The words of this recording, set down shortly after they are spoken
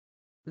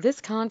This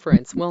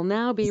conference will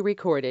now be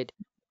recorded.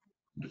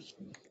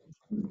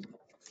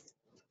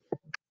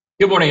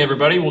 Good morning,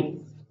 everybody.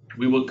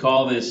 We will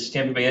call this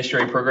Tampa Bay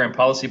Estuary Program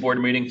Policy Board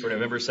meeting for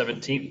November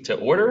 17th to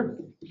order.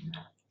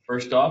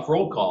 First off,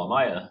 roll call.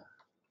 Maya.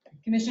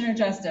 Commissioner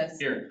Justice.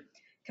 Here.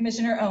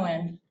 Commissioner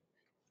Owen.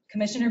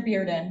 Commissioner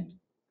Bearden.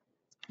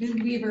 Ms.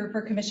 Weaver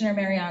for Commissioner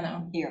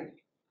Mariano. Here.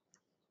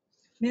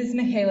 Ms.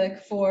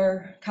 Michalik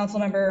for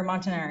Councilmember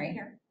Montanari.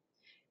 Here.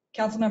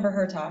 Councilmember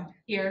Hertog.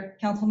 Here.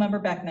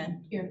 Councilmember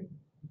Beckman. Here.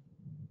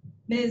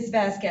 Ms.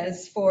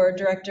 Vasquez for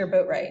Director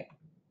Boatwright.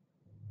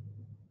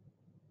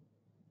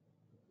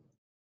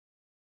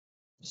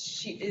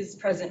 She is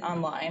present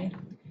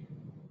online.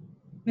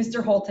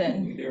 Mr.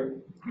 Holton. Here.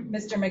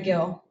 Mr.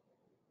 McGill.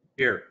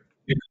 Here.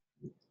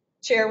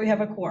 Chair, we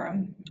have a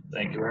quorum.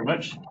 Thank you very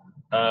much.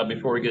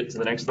 Before we get to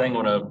the next thing, I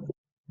want to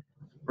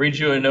read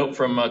you a note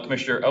from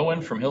Commissioner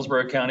Owen from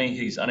Hillsborough County.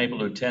 He's unable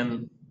to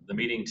attend the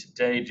meeting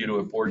today due to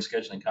a board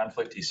scheduling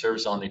conflict. He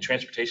serves on the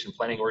Transportation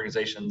Planning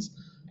Organization's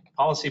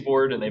Policy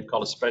Board, and they've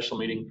called a special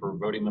meeting for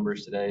voting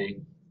members today.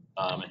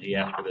 And he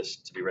asked for this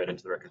to be read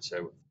into the record,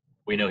 so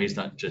we know he's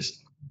not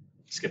just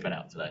skipping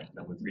out today.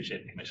 So we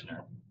appreciate it,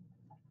 Commissioner.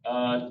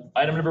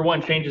 Item number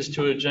 1, changes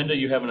to agenda.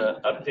 You have an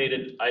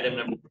updated item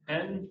number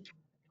 10.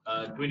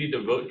 Do we need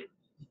to vote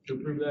to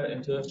approve that?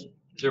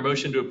 Is there a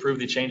motion to approve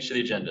the change to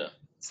the agenda?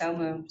 So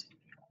moved.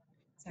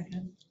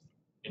 Second.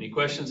 Any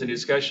questions, any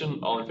discussion?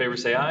 All in favor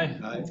say aye.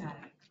 Aye.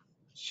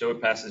 Show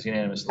it passes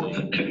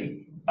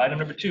unanimously. Item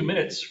number 2,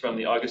 minutes from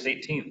the August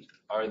 18th.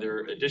 Are there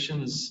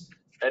additions,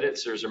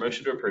 edits, or is there a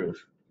motion to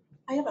approve?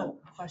 I have a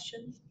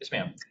question. Yes,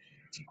 ma'am.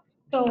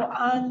 So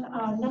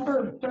on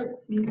number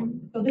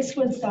 13, so this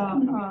was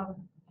the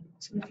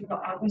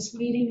August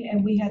meeting,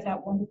 and we had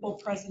that wonderful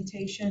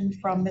presentation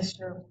from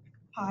Mr.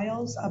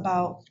 Piles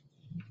about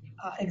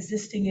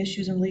existing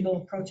issues and legal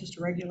approaches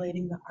to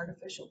regulating the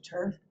artificial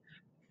turf.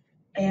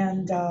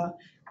 And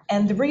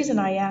the reason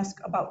I ask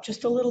about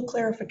just a little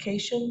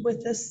clarification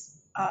with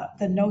this,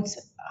 the notes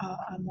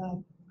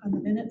on the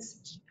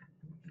minutes,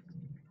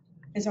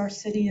 is our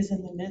city is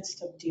in the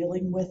midst of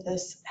dealing with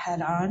this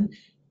head on.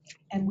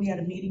 And we had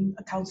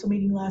a council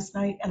meeting last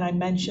night, and I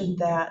mentioned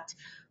that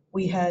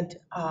we had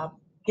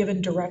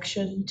given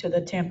direction to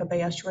the Tampa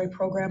Bay Estuary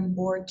Program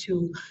Board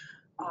to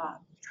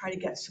try to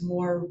get some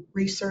more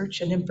research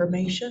and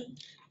information.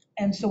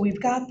 And so we've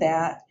got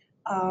that.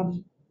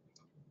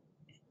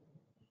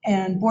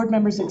 And board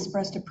members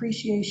expressed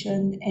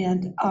appreciation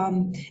and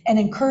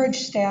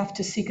encouraged staff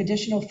to seek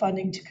additional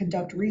funding to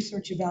conduct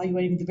research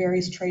evaluating the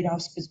various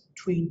trade-offs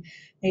between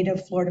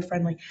native Florida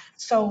friendly.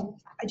 So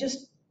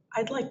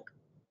I'd like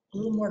a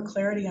little more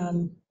clarity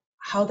on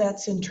how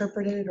that's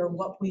interpreted or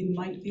what we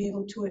might be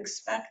able to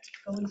expect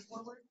going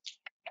forward.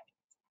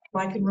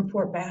 I can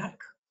report back.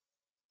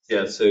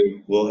 Yeah, so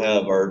we'll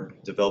have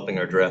developing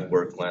our draft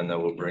work plan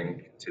that we'll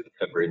bring to the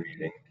February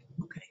meeting.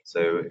 Okay.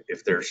 So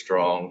if there's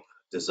strong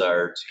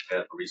desire to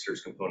have a research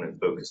component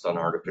focused on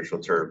artificial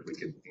turf, we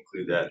could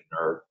include that in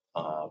our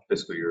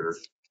fiscal year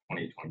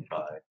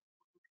 2025.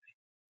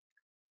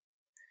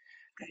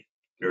 Okay.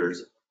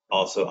 There's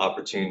also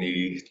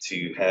opportunity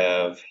to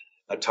have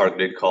a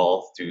targeted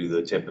call through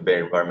the Tampa Bay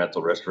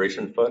Environmental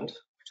Restoration Fund,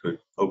 which would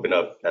open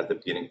up at the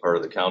beginning part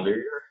of the calendar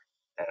year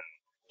and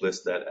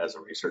list that as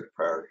a research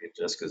priority.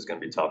 Jessica's going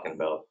to be talking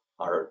about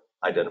our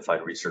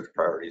identified research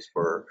priorities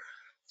for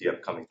the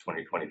upcoming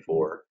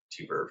 2024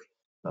 TBERF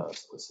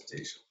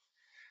solicitation.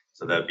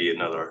 So that'd be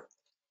another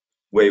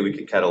way we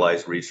could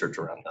catalyze research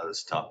around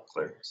those topic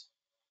areas.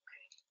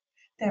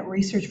 That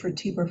research for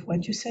TBERF, when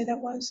did you say that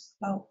was?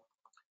 About?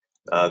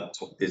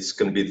 It's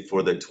going to be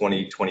for the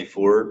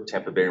 2024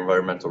 Tampa Bay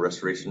Environmental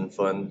Restoration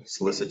Fund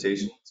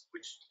solicitations,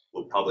 which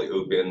will probably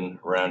open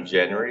around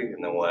January,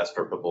 and then we'll ask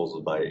for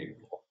proposals by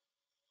April.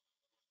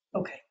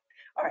 Okay,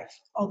 all right,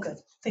 all good.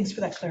 Thanks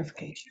for that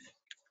clarification.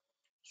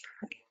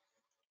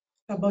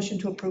 A motion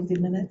to approve the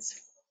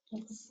minutes.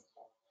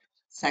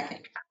 Second.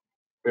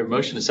 We have a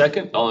motion to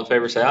second. All in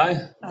favor say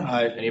aye.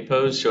 Aye. Any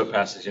opposed? Show it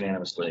passes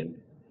unanimously.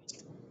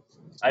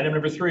 Item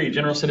number 3,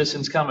 general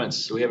citizens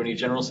comments. Do we have any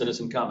general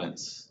citizen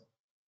comments?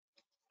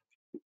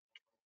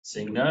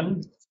 Seeing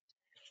none.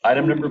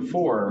 Item number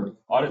 4,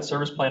 audit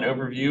service plan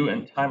overview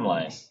and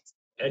timeline.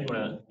 Ed, you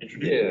want to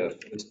introduce?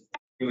 Yeah,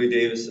 Julie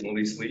Davis and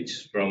Elise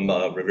Leach from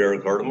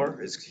Rivera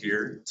Gardner is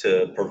here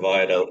to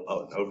provide an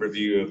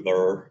overview of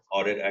our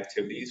audit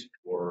activities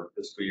for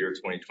fiscal year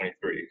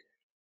 2023.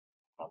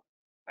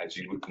 As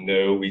you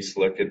know, we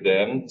selected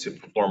them to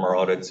perform our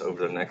audits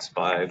over the next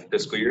 5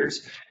 fiscal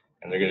years,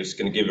 and they're just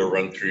going to give a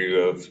run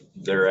through of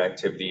their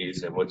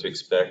activities and what to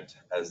expect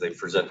as they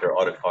present their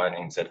audit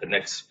findings at the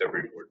next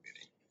February board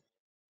meeting.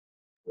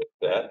 With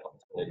that, I'll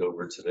turn it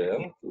over to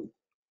them.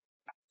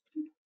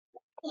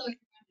 Hello, I'm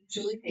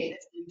Julie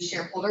Davis. I'm the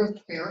shareholder of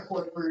the Rivera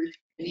Gardner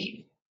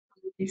Company.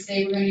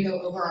 Today we're going to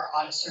go over our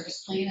audit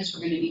service plan as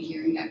we're going to be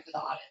gearing up for the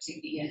audit to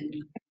begin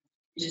in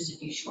just a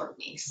few short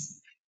weeks.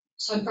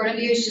 So in front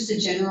of you is just a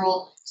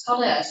general, it's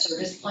called a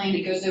service plan.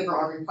 It goes over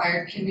our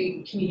required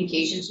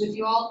communications with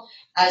you all,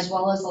 as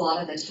well as a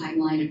lot of the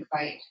timeline and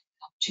provide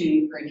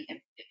opportunity for any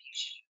input if you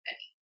should have any.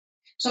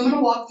 So I'm going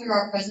to walk through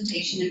our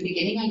presentation, and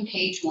beginning on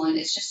page 1,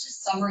 it's just a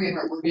summary of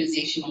our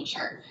organizational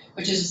chart,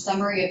 which is a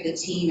summary of the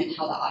team and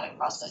how the audit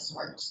process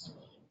works.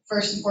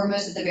 First and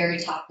foremost, at the very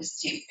top is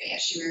Tampa Bay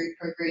Estuary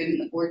Program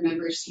and the board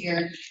members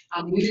here.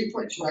 We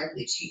report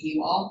directly to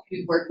you all.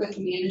 We work with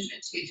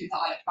management to get through the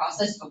audit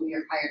process, but we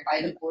are hired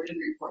by the board and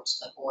we report to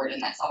the board,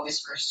 and that's always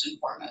first and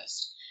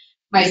foremost.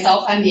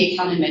 Myself, I'm the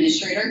account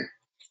administrator.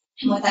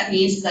 And what that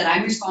means is that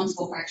I'm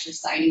responsible for actually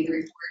signing the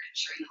report,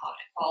 ensuring the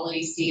audit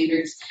quality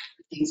standards,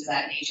 things of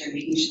that nature,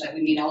 making sure that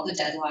we meet all the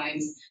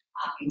deadlines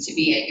to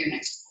be at your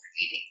next board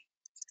meeting.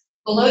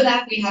 Below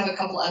that, we have a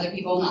couple other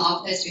people in the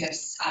office. We have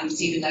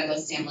Stephen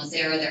Douglas, Sam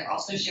Lazaro. They're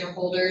also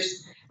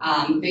shareholders.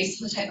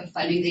 Based on the type of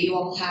funding that you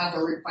all have,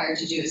 we're required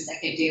to do a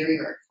secondary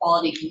or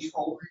quality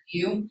control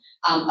review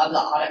of the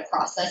audit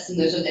process. And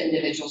those are the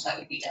individuals that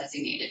would be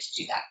designated to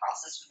do that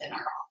process within our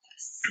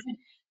office.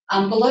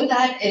 Below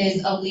that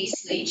is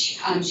Elise Leach.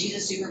 She's a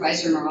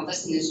supervisor in our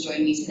office and has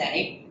joined me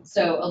today.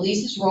 So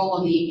Elise's role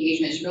on the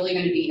engagement is really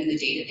going to be in the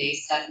day-to-day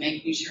stuff,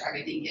 making sure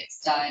everything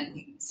gets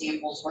done,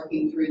 samples,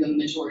 working through the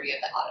majority of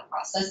the audit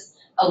process,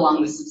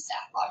 along with some staff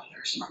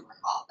auditors from our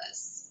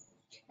office.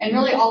 And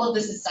really all of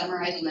this is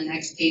summarized on the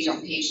next page,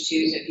 on page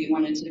 2. So if you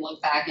wanted to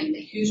look back into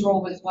whose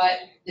role was what,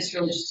 this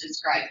really just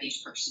describes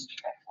each person's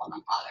role on the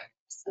audit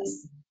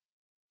process.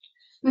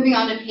 Moving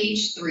on to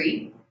page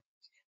 3.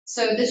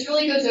 So this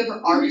really goes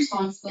over our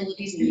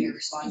responsibilities and your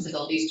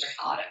responsibilities during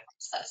the audit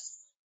process.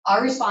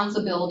 Our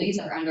responsibilities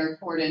are under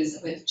accordance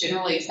with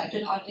generally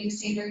accepted auditing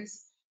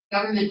standards,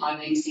 government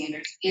auditing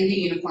standards, and the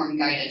uniform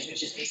guidance,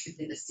 which is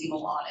basically the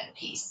single audit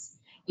piece.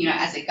 You know,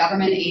 as a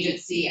government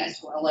agency, as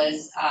well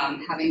as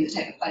having the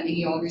type of funding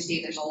you all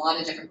receive, there's a lot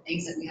of different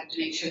things that we have to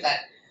make sure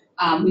that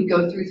we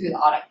go through the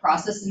audit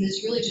process, and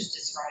this really just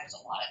describes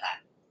a lot of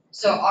that.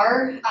 So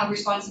our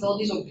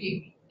responsibilities will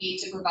be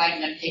to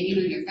provide an opinion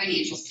on your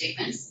financial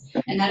statements,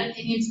 and that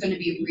opinion is going to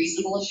be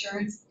reasonable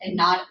assurance and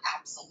not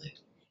absolute.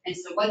 And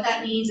so what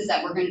that means is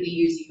that we're going to be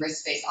using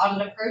risk-based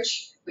audit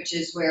approach, which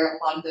is where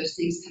a lot of those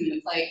things come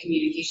into play,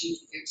 communications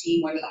with your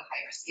team, what are the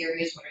high-risk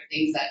areas, what are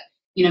things that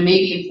may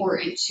be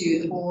important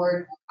to the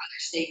board or other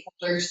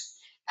stakeholders,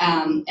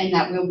 and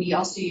that we'll be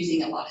also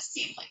using a lot of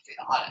sampling through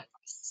the audit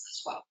process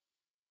as well.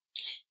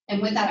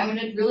 And with that, I'm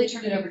going to really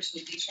turn it over to the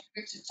lead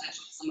to touch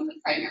on some of the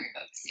primary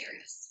focus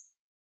areas.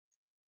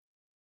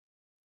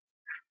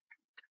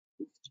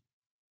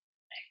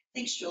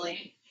 Thanks,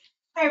 Julie.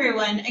 Hi,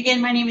 everyone. Again,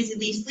 my name is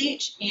Elise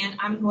Leach, and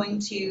I'm going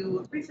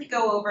to briefly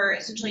go over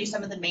essentially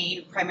some of the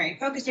main primary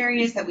focus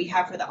areas that we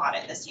have for the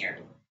audit this year.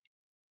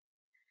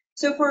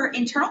 So for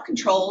internal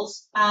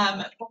controls,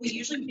 what we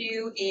usually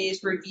do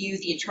is review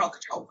the internal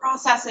control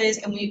processes,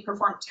 and we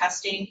perform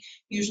testing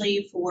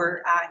usually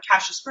for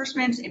cash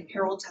disbursements and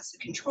payroll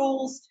tested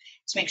controls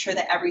to make sure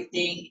that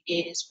everything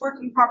is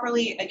working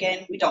properly.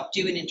 Again, we don't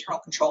do an internal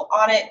control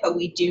audit, but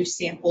we do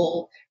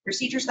sample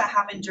procedures that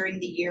happen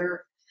during the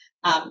year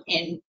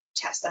and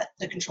test that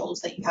the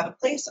controls that you have in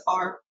place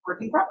are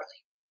working properly.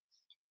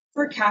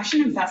 For cash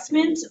and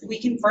investments,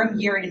 we confirm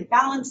year-end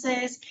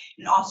balances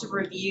and also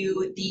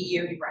review the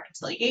yearly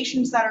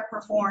reconciliations that are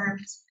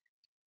performed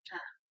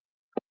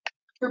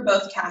for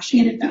both cash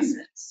and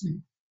investments.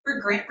 For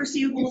grant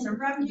receivables and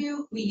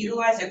revenue, we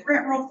utilize a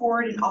grant roll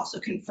forward and also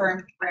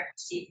confirm grant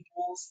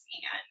receivables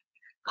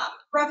and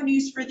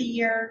revenues for the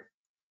year,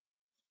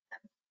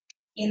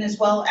 and as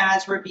well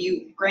as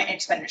review grant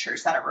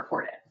expenditures that are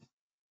recorded.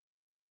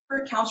 For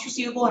accounts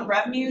receivable and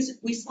revenues,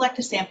 we select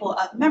a sample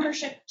of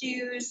membership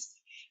dues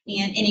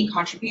and any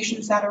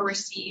contributions that are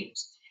received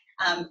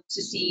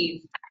to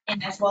see,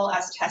 and as well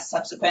as test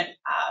subsequent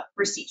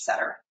receipts that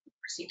are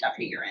received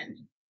after year end.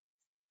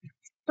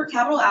 For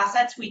capital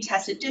assets, we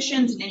test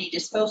additions and any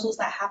disposals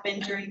that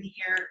happen during the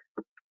year.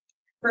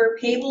 For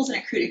payables and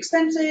accrued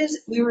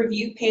expenses, we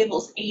review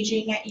payables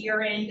aging at year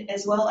end,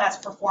 as well as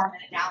perform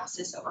an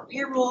analysis over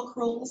payroll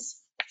accruals.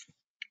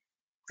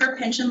 For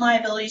pension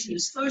liabilities and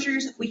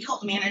disclosures, we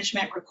help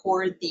management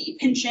record the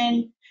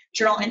pension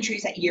journal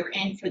entries at year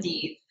end for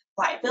the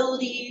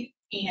liability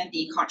and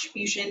the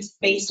contributions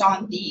based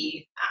on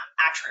the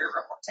actuary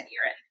reports at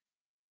year end.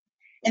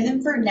 And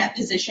then for net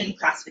position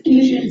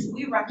classifications,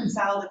 we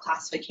reconcile the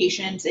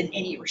classifications and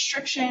any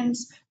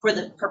restrictions for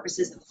the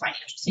purposes of the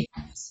financial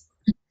statements.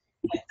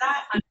 With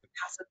that, I'm going to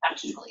pass it back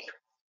to Julie.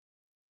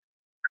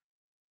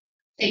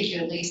 Thank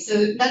you, Elise.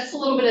 So that's a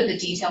little bit of the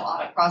detailed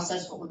audit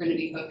process, what we're going to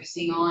be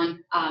focusing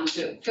on.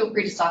 So feel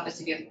free to stop us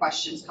if you have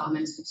questions,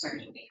 comments,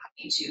 concerns. We'll be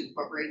happy to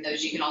incorporate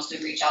those. You can also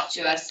reach out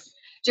to us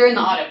during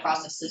the audit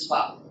process as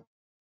well.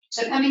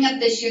 So coming up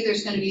this year,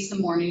 there's going to be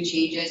some more new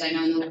changes. I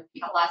know in the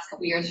last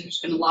couple of years, there's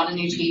been a lot of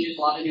new changes,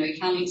 a lot of new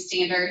accounting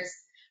standards.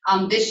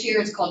 This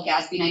year, it's called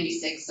GASB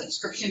 96,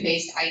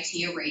 subscription-based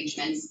IT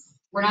arrangements.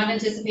 We're not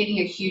anticipating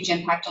a huge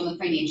impact on the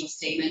financial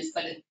statements,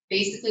 but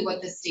basically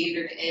what the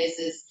standard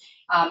is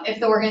if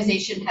the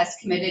organization has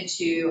committed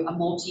to a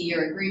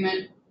multi-year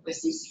agreement with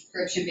some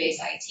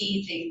subscription-based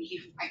IT, think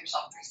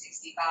Microsoft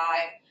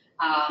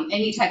 365,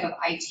 any type of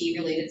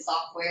IT-related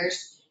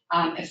softwares,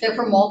 If they're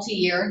for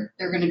multi-year,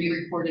 they're going to be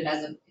reported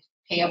as a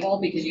payable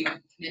because you have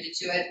committed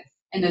to it,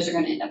 and those are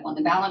going to end up on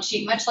the balance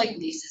sheet, much like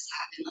leases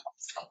have in the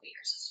last couple of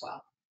years as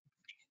well.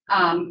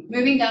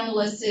 Moving down the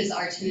list is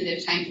our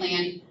tentative time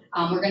plan.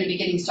 We're going to be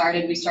getting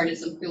started. We started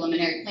some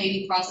preliminary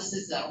planning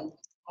processes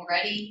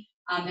already.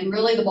 And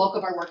really the bulk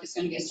of our work is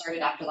going to get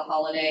started after the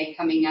holiday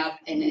coming up.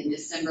 And in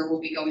December,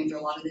 we'll be going through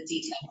a lot of the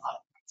detailed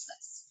audit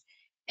process.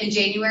 In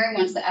January,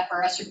 once the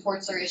FRS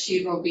reports are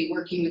issued, we'll be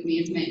working with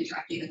management and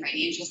drafting the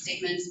financial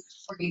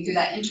statements, working through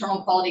that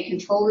internal quality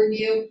control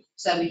review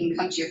so that we can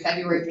come to your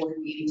February board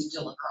meeting to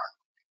deliver our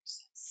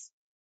process.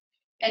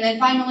 And then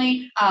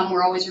finally,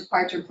 we're always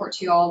required to report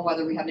to you all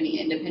whether we have any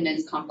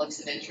independence, conflicts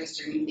of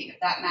interest, or anything of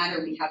that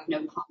matter. We have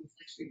no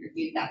conflicts. We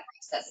reviewed that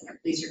process and are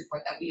pleased to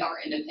report that we are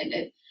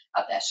independent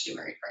of the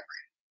estuary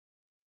program.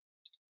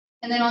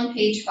 And then on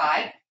page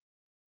 5,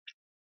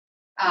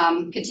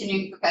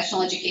 continuing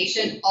professional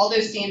education. All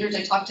those standards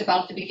I talked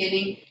about at the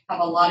beginning have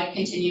a lot of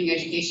continuing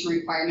education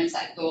requirements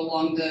that go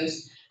along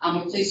those.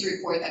 We're pleased to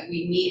report that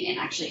we meet and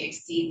actually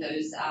exceed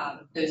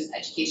those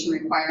education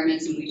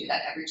requirements, and we do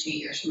that every 2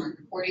 years from our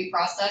reporting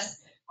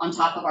process on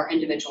top of our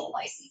individual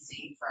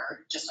licensing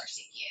for just our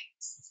CPA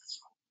license as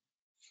well.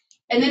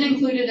 And then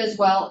included as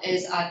well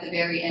is at the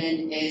very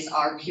end is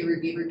our peer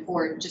review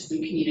report, just some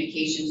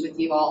communications with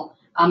you all.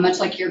 Much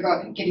like you're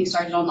getting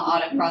started on the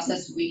audit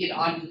process, we get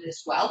audited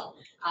as well.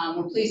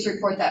 We're pleased to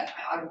report that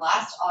our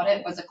last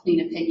audit was a clean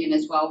opinion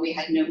as well. We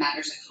had no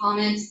matters of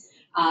comments.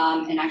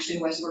 And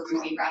actually, as we're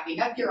going to be wrapping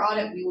up your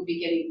audit, we will be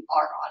getting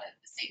our audit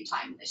at the same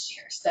time this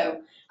year.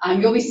 So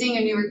you'll be seeing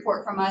a new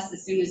report from us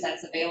as soon as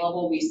that's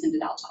available. We send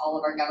it out to all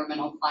of our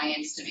governmental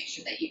clients to make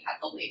sure that you have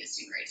the latest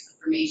and greatest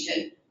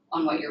information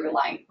on what you're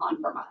relying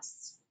upon from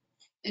us.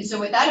 And so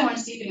with that, I want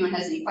to see if anyone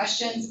has any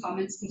questions,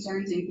 comments,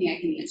 concerns, anything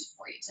I can answer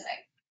for you today.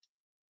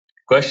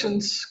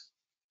 Questions?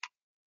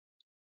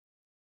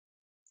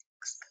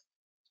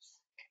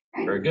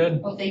 Right. Very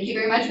good. Well, thank you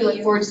very much. We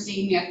look forward to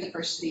seeing you at the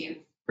first of the year.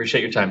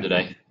 Appreciate your time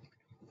today.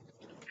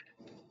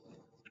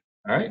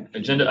 All right,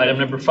 agenda item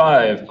number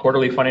 5,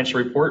 quarterly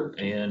financial report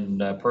and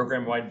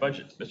program-wide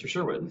budget. Mr.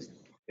 Sherwood.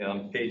 Yeah,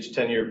 on page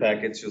 10 of your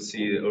packets, you'll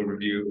see the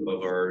overview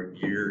of our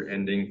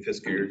year-ending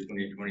fiscal year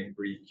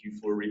 2023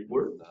 Q4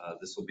 report.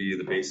 This will be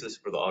the basis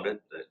for the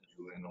audit that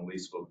Julie and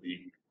Elise will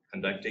be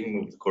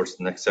conducting over the course of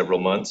the next several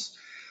months.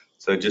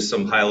 So just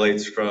some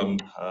highlights from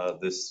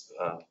this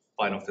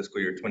final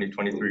fiscal year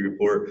 2023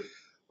 report.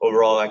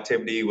 Overall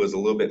activity was a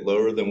little bit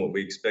lower than what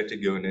we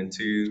expected going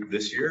into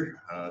this year.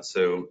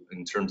 So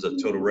in terms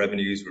of total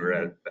revenues, we were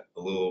at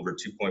a little over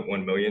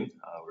 2.1 million.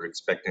 We're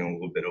expecting a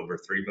little bit over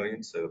 3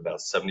 million, so about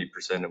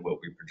 70% of what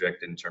we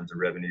projected in terms of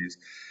revenues.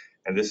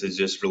 And this is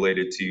just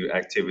related to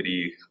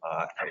activity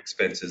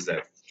expenses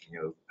that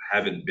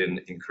haven't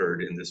been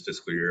incurred in this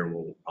fiscal year and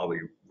will probably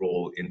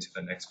roll into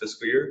the next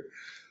fiscal year.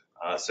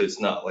 So it's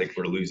not like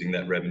we're losing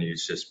that revenue,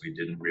 it's just we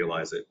didn't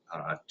realize it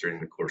during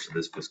the course of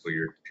this fiscal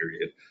year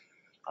period.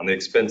 On the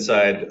expense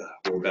side,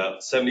 we're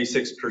about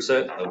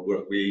 76% of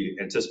what we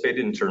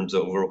anticipated in terms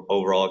of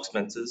overall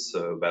expenses,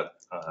 so about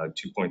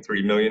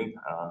 2.3 million,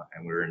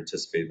 and we're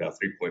anticipating about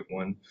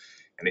 3.1.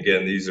 And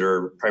again, these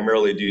are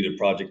primarily due to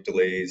project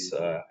delays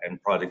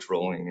and projects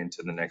rolling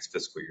into the next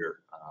fiscal year.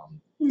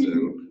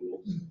 So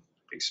we'll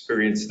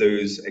experience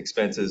those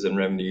expenses and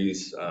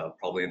revenues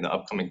probably in the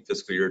upcoming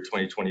fiscal year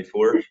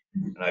 2024.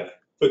 And I've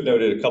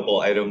footnoted a couple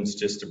items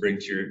just to bring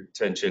to your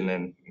attention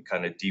and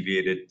kind of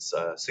deviated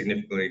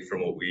significantly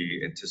from what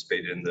we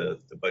anticipated in the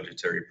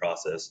budgetary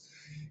process.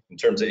 In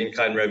terms of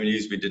in-kind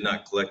revenues, we did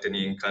not collect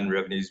any in-kind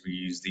revenues. We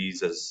use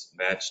these as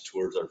match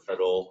towards our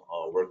federal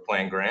work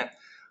plan grant.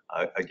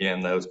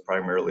 Again, that was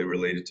primarily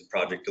related to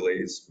project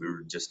delays. We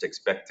would just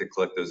expect to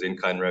collect those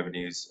in-kind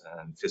revenues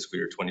in fiscal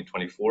year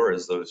 2024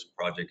 as those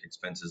project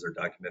expenses are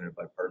documented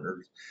by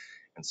partners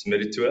and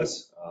submitted to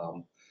us.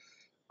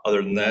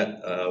 Other than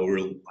that,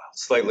 we're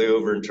slightly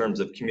over in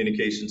terms of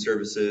communication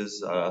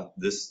services.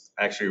 This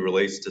actually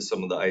relates to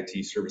some of the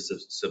IT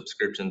services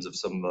subscriptions of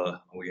some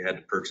we had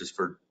to purchase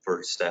for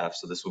staff.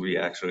 So this will be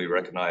actually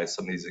recognized.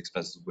 Some of these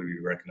expenses will be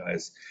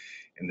recognized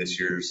in this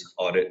year's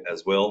audit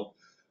as well.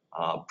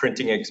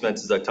 Printing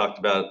expenses I talked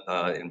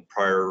about in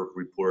prior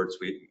reports.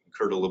 We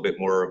incurred a little bit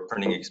more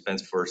printing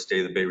expense for our State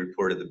of the Bay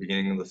report at the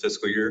beginning of the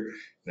fiscal year.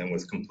 And then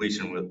with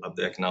completion of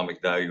the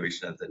economic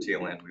valuation at the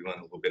tail end, we went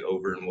a little bit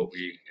over in what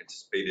we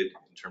anticipated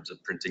in terms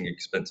of printing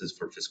expenses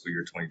for fiscal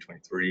year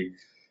 2023.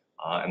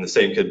 And the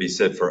same could be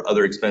said for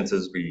other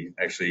expenses. We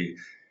actually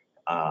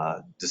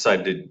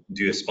decided to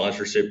do a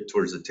sponsorship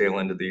towards the tail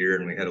end of the year,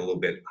 and we had a little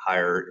bit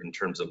higher in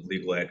terms of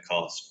legal ad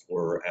costs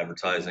for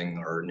advertising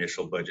our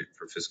initial budget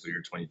for fiscal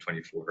year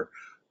 2024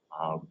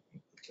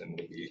 than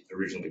what we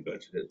originally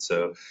budgeted.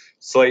 So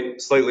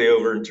slightly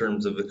over in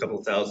terms of a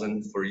couple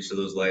thousand for each of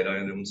those line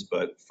items,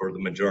 but for the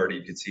majority,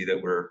 you can see that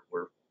we're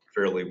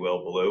fairly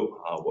well below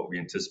what we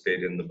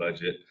anticipated in the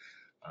budget.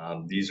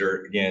 These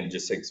are, again,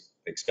 just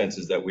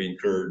expenses that we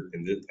incurred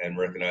and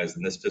recognized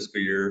in this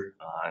fiscal year.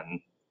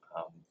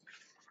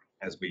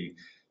 As we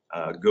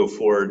go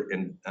forward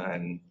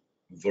and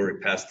we've already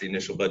passed the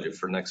initial budget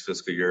for next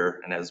fiscal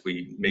year. And as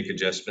we make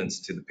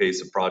adjustments to the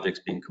pace of projects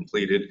being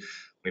completed,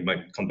 we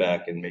might come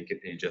back and make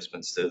any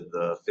adjustments to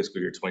the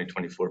fiscal year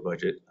 2024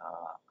 budget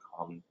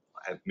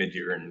at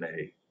mid-year in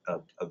May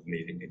of the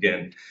meeting.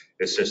 Again,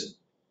 it's just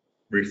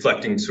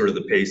reflecting sort of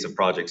the pace of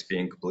projects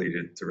being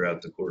completed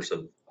throughout the course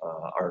of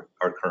our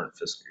current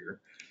fiscal year.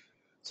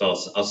 So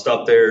I'll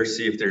stop there,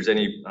 see if there's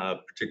any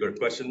particular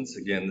questions.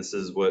 Again, this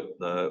is what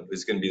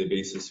is going to be the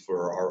basis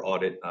for our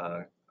audit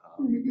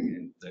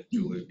and that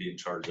Julie will be in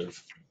charge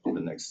of for the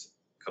next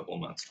couple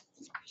of months.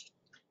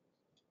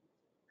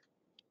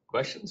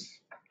 Questions?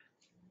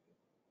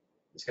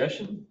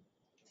 Discussion?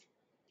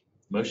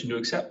 Motion to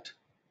accept.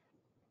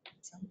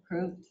 So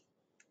approved.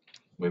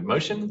 We have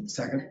motion?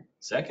 Second.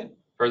 Second.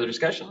 Further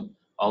discussion?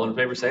 All in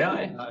favor say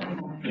aye.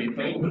 Any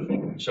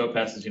opposed? Show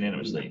passes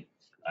unanimously.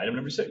 Item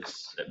number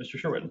 6, Mr.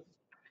 Sherwood.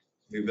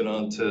 Moving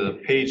on to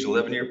page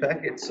 11 of your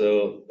packet.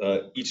 So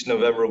each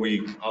November,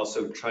 we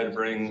also try to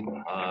bring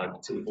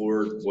to the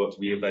board what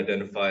we have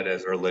identified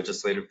as our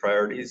legislative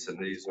priorities. And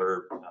these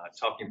are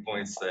talking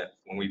points that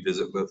when we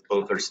visit with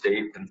both our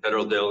state and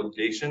federal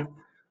delegation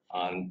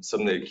on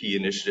some of the key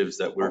initiatives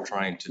that we're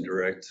trying to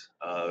direct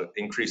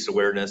increased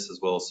awareness as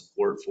well as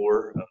support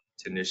for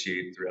to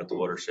initiate throughout the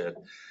watershed.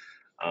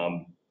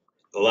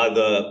 A lot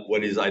of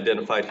what is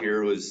identified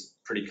here was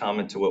pretty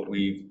common to what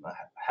we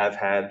have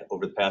had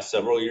over the past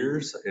several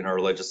years in our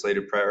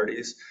legislative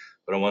priorities,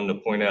 but I wanted to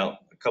point out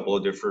a couple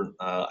of different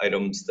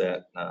items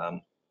that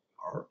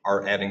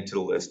are adding to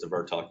the list of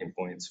our talking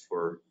points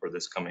for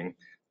this coming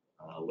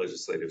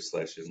legislative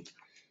session.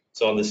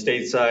 So on the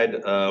state side,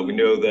 we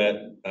know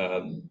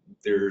that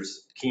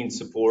there's keen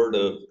support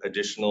of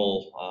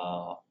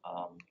additional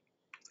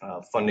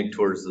funding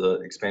towards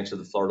the expansion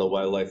of the Florida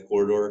Wildlife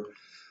Corridor.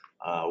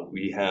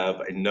 We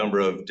have a number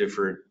of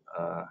different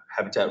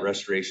habitat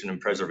restoration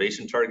and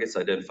preservation targets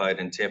identified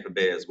in Tampa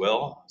Bay as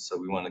well. So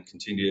we want to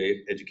continue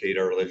to educate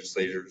our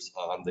legislators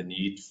on the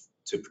need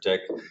to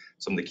protect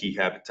some of the key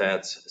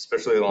habitats,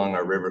 especially along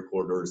our river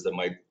corridors that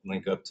might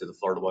link up to the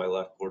Florida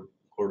Wildlife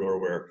Corridor,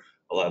 where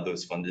a lot of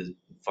those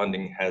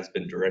funding has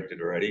been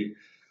directed already.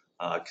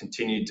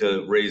 Continue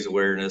to raise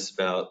awareness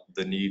about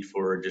the need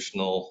for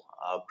additional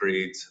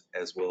upgrades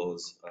as well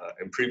as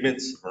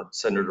improvements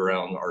centered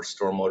around our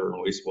stormwater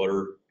and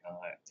wastewater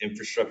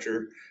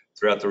infrastructure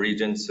throughout the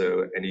region.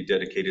 So any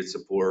dedicated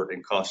support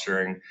and cost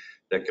sharing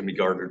that can be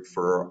garnered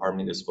for our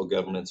municipal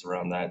governments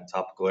around that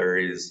topical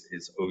area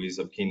is always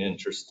of keen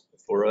interest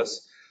for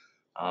us.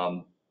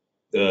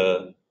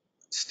 The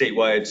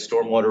statewide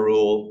stormwater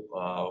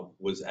rule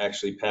was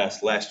actually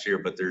passed last year,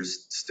 but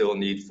there's still a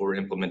need for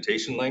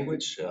implementation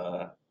language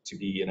to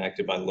be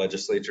enacted by the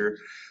legislature.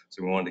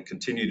 So we want to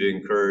continue to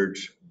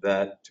encourage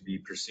that to be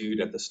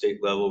pursued at the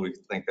state level. We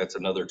think that's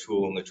another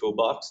tool in the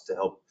toolbox to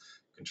help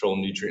control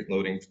nutrient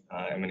loading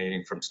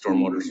emanating from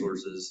stormwater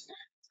sources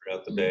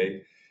throughout the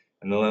bay.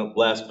 And then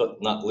last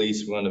but not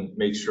least, we want to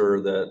make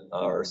sure that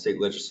our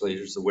state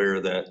legislature is aware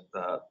that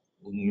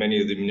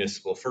many of the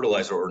municipal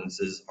fertilizer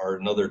ordinances are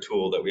another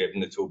tool that we have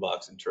in the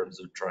toolbox in terms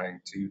of trying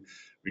to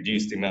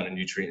reduce the amount of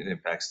nutrient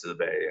impacts to the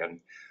bay.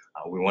 And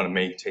we want to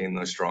maintain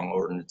those strong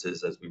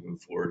ordinances as we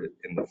move forward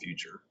in the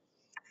future.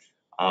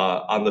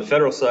 On the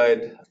federal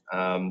side,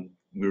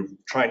 we're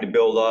trying to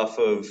build off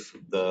of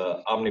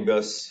the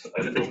omnibus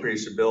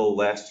appropriation bill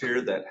last year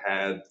that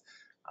had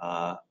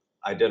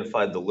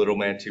identified the Little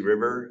Manatee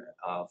River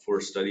for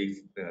a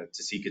study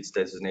to seek its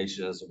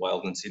designation as a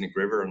wild and scenic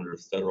river under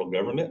the federal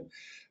government.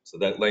 So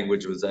that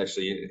language was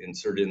actually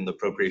inserted in the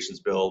appropriations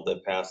bill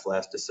that passed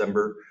last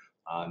December.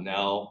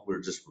 Now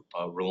we're just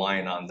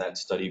relying on that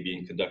study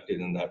being conducted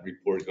and that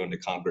report going to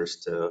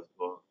Congress to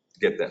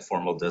get that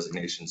formal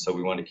designation. So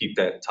we want to keep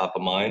that top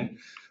of mind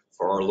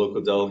for our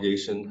local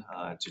delegation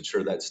to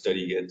ensure that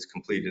study gets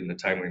completed in a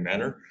timely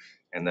manner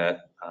and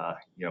that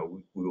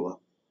we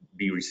will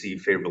be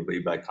received favorably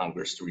by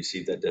Congress to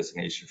receive that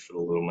designation for the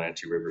Little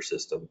Manatee River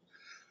system.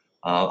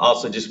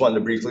 Also just wanted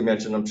to briefly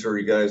mention, I'm sure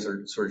you guys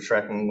are sort of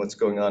tracking what's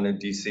going on in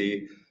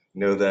DC.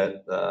 Know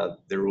that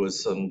there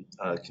was some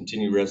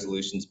continued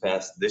resolutions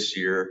passed this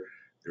year.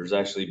 There's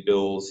actually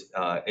bills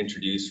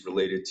introduced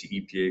related to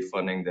EPA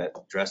funding that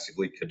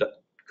drastically could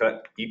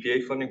cut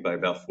EPA funding by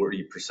about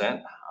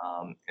 40%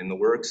 in the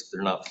works.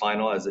 They're not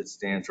final as it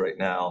stands right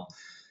now.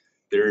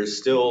 There is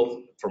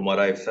still, from what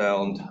I've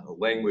found,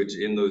 language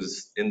in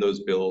those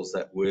bills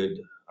that would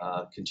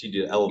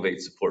continue to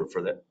elevate support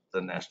for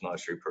the National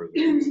Estuary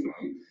Program.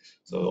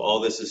 So all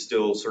this is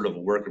still sort of a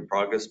work in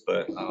progress,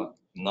 but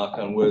knock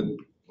on wood,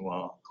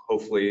 well,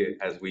 hopefully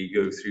as we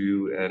go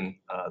through and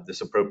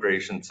this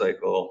appropriation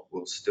cycle,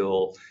 we'll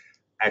still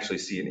actually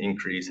see an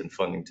increase in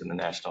funding to the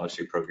National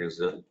Estuary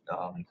Programs.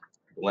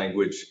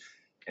 Language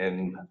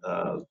and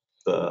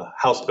the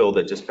House bill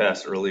that just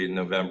passed early in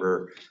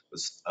November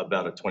was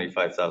about a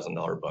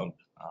 $25,000 bump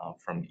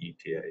from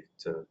EPA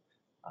to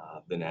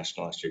the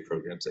National Estuary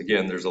Programs.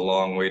 Again, there's a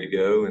long way to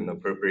go in the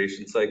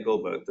appropriation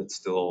cycle, but that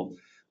still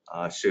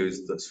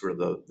shows the sort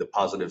of the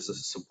positive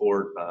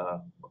support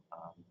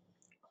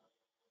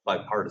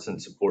bipartisan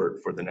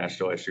support for the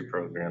national SU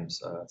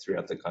programs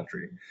throughout the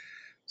country.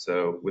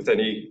 So with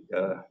any,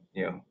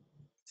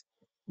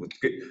 with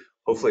good,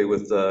 hopefully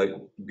with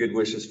good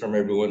wishes from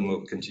everyone,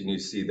 we'll continue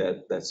to see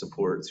that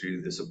support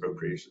through this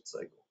appropriation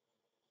cycle.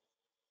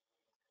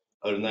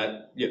 Other than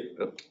that, yeah.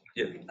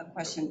 A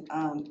question,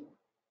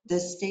 the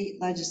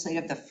state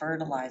legislative, the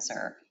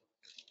fertilizer,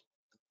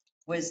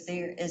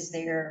 is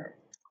there,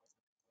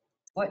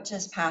 what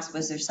just passed?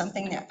 Was there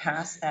something that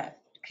passed that,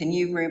 can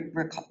you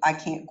recall? I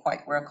can't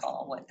quite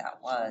recall what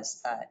that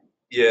was,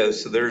 Yeah,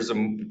 so there's a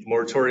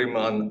moratorium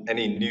on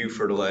any new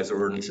fertilizer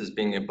ordinances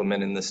being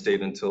implemented in the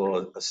state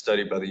until a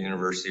study by the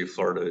University of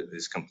Florida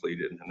is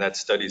completed. And that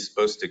study is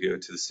supposed to go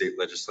to the state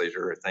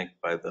legislature, I think,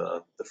 by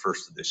the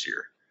first of this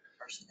year.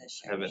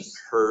 I haven't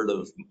heard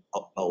of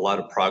a lot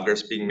of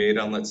progress being made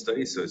on that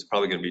study, so it's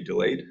probably going to be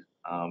delayed.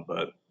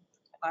 But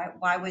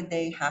why would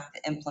they have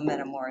to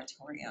implement a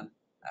moratorium?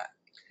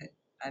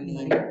 I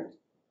mean,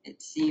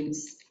 it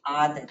seems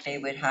odd that they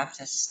would have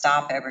to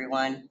stop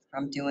everyone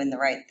from doing the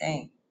right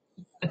thing.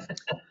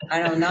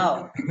 I don't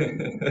know.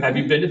 Have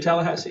you been to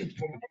Tallahassee?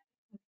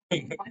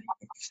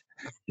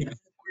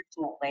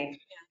 Unfortunately.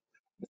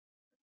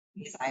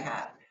 Yes, I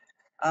have.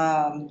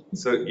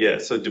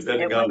 So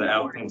depending on the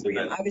outcomes of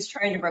that. I was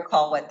trying to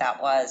recall what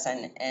that was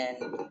and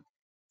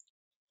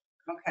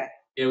okay.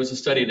 It was a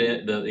study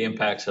to the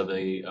impacts of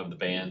the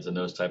bans and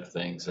those type of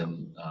things,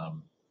 and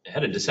it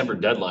had a December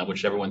deadline,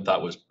 which everyone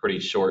thought was pretty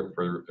short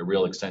for a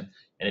real extent,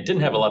 and it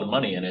didn't have a lot of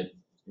money in it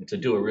to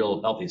do a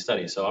real healthy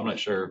study. So I'm not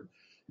sure.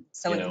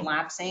 So it's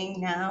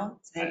lapsing now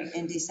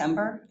in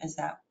December. Is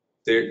that?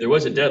 There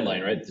was a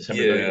deadline, right?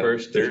 December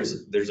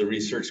 31st. There's a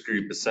research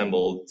group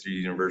assembled through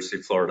University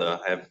of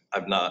Florida.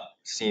 I've not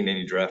seen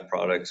any draft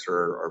products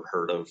or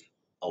heard of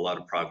a lot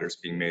of progress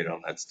being made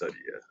on that study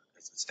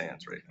as it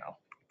stands right now.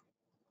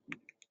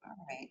 All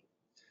right.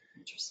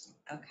 Interesting.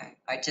 Okay.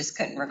 I just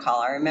couldn't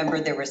recall. I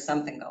remember there was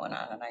something going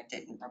on and I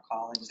didn't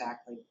recall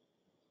exactly.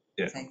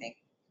 Yeah. I think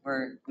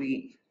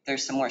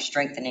there's some more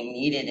strengthening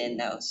needed in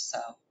those. So,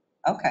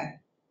 okay.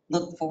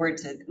 Look forward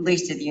to, at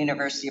least to the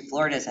University of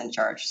Florida's in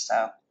charge.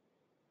 So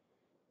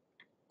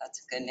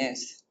that's good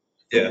news.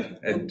 Yeah.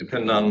 And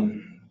depending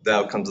on the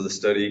outcomes of the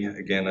study,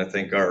 again, I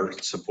think our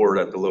support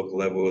at the local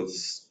level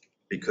is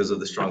because of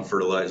the strong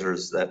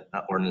fertilizers that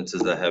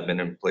ordinances that have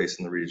been in place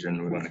in the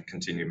region. We want to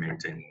continue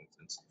maintaining those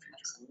in the future.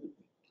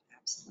 Absolutely.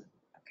 Absolutely.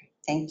 Okay.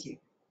 Thank you.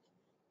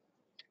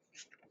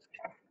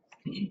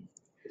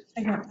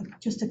 I got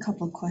just a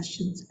couple of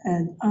questions,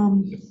 Ed.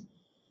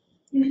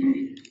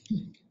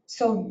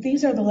 So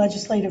these are the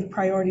legislative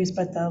priorities,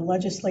 but the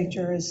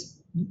legislature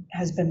has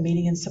been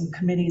meeting in some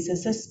committees.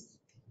 Is this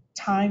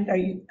timed?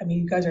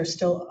 You guys are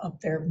still up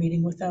there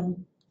meeting with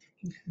them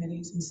in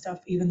committees and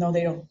stuff, even though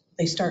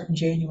they start in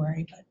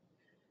January, but.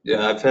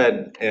 Yeah, I've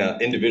had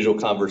individual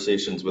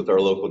conversations with our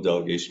local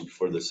delegation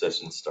before the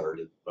session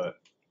started, but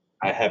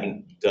I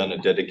haven't done a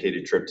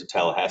dedicated trip to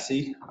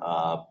Tallahassee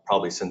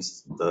probably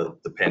since the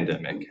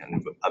pandemic.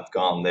 And I've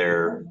gone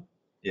there,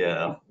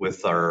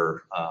 with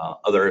our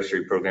other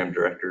SRE program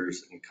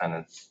directors and kind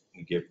of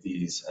give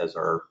these as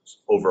our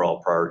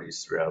overall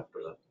priorities throughout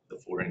the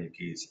 4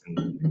 NEPs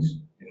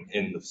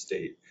in the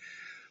state.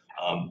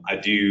 I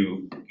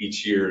do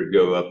each year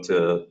go up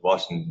to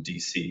Washington,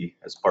 D.C.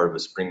 as part of a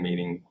spring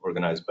meeting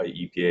organized by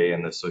EPA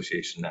and the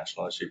Association of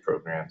National SRE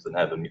Programs, and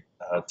have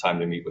a time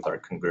to meet with our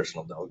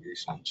congressional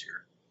delegation each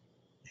year.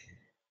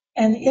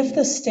 And if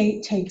the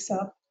state takes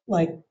up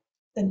like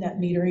the net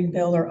metering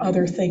bill or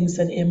other things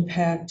that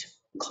impact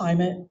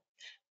climate,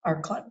 I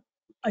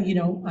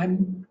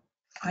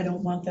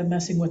don't want them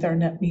messing with our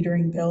net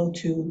metering bill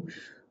to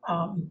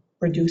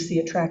reduce the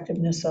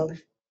attractiveness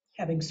of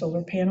having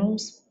solar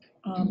panels.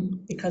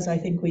 Because I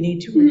think we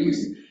need to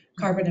reduce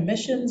carbon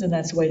emissions and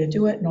that's the way to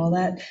do it and all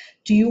that.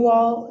 Do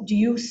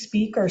you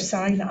speak or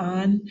sign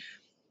on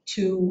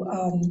to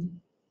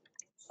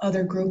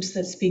other groups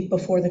that speak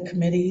before the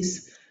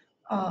committees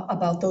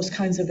about those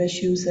kinds of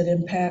issues that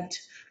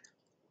impact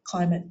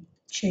climate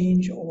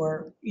change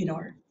or,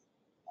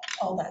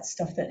 all that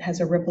stuff that has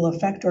a ripple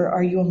effect? Or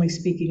are you only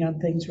speaking on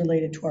things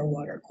related to our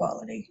water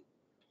quality?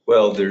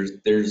 Well,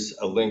 there's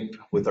a link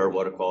with our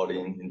water quality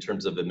in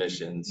terms of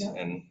emissions. Yeah.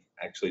 And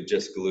actually,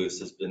 Jessica Lewis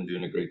has been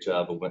doing a great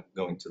job of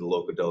going to the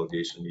local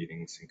delegation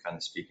meetings and kind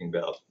of speaking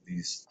about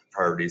these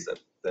priorities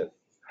that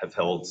have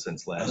held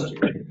since last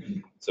year.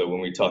 So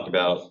when we talk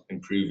about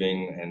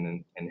improving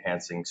and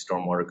enhancing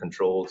stormwater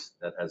controls,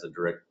 that has a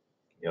direct,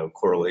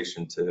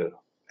 correlation to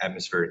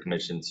atmospheric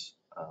emissions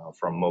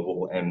from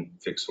mobile and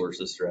fixed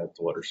sources throughout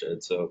the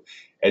watershed. So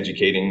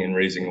educating and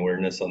raising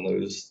awareness on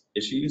those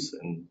issues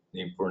and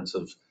the importance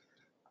of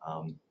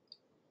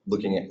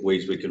looking at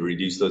ways we could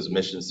reduce those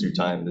emissions through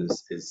time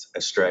is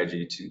a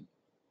strategy to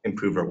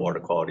improve our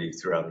water quality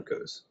throughout the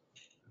coast.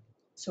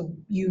 So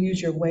you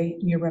use your weight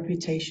and your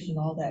reputation and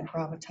all that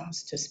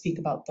gravitas to speak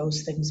about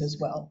those things as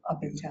well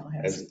up in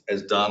Tallahassee.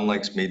 As Don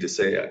likes me to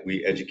say,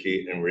 we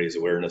educate and raise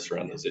awareness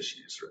around those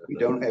issues. We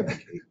don't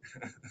advocate.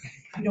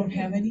 You don't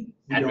have any?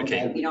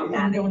 Advocate. You don't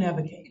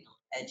advocate.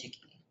 Educate.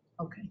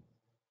 Okay.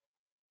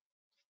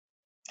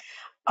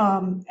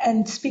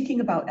 And speaking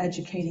about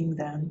educating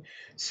then,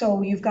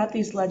 so you've got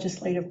these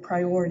legislative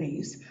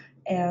priorities.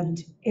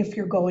 And if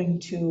you're going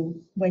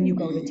to, when you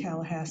go to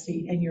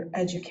Tallahassee and you're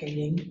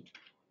educating,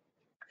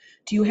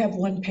 do you have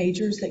one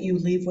pagers that you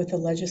leave with the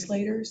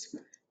legislators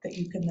that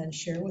you can then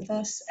share with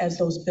us as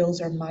those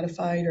bills are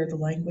modified or the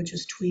language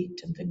is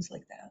tweaked and things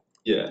like that?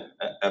 Yeah,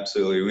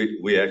 absolutely.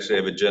 We actually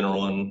have a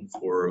general one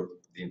for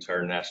the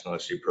entire national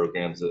SU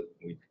programs that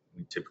we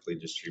typically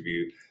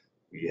distribute.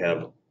 We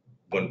have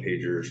one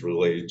pagers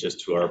related just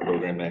to our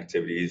program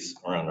activities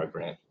around our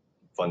grant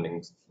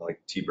fundings,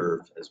 like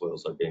T-BERF, as well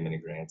as our Bay Mini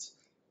grants.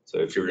 So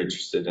if you're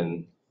interested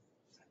in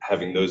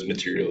having those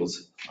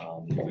materials,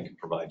 we can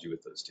provide you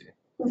with those too.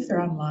 If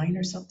they're online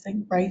or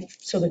something, right?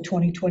 So the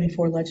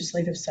 2024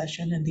 legislative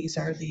session, and these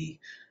are the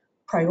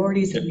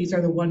priorities, and these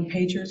are the one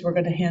pagers we're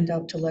going to hand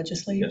out to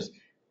legislators. Yes.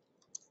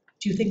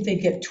 Do you think they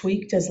get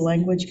tweaked as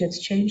language gets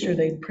changed, or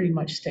they pretty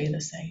much stay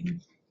the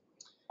same?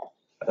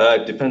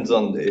 It depends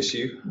on the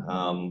issue.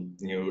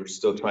 We're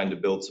still trying to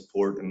build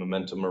support and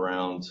momentum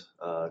around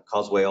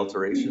causeway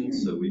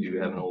alterations. So we do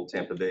have an old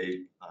Tampa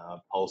Bay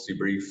policy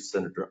brief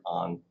centered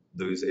on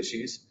those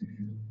issues.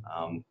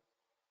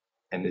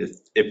 And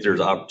if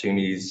there's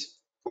opportunities,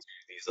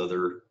 these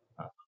other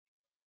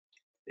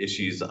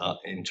issues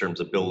in terms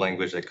of bill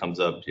language that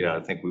comes up, yeah, I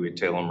think we would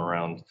tailor them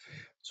around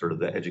sort of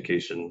the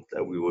education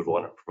that we would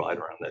want to provide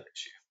around that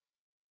issue.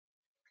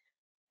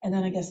 And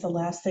then I guess the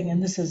last thing,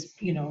 and this is,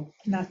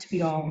 not to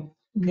be all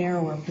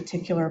narrow or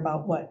particular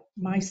about what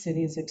my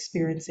city is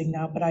experiencing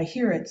now, but I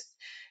hear it's,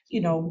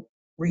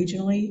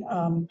 regionally,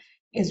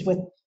 is with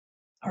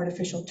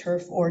artificial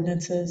turf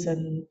ordinances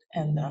and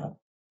the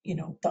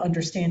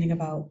understanding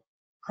about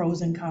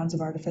pros and cons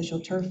of artificial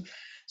turf.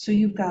 So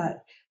you've got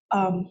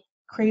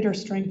create or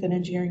strengthen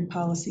engineering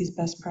policies,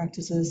 best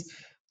practices,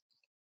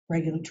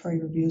 regulatory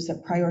reviews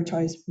that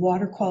prioritize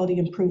water quality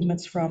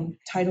improvements from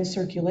tidal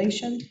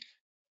circulation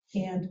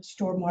and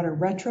stormwater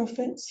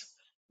retrofits.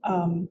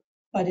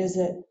 But is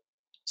it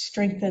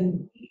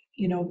strengthen,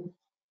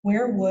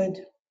 where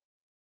would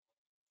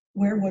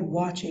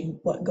watching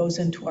what goes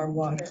into our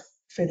water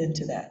fit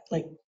into that?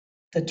 Like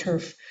the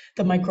turf,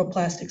 the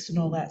microplastics and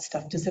all that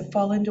stuff. Does it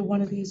fall into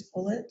one of these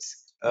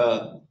bullets?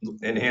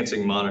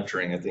 Enhancing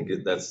monitoring, I think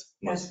that's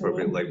most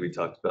appropriate, Absolutely. like we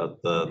talked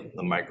about the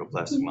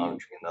microplastic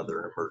monitoring and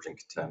other emerging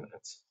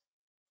contaminants.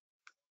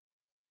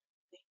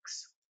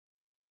 Thanks.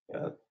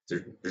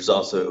 There's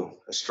also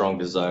a strong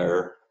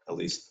desire, at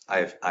least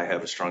I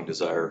have a strong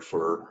desire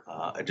for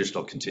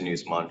additional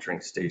continuous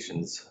monitoring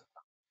stations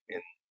in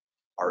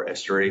our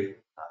estuary.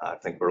 I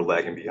think we're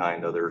lagging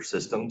behind other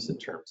systems in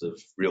terms of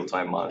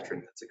real-time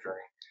monitoring that's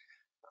occurring.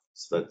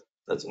 So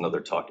that's another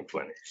talking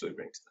point that usually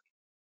brings them.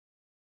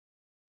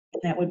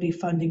 And that would be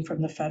funding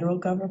from the federal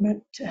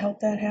government to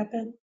help that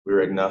happen?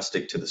 We're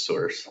agnostic to the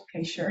source.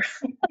 Okay, sure.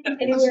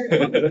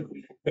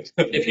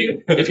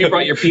 If you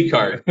brought your P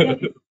card.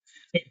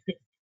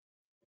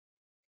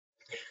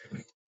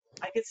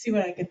 I could see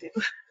what I could do.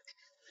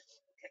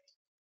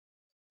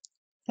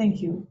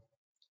 Thank you.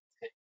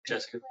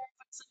 Jessica?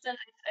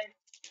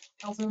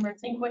 Councilmember, I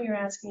think what you're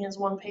asking is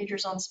one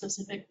pagers on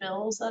specific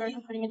bills that are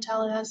happening in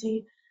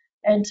Tallahassee.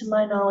 And to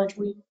my knowledge,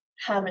 we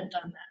haven't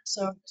done that.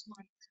 So I just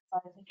wanted to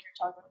clarify, I think you're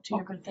talking about two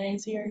different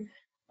things here.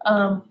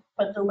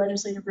 But the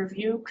Legislative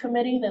Review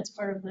Committee, that's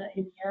part of the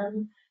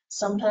ABM,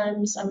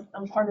 sometimes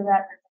I'm part of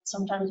that.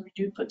 Sometimes we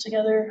do put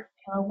together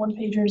one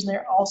pagers.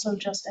 They're also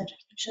just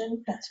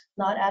education,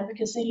 not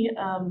advocacy.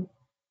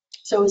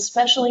 So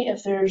especially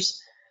if there's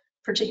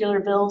particular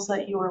bills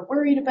that you are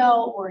worried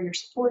about or you're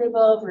supportive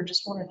of or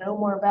just want to know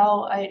more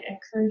about, I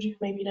encourage you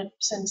maybe to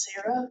send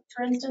Sarah,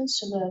 for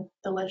instance, to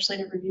the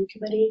Legislative Review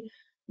Committee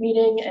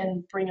meeting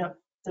and bring up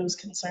those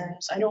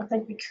concerns. I don't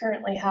think we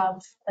currently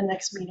have a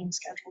next meeting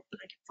scheduled, but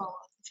I can follow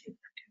up with you.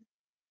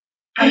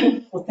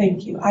 Well,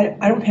 thank you.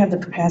 I don't have the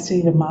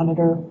capacity to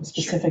monitor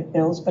specific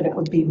bills, but it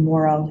would be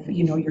more of,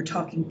 your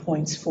talking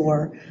points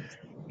for,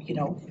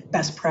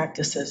 best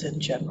practices in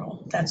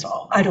general. That's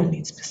all. I don't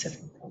need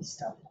specific bill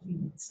stuff.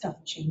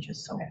 Stuff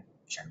changes, so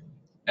sure.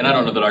 And I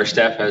don't know that our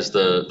staff has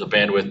the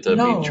bandwidth to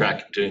No, be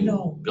doing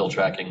no. bill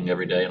tracking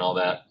every day and all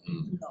that.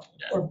 No,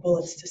 or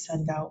bullets to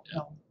send out,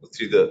 no.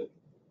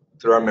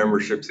 Through our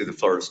membership through the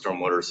Florida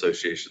Stormwater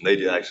Association,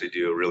 they actually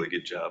do a really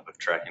good job of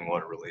tracking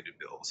water-related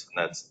bills,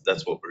 and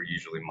that's what we're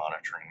usually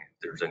monitoring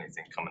if there's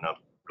anything coming up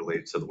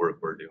related to the work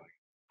we're doing,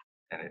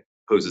 and it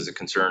poses a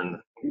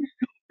concern when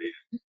we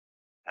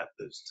have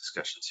those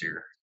discussions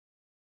here.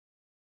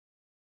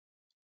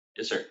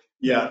 Yes, sir.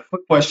 Yeah,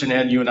 quick question,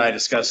 Ed. You and I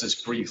discussed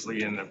this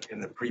briefly in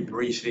the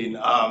pre-briefing.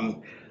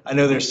 I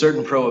know there's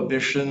certain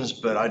prohibitions,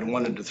 but I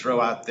wanted to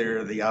throw out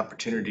there the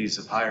opportunities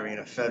of hiring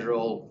a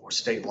federal or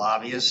state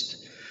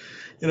lobbyist.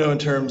 In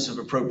terms of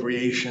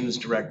appropriations,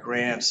 direct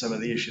grants, some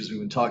of the issues we've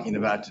been talking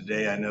about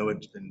today, I know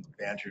it's been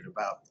bantered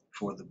about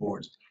before the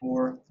boards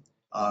before.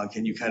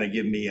 Can you kind of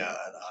give me an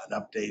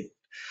update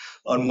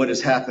on what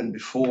has happened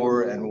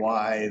before and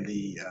why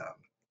the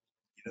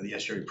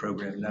estuary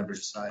program never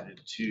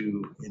decided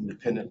to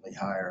independently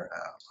hire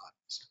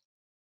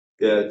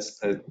Yeah,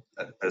 it's,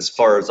 as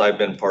far as I've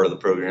been part of the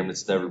program,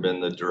 it's never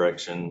been the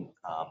direction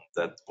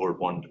that the board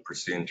wanted to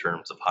pursue in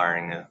terms of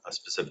hiring a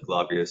specific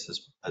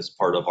lobbyist as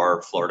part of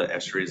our Florida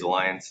Estuaries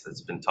Alliance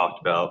that's been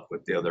talked about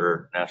with the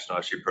other national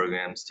estuary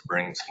programs to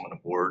bring someone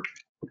aboard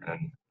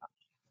and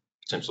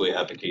potentially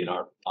advocate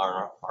on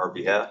our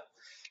behalf.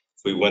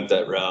 If we went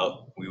that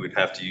route, we would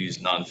have to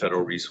use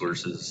non-federal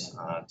resources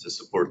to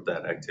support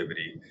that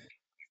activity.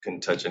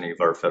 Couldn't touch any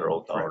of our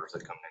federal dollars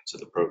that come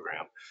into the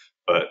program,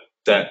 but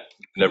that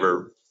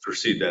never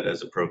pursued that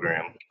as a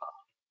program.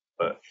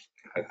 But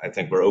I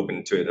think we're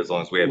open to it as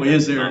long as we have. Well,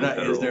 is there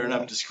non-federal.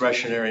 enough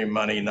discretionary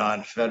money,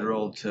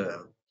 non-federal,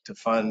 to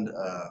fund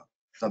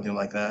something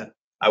like that?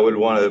 I would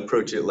want to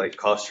approach it like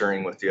cost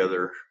sharing with the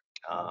other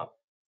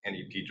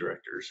NEP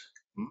directors,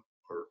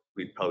 or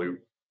we'd probably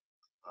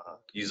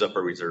use up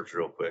our reserves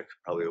real quick,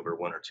 probably over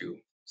 1 or 2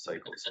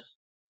 cycles.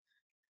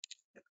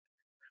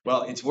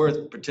 Well, it's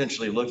worth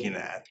potentially looking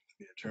at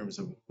in terms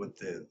of what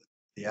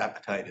the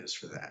appetite is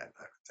for that,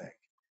 I would think.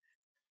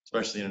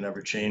 Especially in an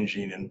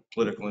ever-changing and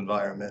political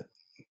environment,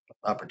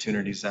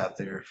 opportunities out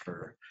there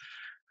for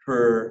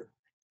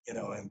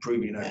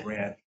improving our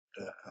grant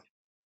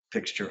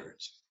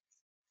fixtures.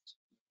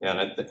 Yeah,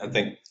 and I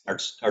think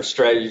our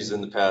strategies in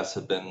the past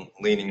have been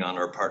leaning on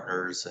our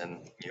partners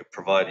and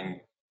providing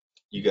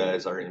you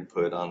guys our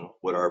input on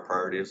what our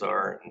priorities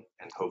are,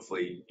 and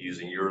hopefully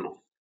using your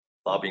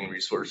lobbying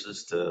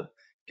resources to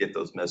get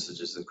those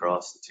messages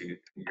across to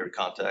your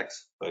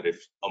contacts. But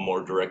if a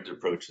more direct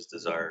approach is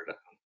desired, I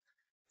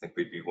think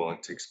we'd be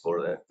willing to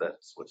explore that.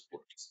 That's what's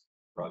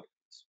progress.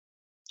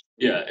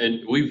 Yeah,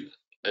 and we've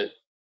at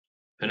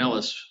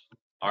Pinellas,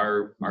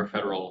 our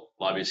federal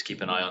lobbyists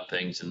keep an eye on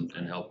things and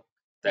help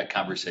that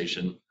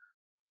conversation.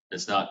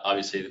 It's not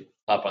obviously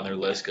top on their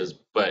list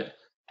but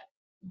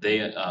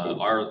they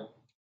our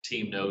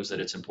team knows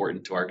that it's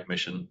important to our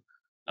commission.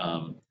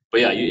 But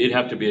yeah, it'd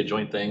have to be a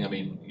joint thing. I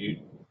mean,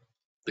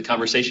 the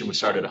conversation would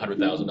start at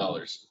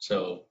 $100,000.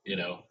 So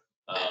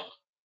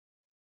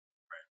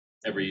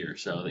every year,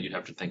 so that you'd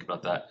have to think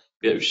about that.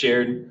 If you have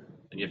shared,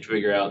 and you have to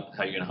figure out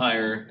how you're going to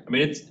hire. I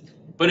mean,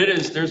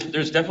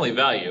 there's definitely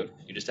value.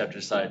 You just have to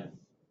decide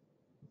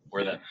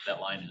where that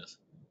line is.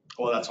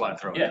 Well, that's why I'm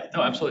throwing it. Yeah,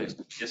 no, absolutely.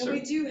 Yes, Well, sir.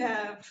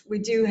 we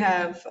do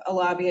have a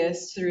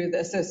lobbyist through the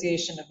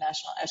Association of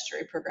National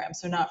Estuary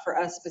Programs, so not for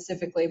us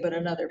specifically, but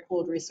another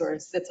pooled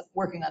resource that's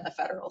working on the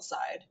federal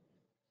side.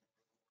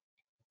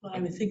 Well,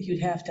 I would think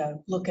you'd have to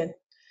look at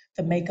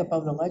the makeup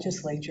of the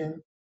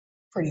legislature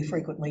pretty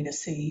frequently to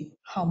see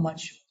how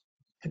much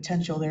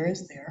potential there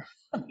is there.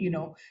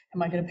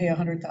 Am I going to pay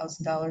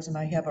 $100,000 and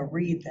I have a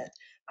read that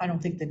I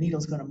don't think the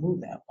needle's going to move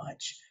that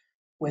much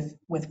with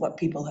what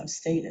people have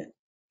stated,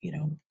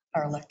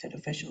 our elected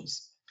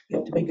officials. You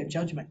have to make a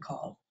judgment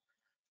call.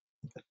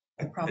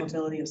 The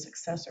probability of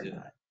success or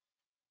not.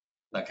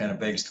 That kind of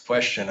begs the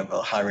question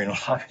about hiring a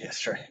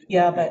lobbyist, right?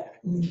 Yeah, but.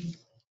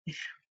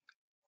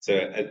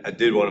 So I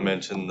did want to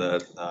mention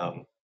that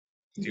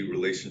new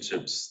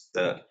relationships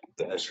that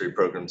the estuary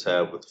programs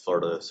have with the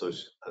Florida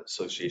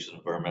Association of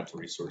Environmental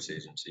Resource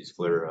Agencies,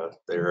 FLERA.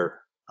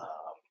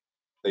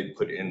 They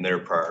put in their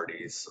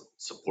priorities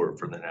support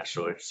for the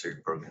national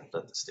estuary programs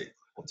at the state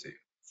level too,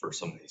 for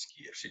some of these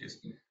key issues.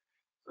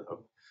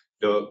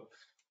 So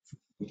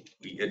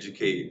we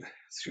educate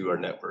through our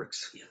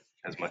networks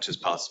as much as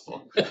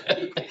possible.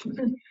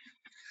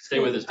 Stay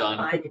with us,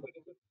 Don.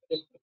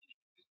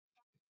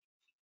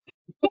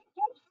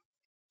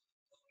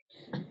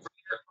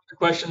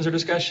 Questions or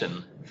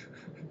discussion?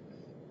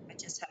 I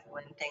just have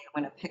one thing. I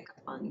want to pick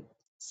up on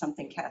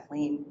something,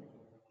 Kathleen,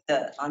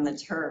 on the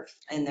turf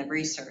and the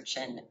research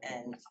and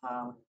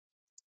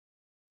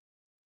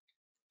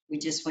we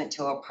just went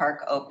to a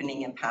park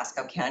opening in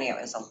Pasco County. It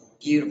was a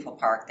beautiful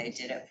park. They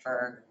did it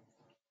for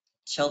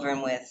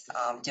children with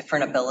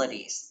different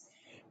abilities.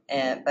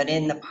 But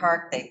in the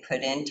park, they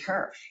put in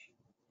turf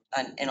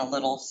in a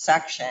little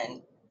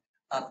section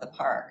of the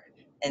park.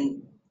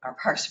 And our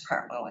Parks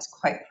Department was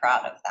quite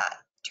proud of that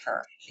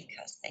turf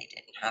because they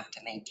didn't have to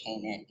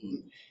maintain it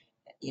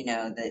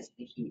and, the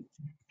heat.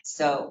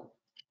 So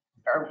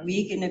are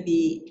we going to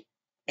be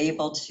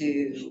able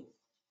to,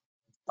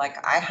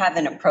 I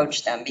haven't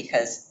approached them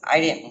because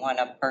I didn't want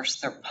to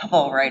burst their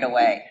bubble right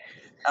away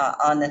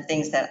on the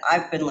things that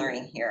I've been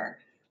learning here.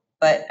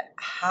 But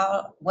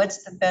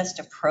what's the best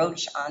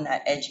approach on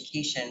that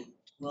education?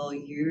 Will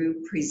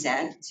you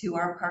present to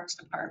our Parks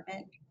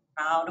Department?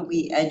 How do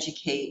we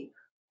educate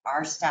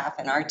our staff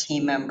and our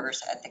team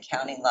members at the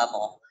county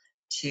level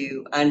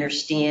to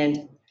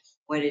understand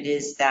what it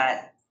is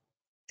that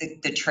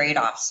the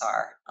trade-offs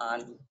are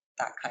on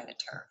that kind of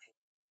turf?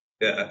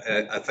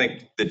 Yeah, I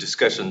think the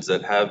discussions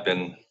that have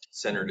been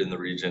centered in the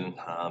region,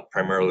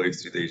 primarily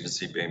through the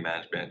agency Bay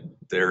Management,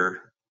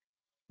 there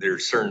are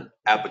certain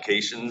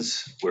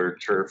applications where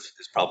turf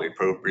is probably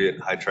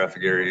appropriate, high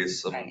traffic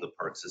areas, some of the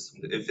park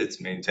system, if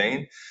it's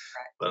maintained.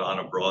 But on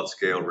a broad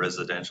scale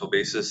residential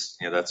basis,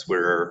 that's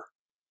where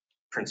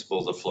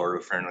principles of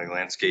Florida friendly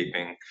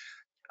landscaping,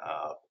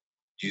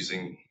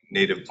 using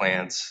native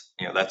plants,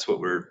 that's what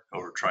we're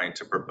trying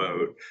to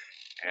promote.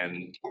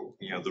 And,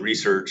 the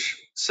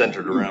research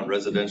centered around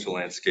residential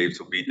landscapes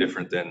will be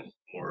different than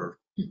more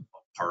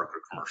park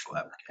or commercial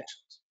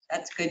applications.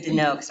 That's good to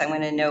know, because I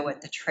want to know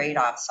what the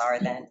trade-offs are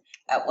then.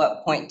 At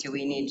what point do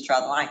we need to draw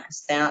the line?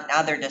 Because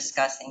now they're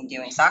discussing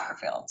doing soccer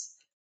fields,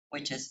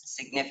 which is a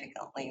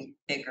significantly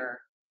bigger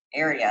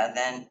area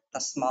than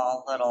the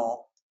small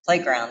little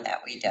playground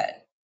that we did.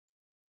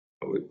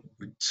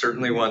 We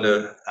certainly want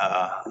to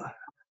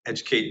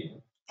educate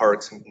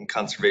parks and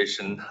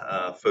conservation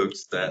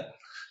folks that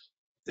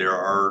there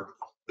are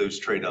those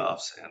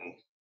trade-offs, and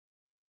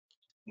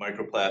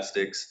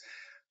microplastics,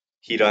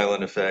 heat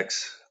island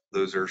effects,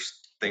 those are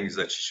things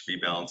that you should be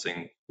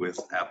balancing with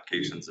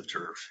applications of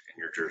turf in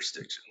your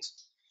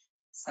jurisdictions.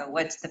 So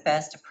what's the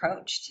best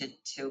approach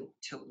to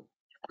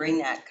bring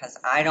that? Because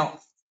I don't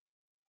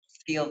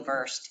feel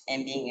versed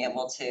in being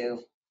able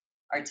to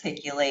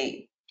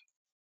articulate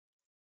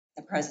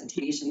the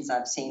presentations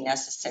I've seen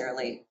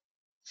necessarily.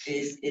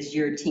 Is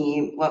your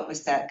team, what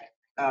was that?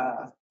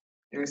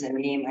 There's a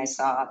name I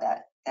saw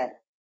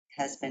that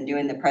has been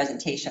doing the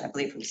presentation, I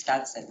believe from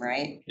Stetson,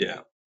 right?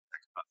 Yeah.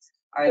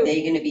 Are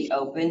they going to be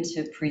open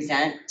to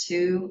present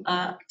to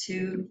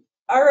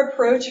Our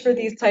approach for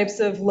these types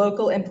of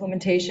local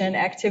implementation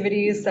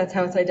activities, that's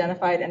how it's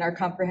identified in our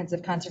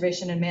comprehensive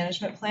conservation and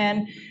management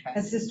plan,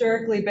 has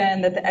historically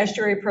been that the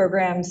estuary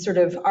programs, sort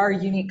of our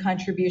unique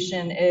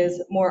contribution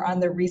is more on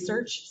the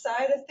research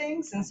side of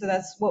things. And so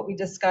that's what we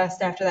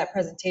discussed after that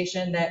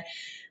presentation, that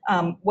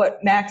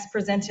what Max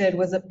presented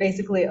was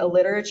basically a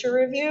literature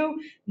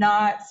review,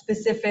 not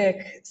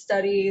specific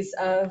studies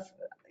of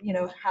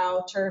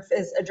how turf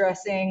is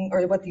addressing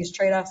or what these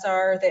trade-offs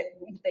are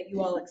that you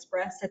all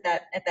expressed at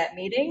that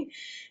meeting.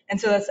 And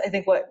so that's, I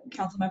think, what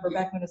Councilmember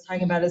Beckman was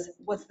talking about, is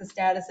what's the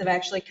status of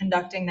actually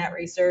conducting that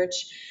research.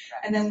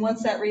 And then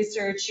once that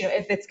research,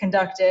 if it's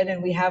conducted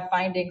and we have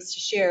findings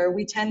to share,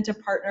 we tend to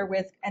partner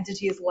with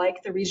entities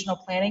like the Regional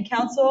Planning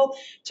Council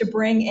to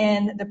bring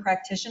in the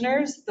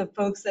practitioners, the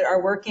folks that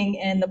are working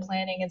in the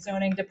planning and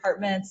zoning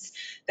departments,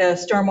 the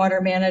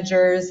stormwater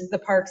managers, the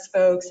parks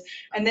folks.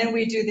 And then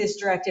we do this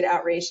directed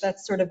outreach.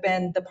 That's sort of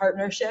been the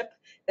partnership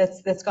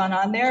that's gone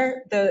on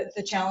there.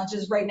 The challenge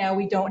is right now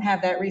we don't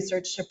have that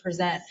research to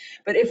present,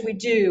 but if we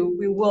do,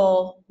 we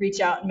will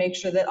reach out and make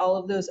sure that all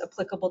of those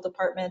applicable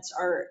departments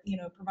are,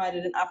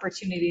 provided an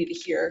opportunity to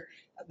hear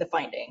the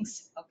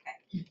findings.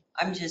 Okay,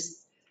 I'm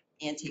just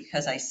antsy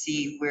because I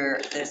see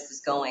where this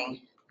is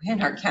going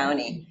in our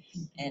county,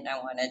 and I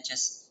want to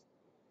just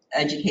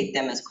educate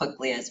them as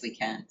quickly as we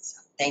can.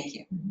 So thank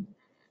you.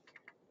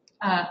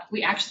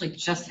 We actually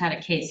just had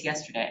a case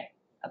yesterday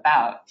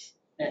about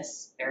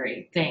this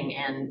very thing,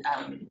 and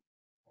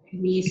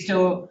we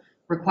still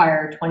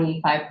require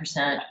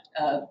 25%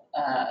 of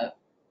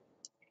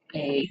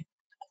a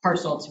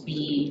parcel to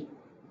be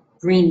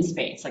green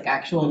space, like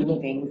actual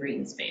living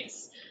green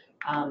space.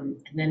 And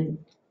then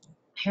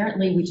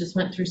apparently we just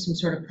went through some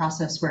sort of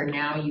process where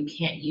now you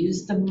can't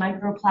use the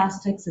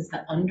microplastics as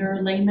the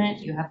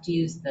underlayment. You have to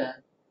use the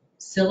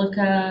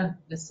silica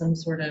with some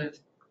sort of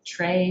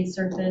tray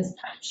surface.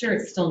 I'm sure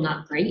it's still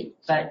not great,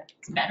 but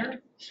it's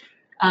better.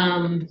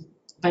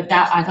 But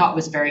that I thought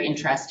was very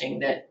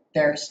interesting, that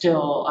they're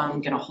still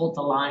going to hold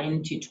the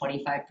line to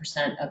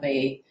 25% of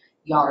a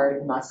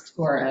yard must,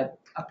 or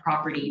a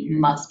property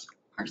must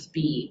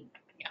be,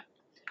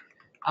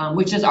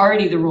 which is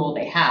already the rule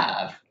they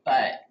have,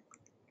 but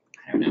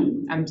I don't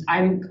know.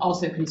 I'm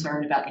also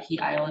concerned about the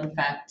heat island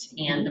effect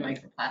and the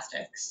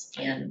microplastics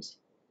and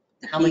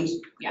how much,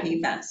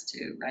 PFAS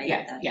too,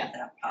 right?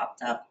 That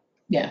popped up.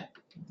 Yeah,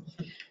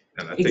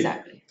 And I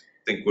exactly.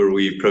 think where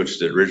we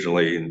approached it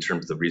originally in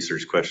terms of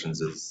research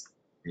questions is,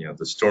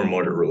 the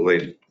stormwater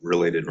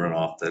related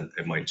runoff that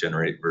it might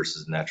generate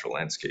versus natural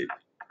landscape.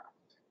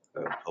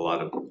 A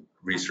lot of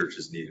research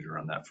is needed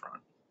around that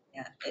front.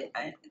 Yeah,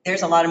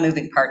 there's a lot of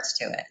moving parts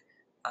to it.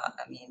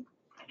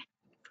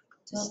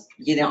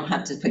 You don't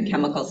have to put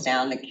chemicals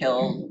down to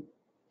kill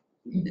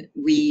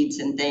weeds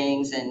and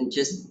things, and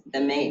just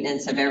the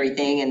maintenance of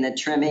everything and the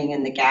trimming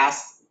and the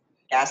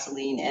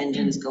gasoline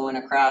engines going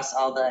across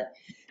all the.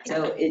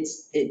 So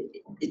it's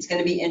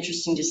going to be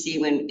interesting to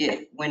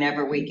see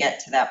whenever we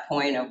get to that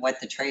point of what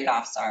the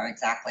trade-offs are,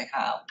 exactly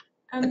how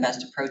the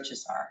best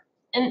approaches are.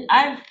 And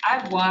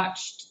I've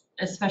watched,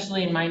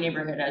 especially in my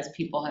neighborhood, as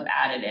people have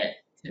added it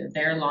to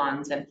their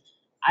lawns, and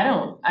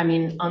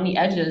on the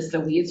edges,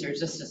 the weeds are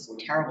just as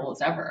terrible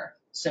as ever.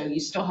 So you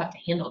still have to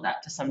handle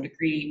that to some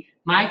degree.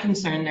 My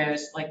concern though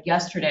is, like,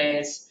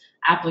 yesterday's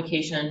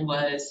application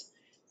was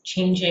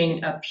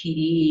changing a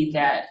PD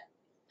that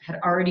had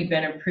already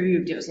been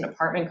approved. It was an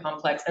apartment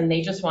complex, and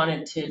they just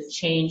wanted to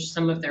change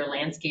some of their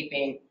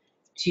landscaping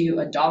to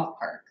a dog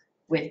park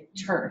with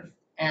turf.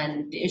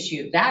 And the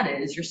issue of that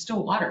is you're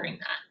still watering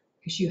that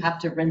because you have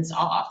to rinse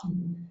off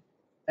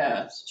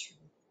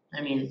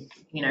every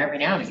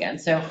now and again.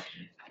 So,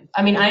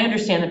 I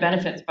understand the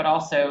benefits, but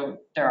also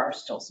there are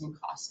still some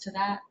costs to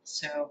that.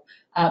 So,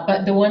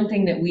 but the one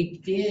thing that we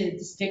did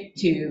stick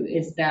to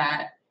is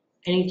that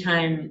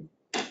anytime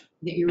that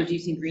you're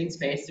reducing green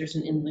space, there's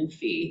an in lieu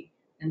fee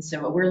And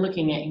so we're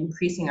looking at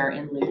increasing our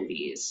in lieu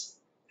fees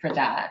for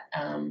that.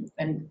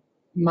 And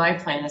my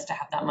plan is to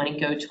have that money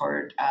go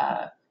toward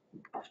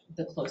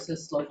the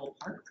closest local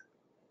park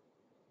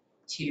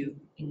to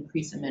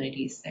increase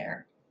amenities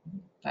there.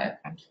 But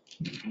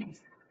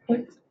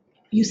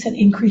You said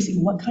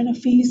increasing what kind of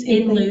fees?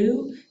 in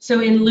lieu, so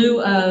in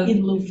lieu of,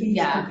 In lieu fees?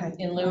 yeah,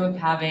 Okay. in lieu of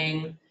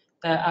having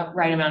the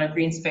right amount of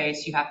green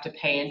space, you have to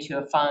pay into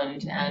a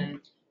fund.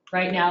 And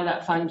right now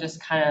that fund just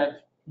kind of,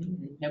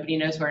 nobody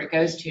knows where it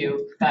goes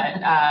to,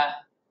 but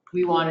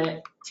we want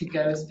it to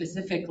go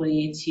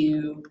specifically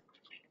to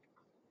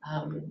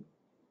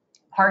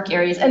park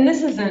areas. And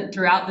this isn't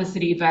throughout the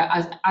city,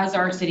 but as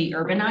our city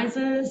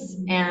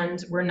urbanizes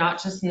and we're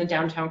not just in the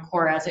downtown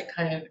core, as it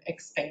kind of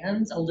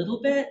expands a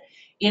little bit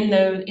in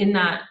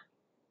that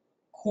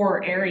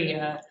core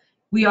area,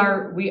 we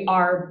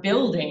are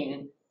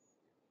building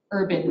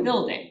urban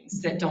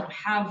buildings that don't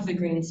have the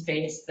green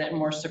space that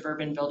more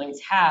suburban buildings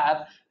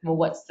have. Well,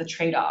 what's the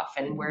trade-off,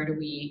 and where do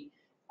we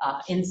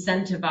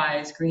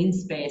incentivize green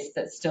space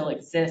that still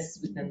exists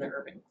within the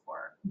urban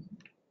core?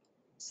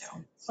 So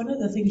One of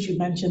the things you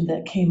mentioned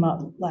that came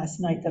up last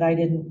night that I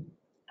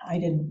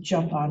didn't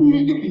jump on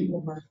when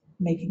people were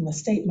making the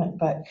statement,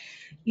 but,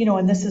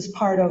 and this is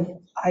part of,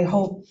 I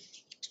hope,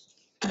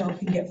 we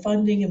can get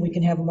funding and we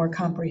can have more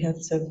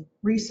comprehensive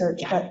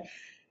research, but,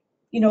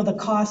 the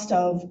cost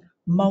of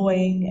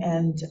mowing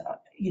and,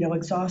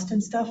 exhaust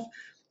and stuff,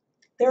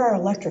 there are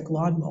electric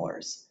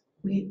lawnmowers.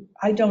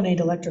 I donate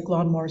electric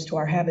lawnmowers to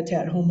our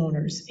Habitat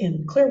homeowners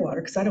in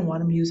Clearwater because I don't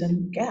want them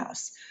using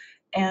gas.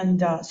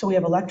 And so we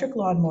have electric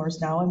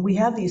lawnmowers now, and we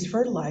have these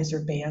fertilizer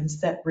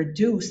bans that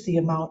reduce the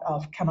amount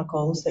of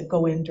chemicals that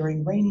go in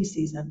during rainy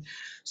season.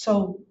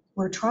 So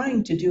we're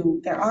trying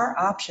to there are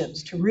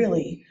options to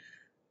really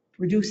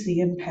reduce the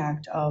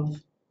impact of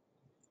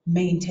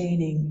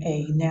maintaining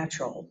a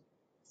natural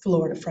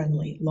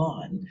Florida-friendly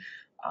lawn.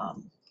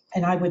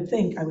 And I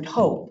would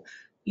hope,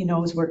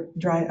 as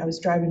I was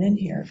driving in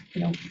here,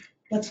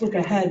 let's look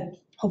ahead,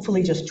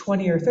 hopefully just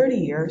 20 or 30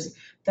 years,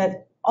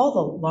 that all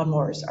the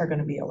lawnmowers are going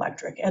to be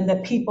electric, and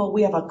that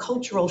we have a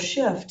cultural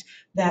shift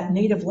that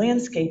native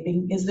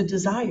landscaping is the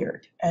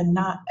desired, and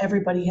not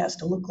everybody has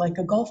to look like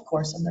a golf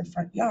course in their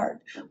front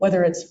yard,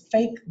 whether it's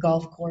fake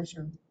golf course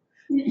or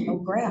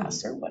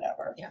grass or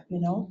whatever,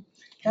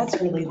 that's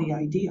really the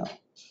ideal.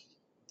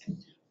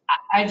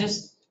 I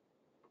just,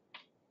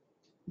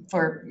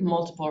 for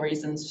multiple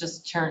reasons,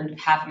 just turned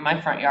half of my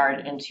front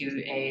yard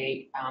into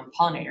a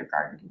pollinator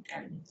garden.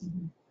 And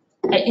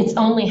it's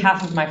only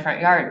half of my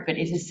front yard, but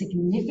it is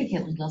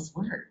significantly less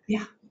work.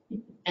 Yeah.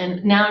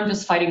 And now I'm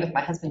just fighting with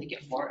my husband to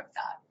get more of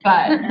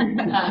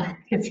that.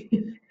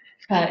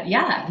 But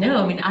yeah, no,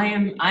 I mean, I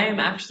am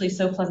actually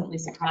so pleasantly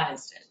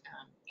surprised at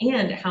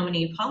and how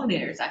many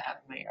pollinators I have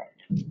in my yard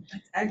now.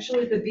 That's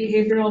actually the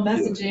behavioral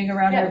messaging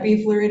around our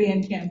Be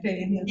Floridian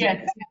campaign.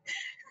 Yeah.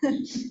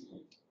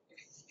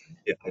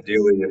 Yeah,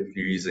 ideally, if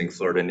you're using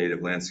Florida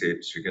native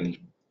landscapes, you can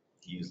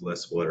use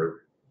less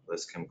water,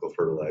 less chemical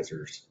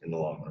fertilizers in the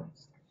long run.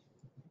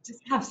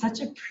 Just have such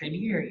a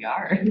prettier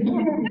yard.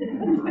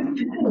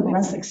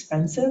 Less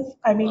expensive.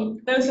 I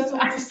mean, those doesn't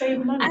want to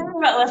save money. I don't know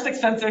about less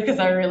expensive because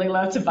I really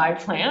love to buy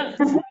plants.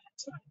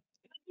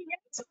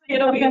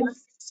 It'll be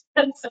less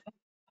expensive.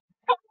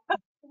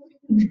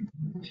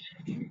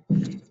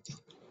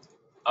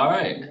 All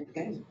right.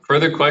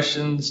 Further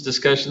questions,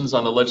 discussions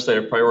on the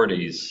legislative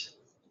priorities?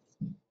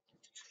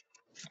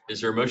 Is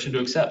there a motion to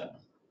accept?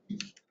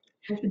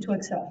 Motion to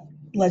accept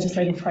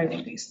legislative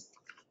priorities.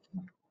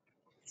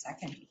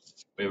 Second.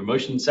 We have a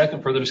motion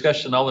second. Further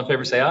discussion. All in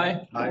favor say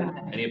aye. Aye.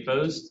 Any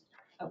opposed?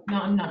 Oh,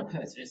 no, I'm not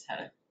opposed. I just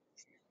had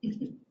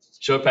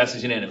Show it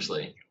passes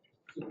unanimously.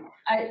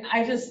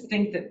 I just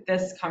think that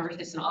this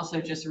conversation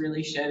also just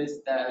really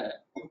shows the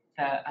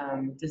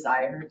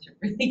desire to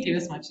really do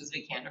as much as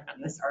we can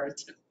around this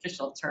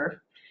artificial turf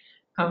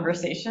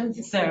conversation.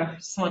 So I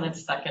just wanted to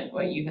second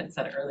what you had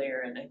said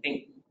earlier, and I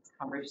think this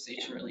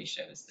conversation really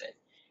shows that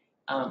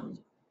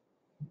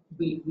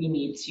we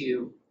need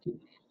to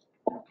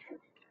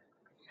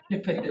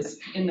put this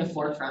in the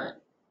forefront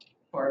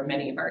for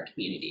many of our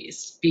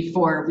communities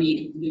before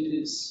we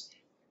lose.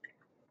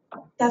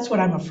 That's what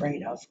I'm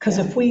afraid of, because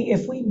if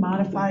we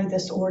modify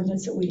this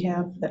ordinance that we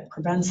have that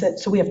prevents it,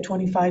 so we have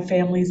 25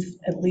 families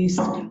at least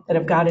that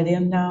have got it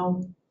in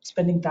now,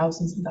 spending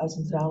thousands and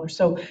thousands of dollars.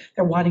 So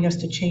they're wanting us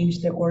to change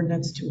the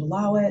ordinance to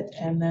allow it,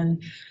 and then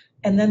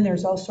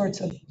there's all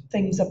sorts of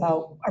things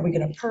about, are we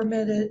going to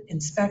permit it,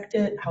 inspect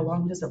it, how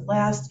long does it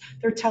last?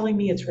 They're telling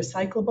me it's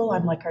recyclable.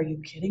 I'm like, are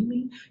you kidding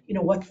me?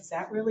 What does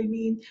that really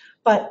mean?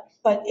 But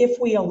if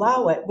we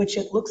allow it, which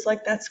it looks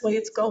like that's the way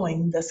it's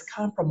going, this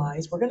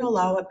compromise, we're going to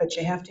allow it, but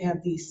you have to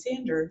have these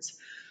standards.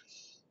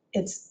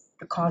 It's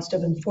the cost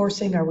of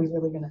enforcing. Are we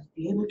really going to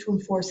be able to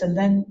enforce? And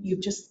then you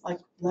just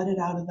let it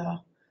out of the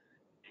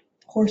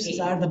horses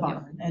out of the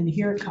barn, and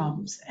here it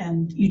comes,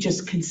 and you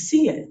just can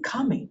see it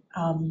coming.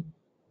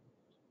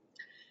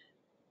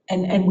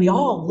 And we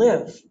all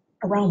live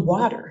around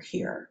water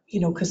here,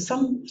 because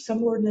some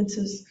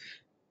ordinances,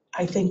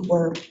 I think,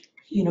 were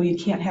you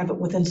can't have it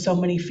within so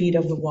many feet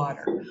of the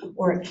water,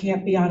 or it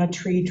can't be on a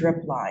tree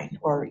drip line,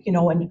 or,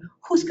 and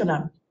who's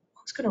gonna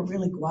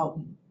really go out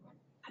and,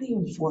 how do you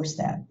enforce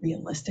that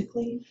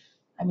realistically?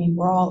 I mean,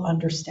 we're all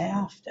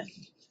understaffed, and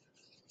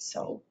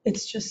so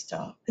it's just,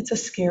 it's a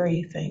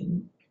scary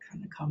thing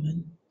kind of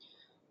coming.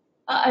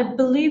 I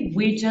believe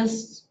we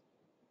just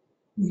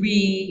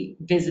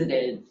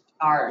revisited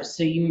ours,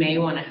 so you may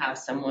want to have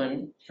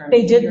someone from.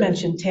 They did your-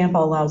 mention Tampa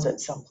allows it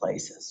some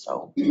places,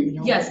 so.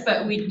 Yes,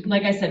 but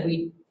like I said,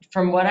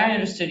 from what I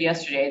understood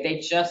yesterday, they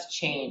just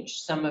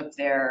changed some of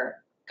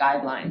their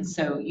guidelines.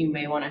 So you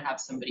may want to have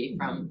somebody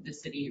from the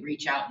city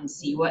reach out and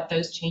see what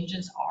those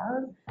changes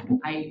are.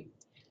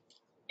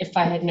 If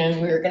I had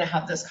known we were going to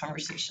have this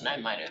conversation, I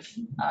might have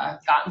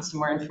gotten some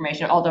more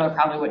information, although I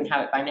probably wouldn't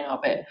have it by now.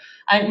 But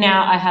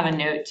now I have a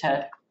note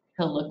to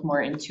look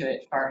more into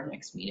it for our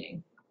next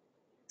meeting.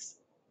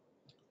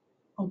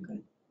 Okay.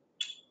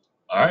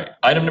 All right,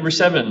 item number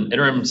 7,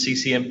 interim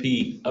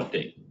CCMP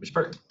update. Ms.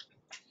 Burke.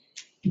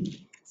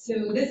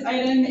 So this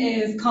item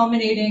is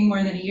culminating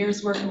more than a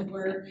year's worth of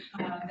work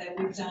that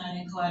we've done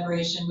in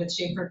collaboration with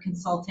Schaefer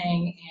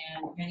Consulting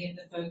and many of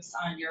the folks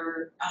on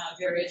your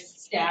various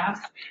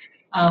staff.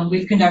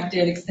 We've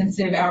conducted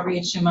extensive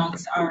outreach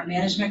amongst our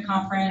management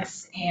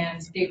conference and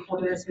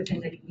stakeholders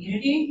within the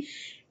community.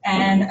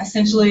 And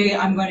essentially,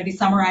 I'm going to be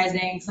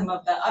summarizing some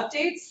of the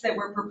updates that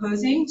we're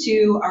proposing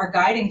to our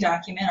guiding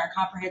document, our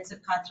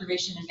Comprehensive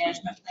Conservation and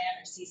Management Plan,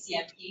 or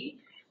CCMP,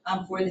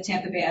 for the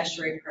Tampa Bay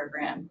Estuary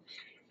Program.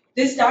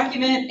 This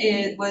document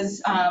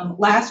was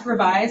last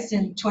revised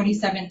in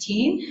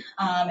 2017,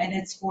 and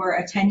it's for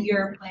a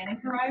 10-year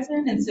planning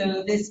horizon. And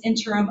so this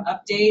interim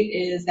update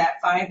is that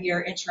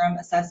 5-year interim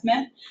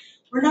assessment.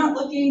 We're not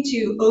looking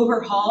to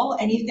overhaul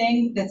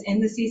anything that's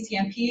in the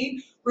CCMP.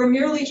 We're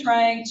merely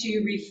trying to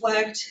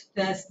reflect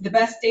the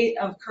best state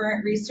of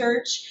current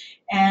research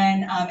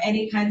and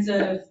any kinds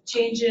of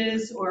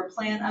changes or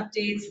plan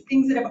updates,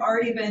 things that have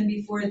already been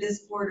before this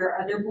board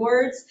or other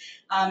boards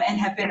and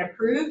have been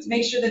approved.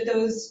 Make sure that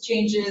those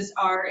changes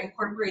are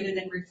incorporated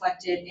and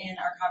reflected in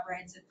our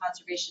Comprehensive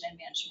Conservation and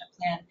Management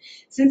Plan.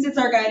 Since it's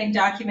our guiding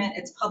document,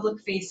 it's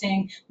public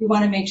facing, we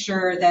want to make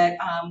sure that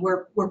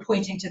we're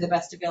pointing to the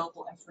best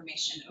available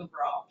information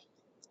overall.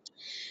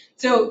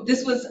 So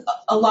this was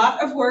a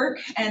lot of work,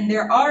 and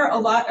there are a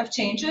lot of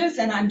changes,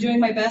 and I'm doing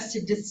my best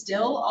to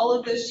distill all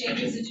of those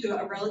changes into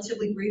a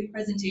relatively brief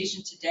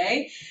presentation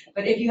today.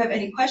 But if you have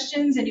any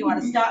questions and you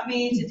want to stop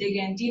me to dig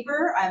in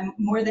deeper, I'm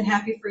more than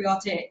happy for you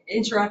all to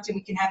interrupt, and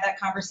we can have that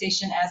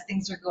conversation as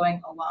things are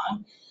going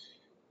along.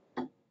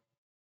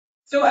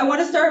 So I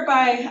want to start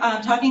by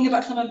talking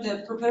about some of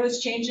the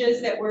proposed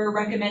changes that we're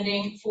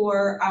recommending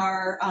for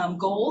our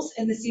goals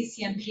in the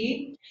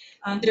CCMP.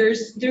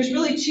 There's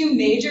really 2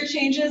 major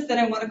changes that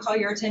I want to call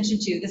your attention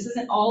to. This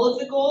isn't all of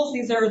the goals.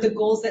 These are the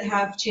goals that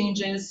have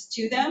changes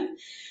to them.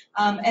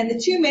 And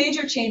the 2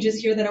 major changes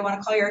here that I want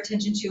to call your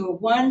attention to are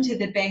 1 to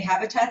the Bay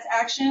Habitats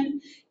Action.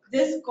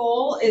 This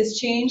goal is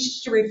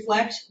changed to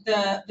reflect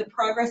the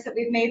progress that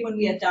we've made when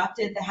we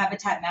adopted the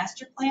Habitat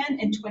Master Plan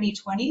in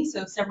 2020,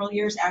 so several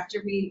years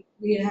after we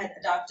had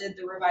adopted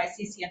the revised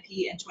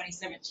CCMP in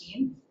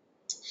 2017.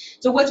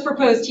 So what's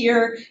proposed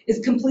here is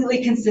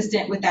completely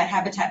consistent with that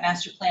Habitat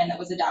Master Plan that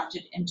was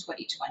adopted in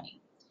 2020.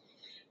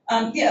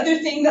 The other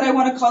thing that I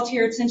want to call to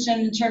your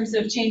attention in terms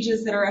of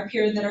changes that are up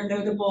here that are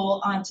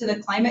notable to the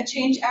climate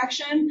change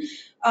action.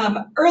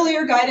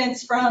 Earlier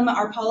guidance from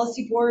our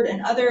policy board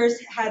and others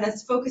had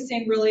us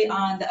focusing really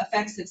on the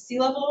effects of sea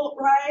level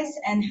rise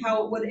and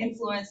how it would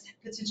influence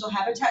potential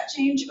habitat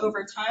change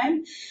over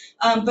time.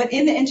 But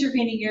in the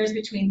intervening years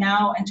between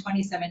now and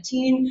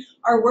 2017,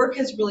 our work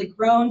has really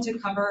grown to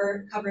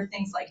cover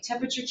things like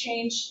temperature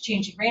change,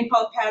 changing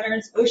rainfall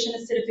patterns, ocean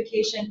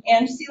acidification,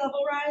 and sea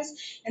level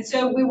rise. And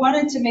so we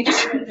wanted to make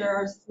sure that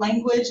there's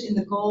language in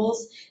the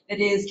goals that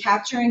is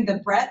capturing the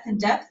breadth and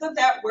depth of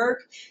that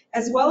work,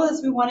 as well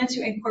as we wanted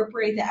to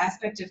incorporate the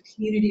aspect of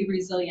community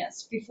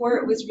resilience. Before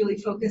it was really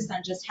focused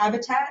on just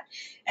habitat,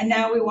 and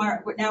now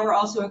we're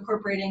also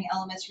incorporating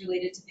elements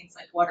related to things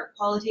like water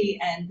quality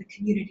and the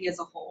community as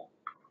a whole.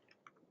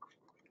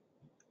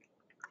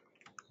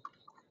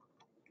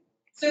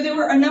 So there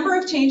were a number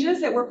of changes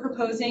that we're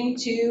proposing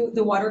to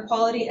the Water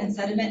Quality and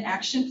Sediment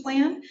Action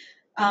Plan.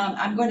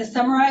 I'm going to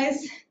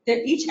summarize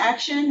that each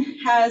action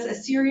has a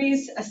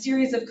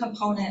series of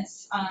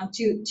components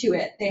to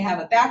it. They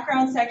have a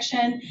background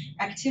section,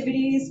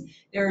 activities,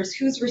 there's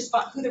who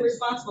the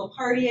responsible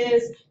party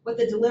is, what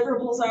the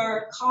deliverables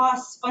are,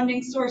 costs,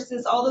 funding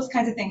sources, all those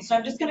kinds of things. So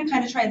I'm just going to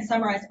kind of try and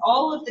summarize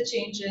all of the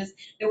changes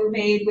that were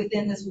made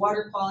within this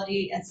Water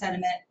Quality and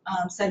Sediment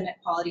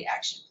Quality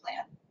Action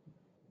Plan.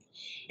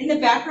 In the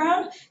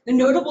background, the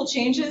notable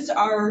changes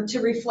are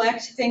to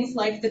reflect things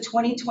like the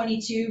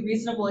 2022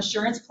 Reasonable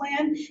Assurance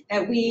Plan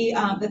that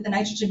the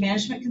Nitrogen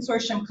Management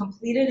Consortium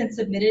completed and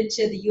submitted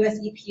to the US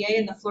EPA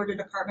and the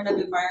Florida Department of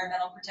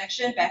Environmental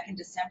Protection back in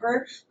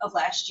December of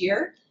last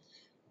year.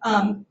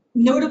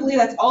 Notably,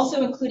 that's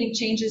also including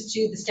changes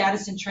to the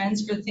status and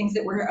trends for the things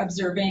that we're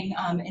observing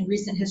in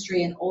recent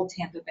history in Old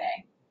Tampa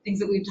Bay. things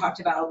that we've talked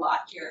about a lot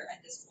here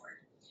at this board.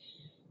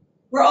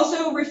 We're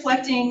also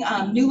reflecting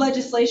new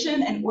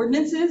legislation and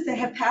ordinances that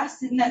have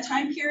passed in that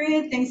time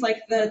period, things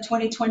like the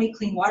 2020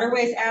 Clean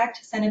Waterways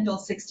Act, Senate Bill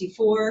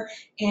 64,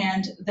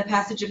 and the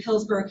passage of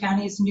Hillsborough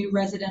County's new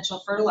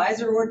residential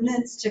fertilizer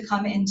ordinance to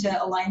come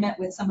into alignment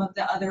with some of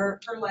the other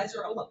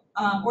fertilizer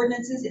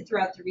ordinances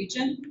throughout the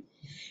region.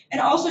 And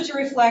also to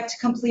reflect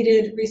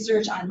completed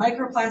research on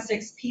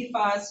microplastics,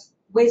 PFAS,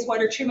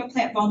 wastewater treatment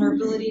plant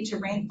vulnerability to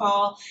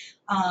rainfall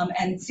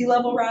and sea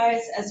level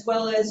rise, as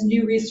well as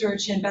new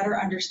research and better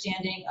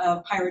understanding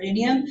of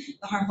pyridinium,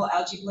 the harmful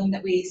algae bloom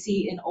that we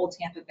see in Old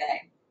Tampa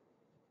Bay.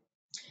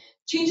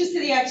 Changes to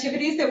the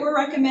activities that we're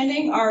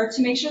recommending are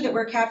to make sure that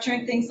we're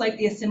capturing things like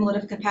the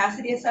assimilative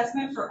capacity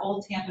assessment for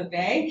Old Tampa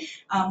Bay,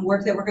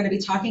 work that we're going to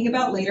be talking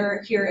about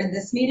later here in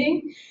this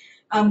meeting.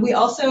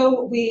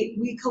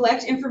 We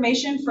collect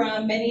information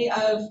from many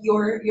of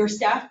your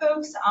staff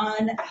folks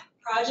on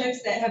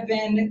projects that have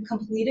been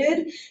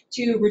completed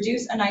to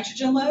reduce a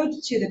nitrogen load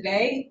to the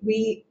bay.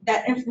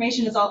 That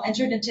information is all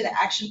entered into the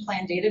action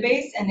plan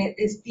database, and it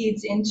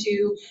feeds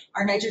into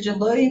our nitrogen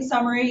loading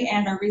summary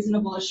and our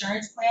reasonable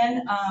assurance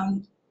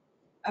plan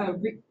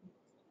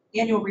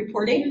annual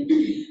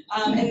reporting.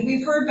 And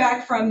we've heard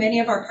back from many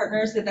of our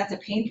partners that that's a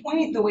pain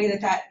point, the way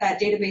that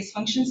database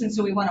functions, and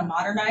so we want to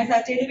modernize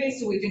that database,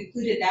 so we've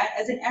included that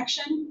as an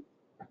action.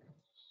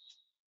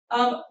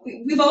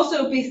 We've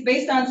also,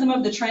 based on some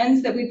of the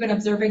trends that we've been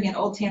observing in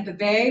Old Tampa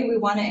Bay, we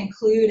want to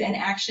include an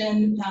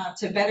action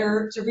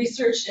to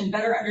research and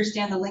better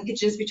understand the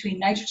linkages between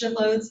nitrogen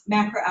loads,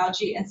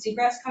 macroalgae, and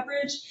seagrass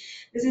coverage.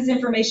 This is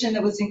information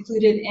that was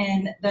included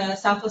in the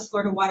Southwest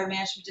Florida Water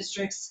Management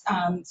District's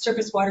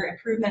Surface Water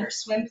Improvement or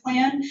SWIM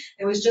plan.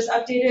 It was just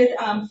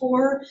updated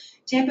for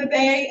Tampa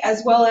Bay,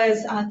 as well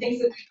as things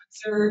that we've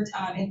observed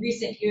in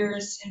recent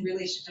years in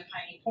relation to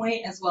Piney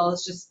Point, as well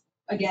as just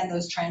again,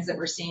 those trends that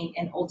we're seeing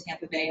in Old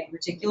Tampa Bay in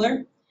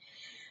particular.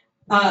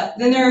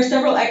 Then there are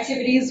several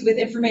activities with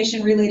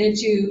information related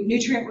to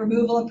nutrient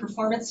removal and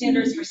performance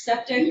standards for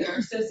septic that are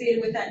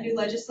associated with that new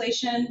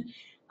legislation.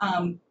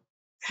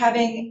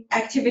 Having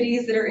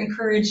activities that are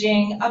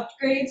encouraging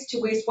upgrades to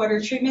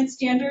wastewater treatment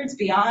standards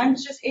beyond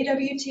just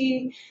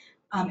AWT.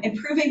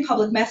 Improving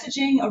public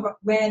messaging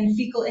when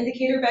fecal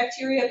indicator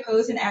bacteria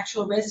pose an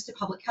actual risk to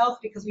public health,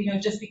 because we know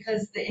just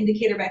because the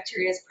indicator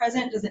bacteria is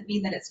present doesn't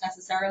mean that it's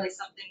necessarily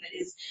something that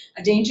is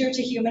a danger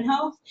to human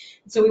health.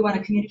 So we want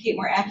to communicate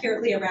more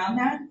accurately around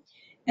that.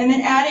 And then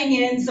adding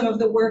in some of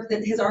the work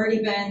that has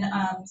already been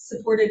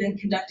supported and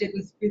conducted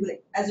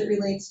as it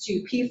relates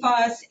to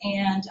PFAS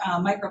and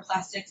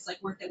microplastics,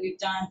 like work that we've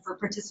done for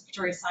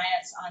participatory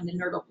science on the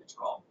Nurdle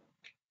Patrol.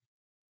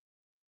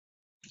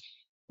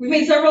 We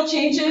made several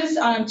changes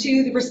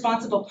to the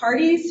responsible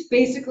parties,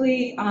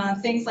 basically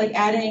things like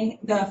adding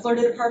the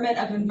Florida Department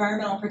of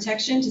Environmental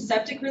Protection to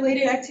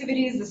septic-related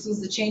activities. This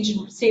was the change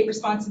in state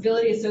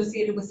responsibility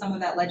associated with some of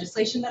that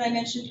legislation that I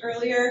mentioned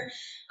earlier.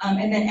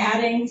 And then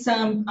adding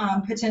some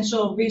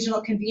potential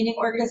regional convening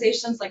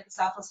organizations like the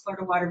Southwest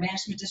Florida Water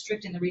Management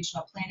District and the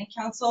Regional Planning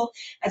Council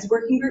as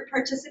working group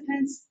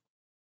participants.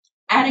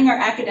 Adding our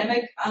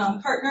academic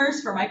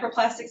partners for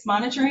microplastics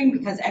monitoring,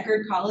 because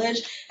Eckerd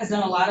College has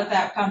done a lot of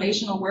that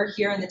foundational work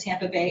here in the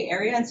Tampa Bay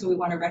area, and so we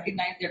want to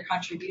recognize their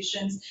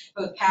contributions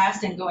both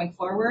past and going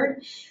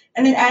forward.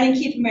 And then adding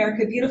Keep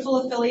America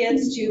Beautiful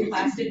affiliates to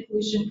plastic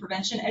pollution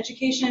prevention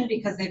education,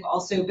 because they've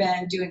also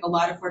been doing a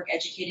lot of work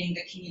educating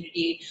the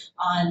community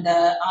on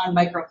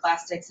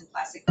microplastics and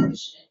plastic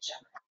pollution in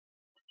general.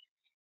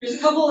 There's a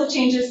couple of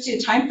changes to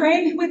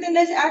timeframe within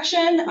this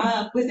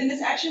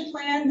action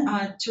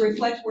plan to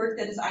reflect work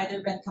that has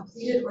either been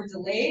completed or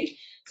delayed.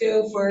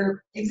 So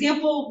for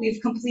example,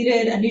 we've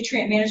completed a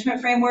nutrient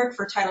management framework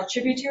for tidal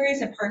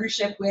tributaries in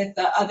partnership with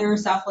the other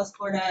Southwest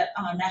Florida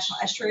National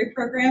Estuary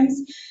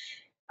programs.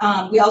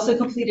 We also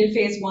completed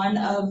phase 1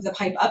 of the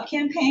Pipe Up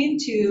campaign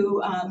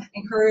to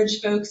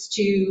encourage folks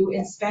to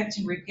inspect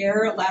and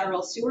repair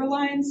lateral sewer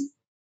lines.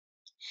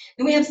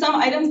 And we have some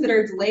items that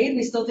are delayed.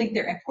 We still think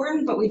they're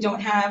important, but we don't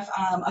have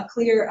a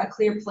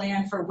clear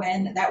plan for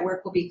when that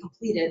work will be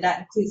completed. That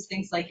includes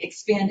things like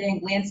expanding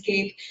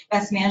landscape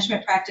best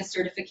management practice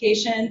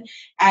certification,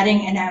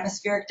 adding an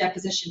atmospheric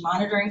deposition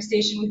monitoring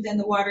station within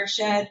the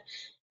watershed,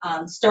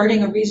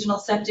 starting a regional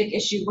septic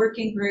issue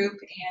working group,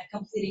 and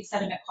completing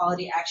sediment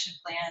quality action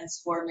plans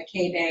for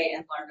McKay Bay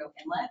and Largo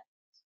Inlet.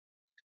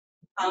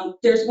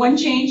 There's one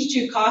change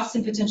to costs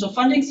and potential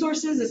funding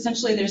sources.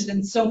 Essentially, there's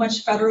been so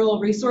much federal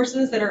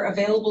resources that are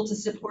available to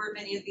support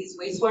many of these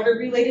wastewater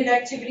related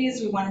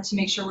activities. We wanted to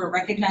make sure we're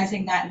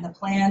recognizing that in the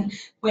plan,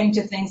 pointing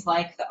to things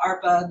like the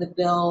ARPA, the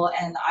bill,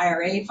 and the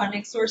IRA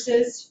funding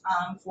sources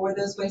for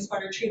those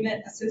wastewater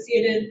treatment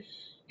associated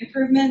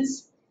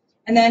improvements.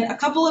 And then a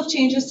couple of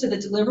changes to the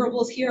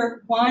deliverables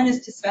here. One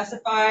is to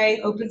specify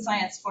open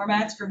science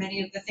formats for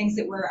many of the things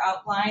that were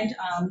outlined,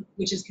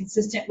 which is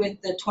consistent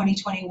with the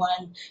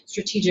 2021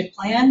 strategic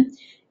plan.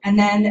 And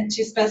then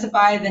to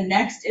specify the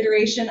next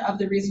iteration of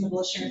the reasonable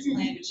assurance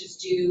plan, which is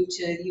due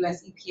to the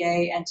US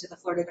EPA and to the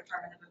Florida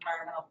Department of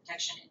Environmental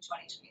Protection in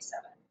 2027.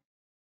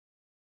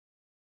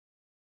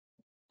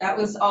 That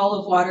was all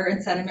of water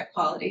and sediment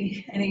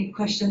quality. Any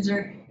questions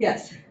or,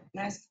 yes,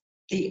 Nice.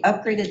 The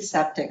upgraded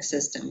septic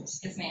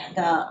systems, yes, ma'am.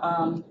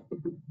 the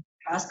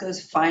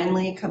Pasco's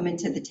finally coming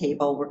to the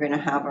table. We're going to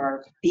have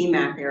our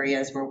BMAP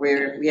areas where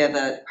we have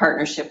a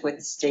partnership with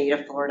the state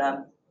of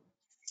Florida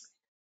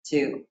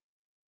to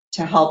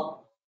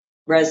help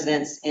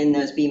residents in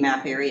those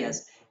BMAP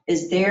areas.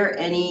 Is there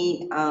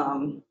any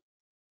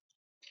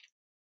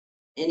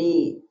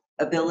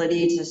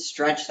ability to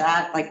stretch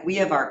that? Like, we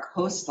have our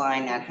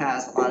coastline that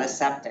has a lot of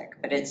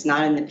septic, but it's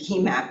not in the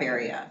BMAP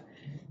area.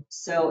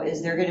 So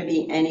is there going to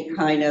be any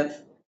kind of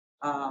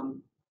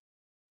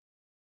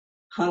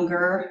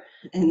hunger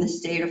in the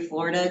state of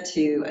Florida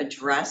to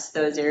address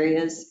those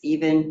areas,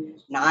 even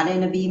not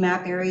in a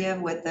BMAP area,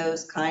 with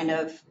those kind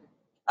of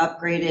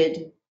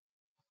upgraded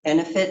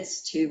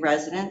benefits to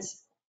residents?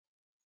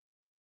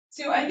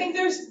 So I think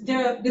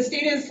the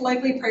state is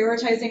likely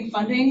prioritizing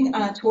funding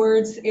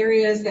towards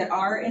areas that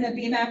are in a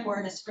BMAP or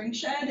in a spring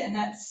shed, and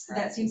that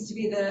seems to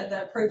be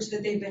the approach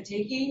that they've been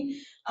taking.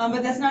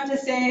 But that's not to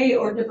say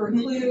or to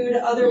preclude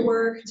other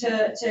work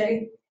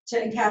to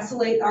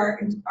encapsulate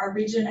our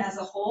region as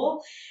a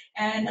whole.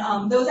 And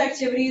those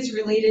activities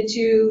related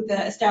to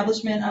the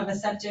establishment of a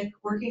septic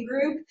working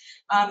group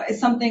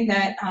is something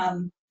that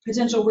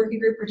potential working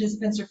group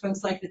participants are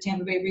folks like the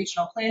Tampa Bay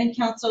Regional Planning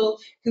Council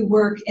who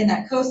work in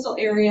that coastal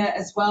area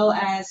as well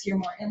as your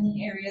more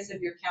inland areas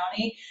of your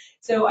county.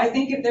 So I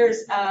think if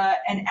there's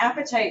an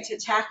appetite to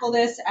tackle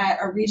this at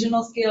a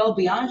regional scale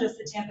beyond just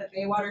the Tampa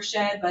Bay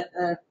watershed, but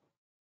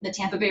the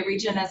Tampa Bay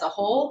region as a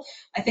whole,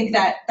 I think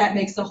that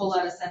makes a whole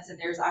lot of sense and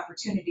there's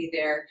opportunity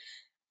there.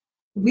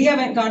 We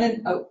haven't gone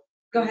in, oh,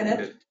 go ahead,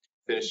 Ed.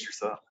 Finish your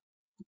thought.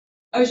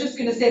 I was just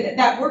going to say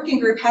that working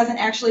group hasn't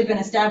actually been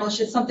established.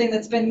 It's something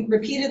that's been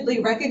repeatedly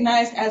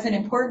recognized as an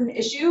important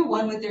issue,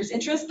 one with there's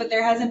interest, but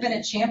there hasn't been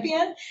a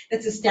champion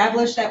that's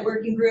established that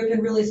working group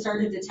and really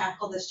started to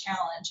tackle this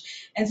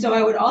challenge. And so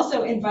I would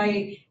also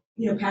invite,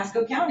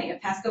 Pasco County. If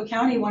Pasco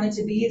County wanted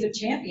to be the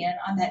champion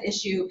on that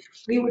issue,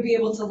 we would be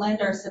able to lend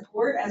our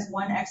support as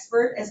one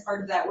expert as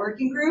part of that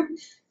working group.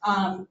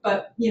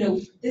 But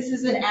this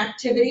is an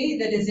activity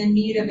that is in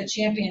need of a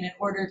champion in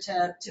order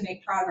to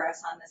make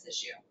progress on this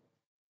issue.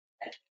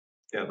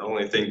 Yeah, the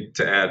only thing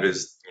to add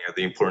is,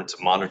 the importance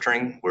of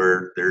monitoring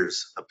where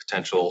there's a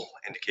potential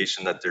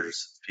indication that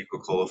there's fecal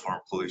coliform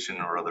pollution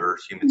or other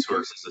human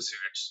sources of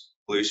sewage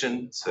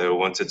pollution. So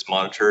once it's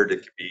monitored,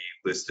 it could be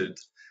listed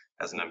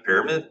as an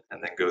impairment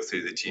and then go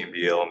through the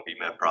TMDL and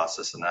BMAP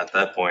process. And at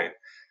that point,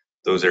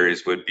 those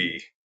areas would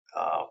be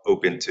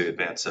open to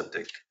advanced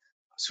septic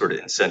sort of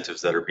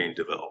incentives that are being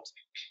developed.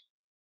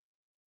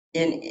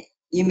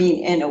 You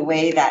mean in a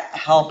way that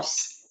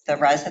helps the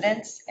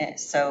residents? And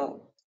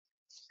so,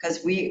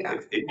 because we,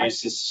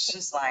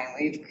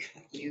 coastline,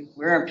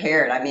 we're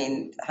impaired. I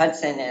mean,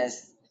 Hudson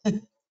is.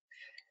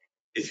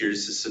 If you're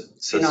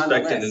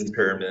suspecting an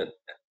impairment,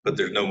 but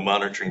there's no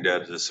monitoring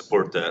data to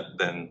support that,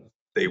 then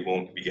they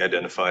won't be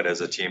identified as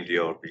a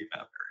TMDL or BMAP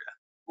area.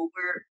 Well,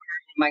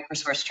 we're in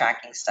microsource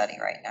tracking study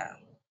right now.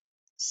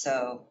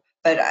 So,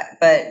 but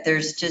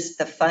there's just,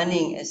 the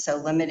funding is so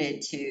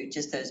limited to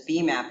just those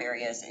BMAP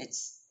areas.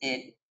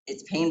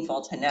 It's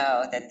painful to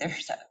know that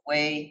there's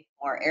way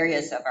more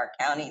areas of our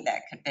county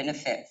that could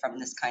benefit from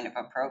this kind of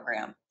a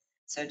program.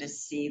 So to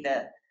see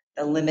the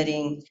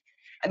limiting,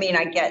 I mean,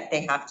 I get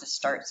they have to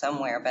start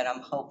somewhere, but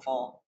I'm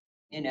hopeful,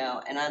 and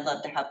I'd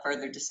love to have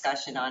further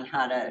discussion on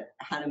how to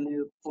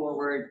move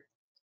forward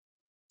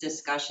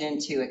discussion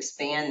to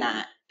expand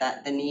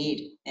that the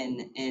need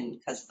in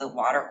because the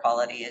water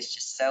quality is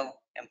just so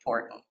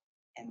important.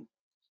 And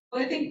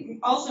well, I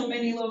think also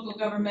many local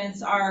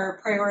governments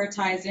are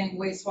prioritizing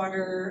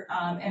wastewater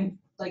and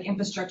like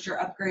infrastructure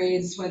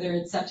upgrades, whether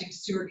it's septic to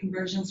sewer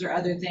conversions or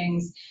other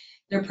things.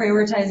 They're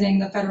prioritizing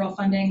the federal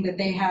funding that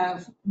they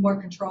have more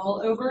control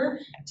over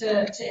to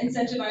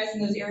incentivize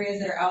in those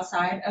areas that are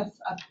outside of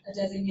a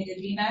designated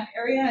BMAP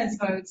area. And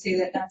so I would say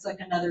that that's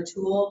like another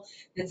tool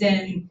that's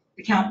in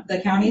the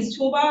county's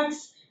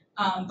toolbox.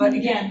 But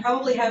again,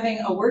 probably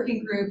having a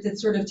working group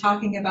that's sort of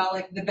talking about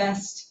like the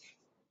best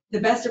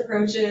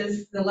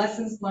approaches, the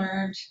lessons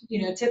learned,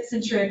 tips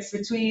and tricks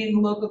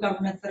between local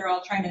governments that are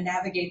all trying to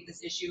navigate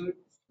this issue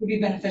would be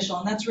beneficial.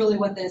 And that's really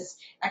what this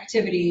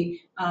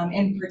activity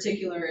in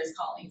particular is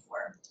calling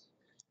for.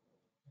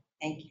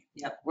 thank you.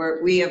 Yep,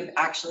 we have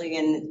actually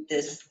in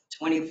this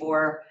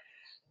 24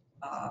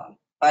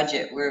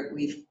 budget where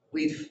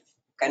we've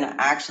going to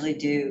actually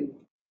do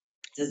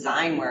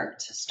design work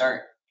to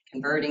start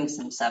converting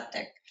some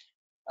septic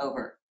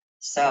over.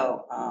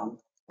 So,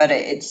 but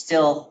it's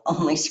still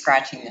only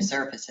scratching the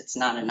surface. It's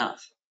not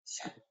enough.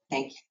 So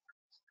thank you.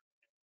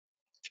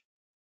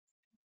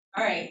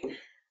 All right.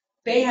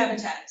 Bay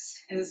habitats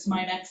is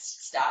my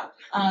next stop.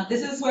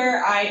 This is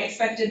where I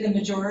expected the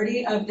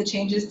majority of the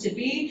changes to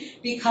be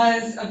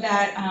because of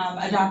that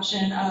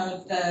adoption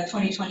of the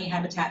 2020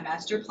 Habitat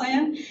Master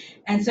Plan.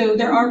 And so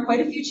there are quite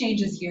a few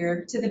changes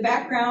here. To the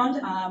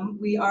background,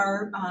 we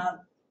are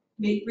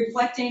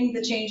reflecting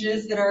the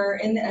changes that are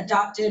in the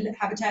adopted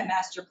Habitat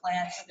Master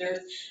Plan. So there's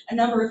a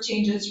number of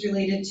changes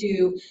related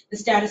to the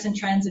status and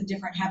trends of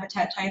different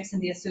habitat types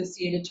and the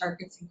associated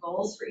targets and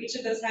goals for each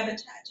of those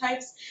habitat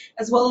types,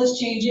 as well as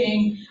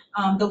changing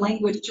the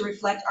language to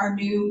reflect our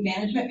new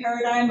management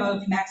paradigm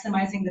of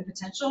maximizing the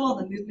potential,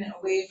 the movement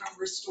away from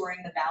restoring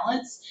the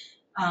balance.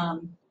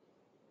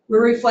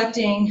 We're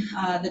reflecting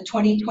the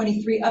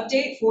 2023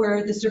 update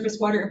for the Surface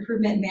Water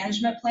Improvement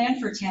Management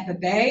Plan for Tampa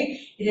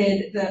Bay.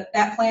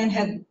 That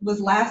plan was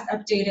last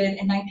updated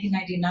in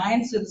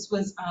 1999, so this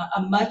was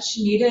a much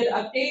needed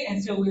update,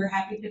 and so we were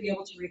happy to be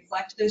able to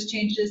reflect those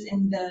changes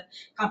in the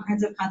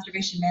Comprehensive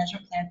Conservation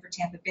Management Plan for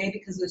Tampa Bay,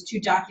 because those two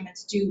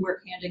documents do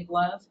work hand in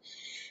glove.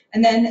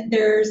 And then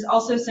there's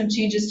also some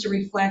changes to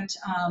reflect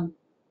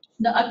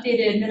the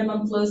updated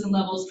minimum flows and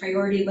levels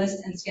priority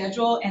list and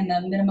schedule, and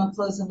the minimum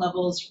flows and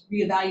levels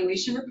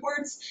reevaluation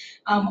reports.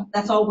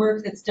 That's all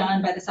work that's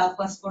done by the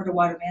Southwest Florida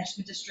Water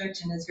Management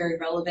District and is very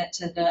relevant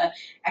to the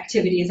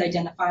activities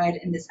identified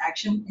in this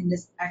action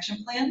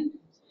plan.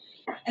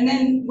 And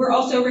then we're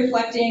also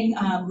reflecting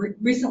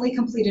recently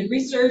completed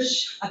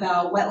research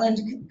about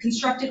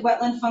constructed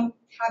wetland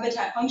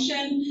habitat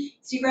function,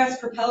 seagrass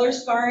propeller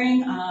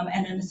scarring,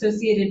 and an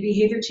associated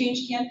behavior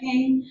change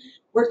campaign.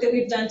 Work that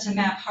we've done to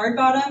map hard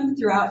bottom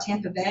throughout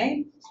Tampa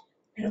Bay,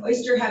 an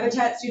oyster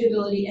habitat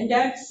suitability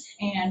index,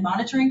 and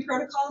monitoring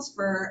protocols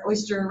for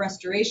oyster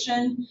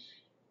restoration,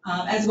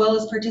 as well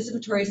as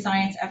participatory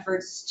science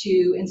efforts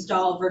to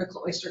install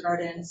vertical oyster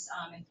gardens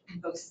in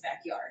folks'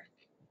 backyard.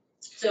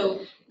 So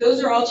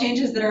those are all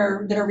changes that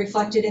are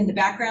reflected in the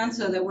background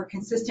so that we're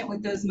consistent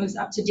with those most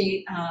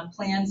up-to-date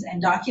plans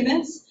and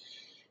documents.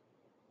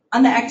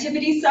 On the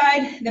activity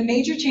side, the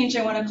major change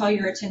I want to call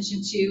your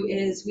attention to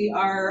is we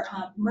are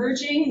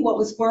merging what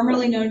was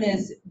formerly known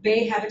as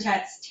Bay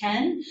Habitats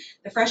 10,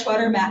 the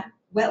Freshwater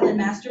Wetland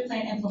Master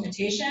Plan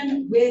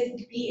Implementation, with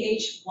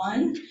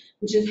BH1,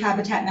 which is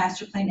Habitat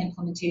Master Plan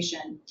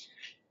Implementation.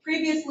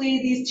 Previously,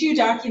 these two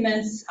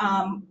documents,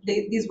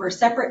 these were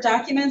separate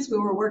documents. We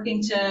were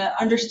working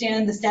to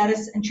understand the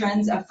status and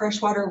trends of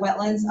freshwater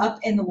wetlands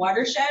up in the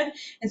watershed,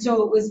 and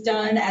so it was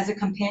done as a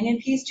companion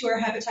piece to our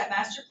Habitat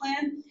Master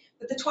Plan.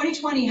 But the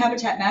 2020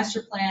 Habitat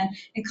Master Plan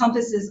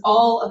encompasses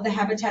all of the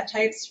habitat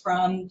types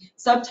from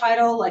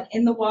subtidal, like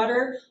in the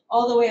water,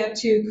 all the way up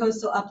to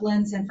coastal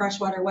uplands and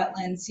freshwater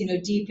wetlands,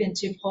 deep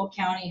into Polk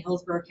County,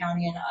 Hillsborough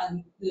County,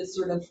 and the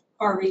sort of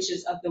far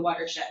reaches of the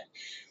watershed.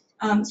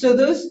 So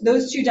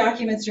those two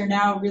documents are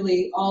now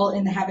really all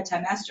in the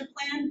Habitat Master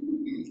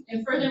Plan.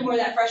 And furthermore,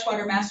 that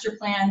Freshwater Master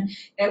Plan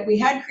that we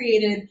had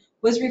created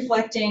was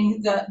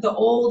reflecting the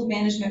old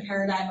management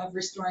paradigm of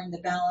restoring the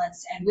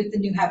balance. And with the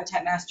new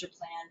Habitat Master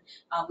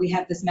Plan, we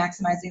have this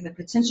maximizing the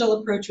potential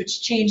approach,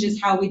 which changes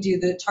how we do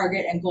the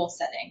target and goal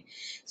setting.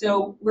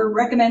 So we're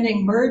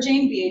recommending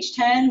merging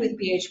BH10 with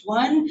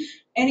BH1.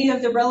 Any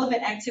of the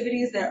relevant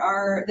activities that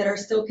are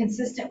still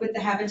consistent with the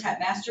Habitat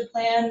Master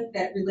Plan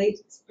that relate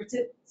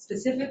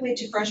specifically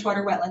to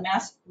freshwater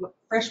wetlands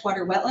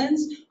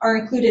are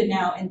included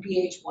now in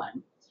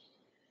BH1.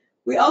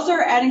 We also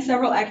are adding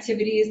several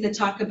activities that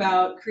talk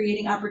about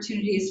creating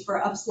opportunities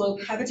for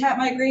upslope habitat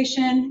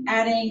migration,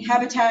 adding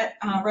habitat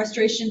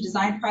restoration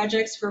design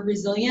projects for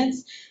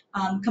resilience,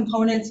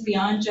 components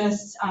beyond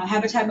just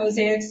habitat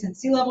mosaics and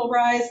sea level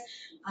rise,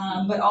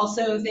 but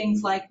also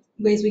things like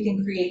ways we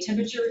can create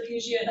temperature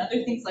refugia and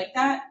other things like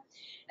that.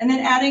 And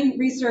then adding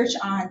research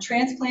on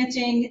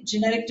transplanting,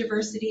 genetic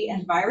diversity,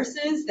 and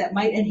viruses that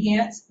might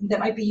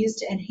be used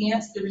to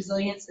enhance the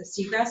resilience of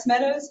seagrass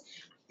meadows.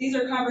 These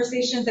are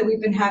conversations that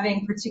we've been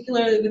having,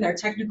 particularly with our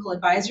technical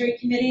advisory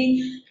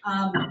committee,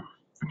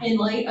 in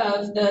light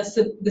of the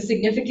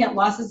significant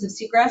losses of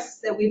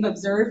seagrass that we've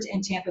observed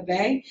in Tampa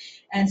Bay.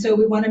 And so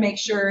we want to make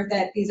sure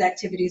that these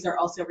activities are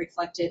also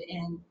reflected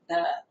in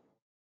the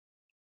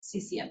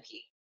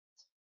CCMP.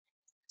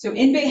 So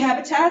in Bay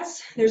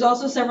Habitats, there's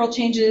also several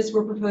changes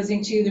we're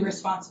proposing to the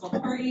responsible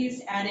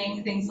parties,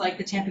 adding things like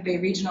the Tampa Bay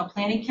Regional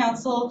Planning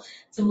Council,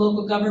 some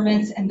local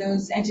governments, and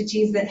those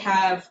entities that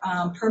have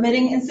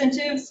permitting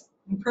incentives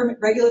and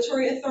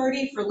regulatory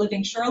authority for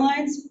living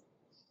shorelines.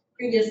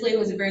 Previously, it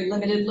was a very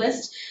limited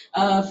list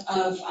of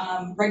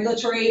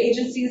regulatory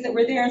agencies that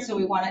were there, and so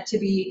we want it to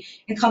be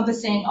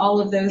encompassing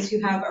all of those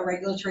who have a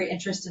regulatory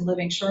interest in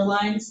living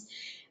shorelines.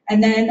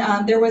 And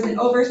then there was an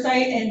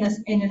oversight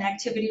in an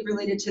activity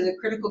related to the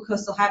critical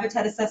coastal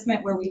habitat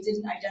assessment where we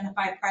didn't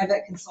identify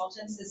private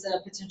consultants as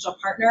a potential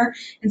partner.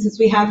 And since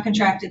we have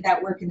contracted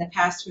that work in the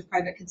past with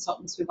private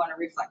consultants, we want to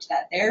reflect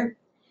that there.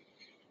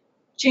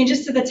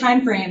 Changes to the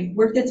time frame,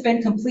 work that's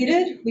been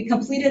completed. We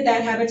completed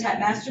that Habitat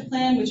Master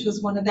Plan, which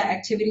was one of the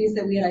activities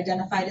that we had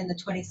identified in the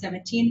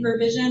 2017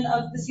 revision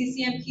of the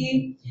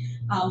CCMP.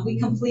 We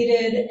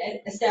completed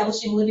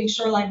establishing living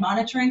shoreline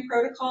monitoring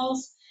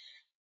protocols.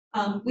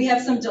 We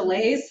have some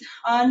delays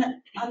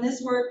on this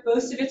work.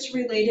 Most of it's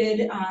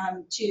related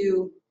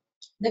to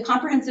the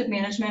comprehensive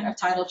management of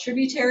tidal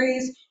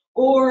tributaries,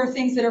 or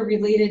things that are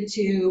related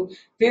to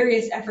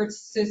various efforts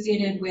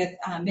associated with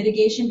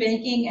mitigation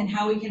banking and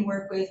how we can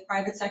work with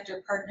private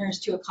sector partners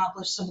to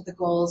accomplish some of the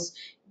goals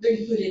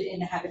included in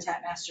the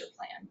Habitat Master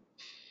Plan.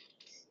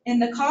 In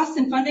the cost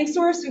and funding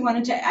source, we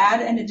wanted to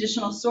add an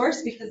additional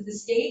source because the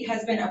state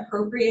has been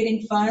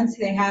appropriating funds.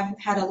 They have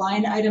had a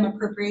line item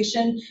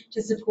appropriation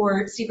to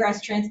support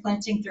seagrass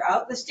transplanting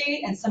throughout the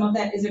state, and some of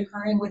that is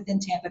occurring within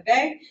Tampa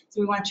Bay.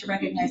 So we wanted to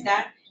recognize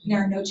that, and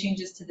there are no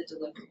changes to the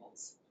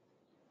deliverables.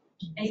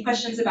 Any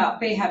questions about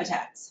bay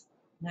habitats?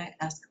 Can I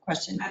ask a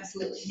question?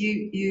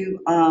 Absolutely.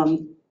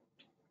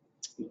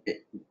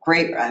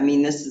 Great, I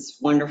mean, this is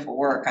wonderful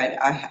work.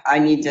 I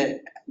need to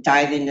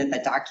dive into the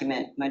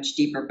document much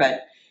deeper,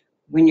 but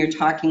when you're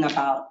talking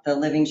about the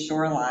living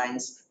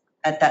shorelines,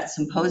 at that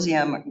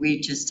symposium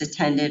we just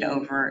attended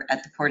over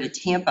at the Port of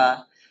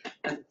Tampa,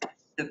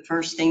 the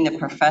first thing the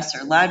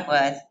professor led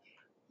with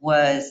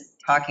was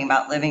talking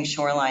about living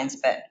shorelines,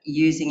 but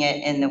using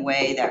it in the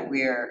way that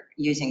we're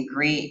using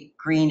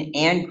green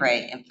and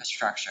gray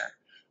infrastructure.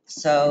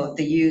 So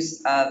the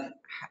use of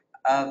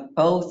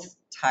both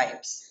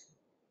types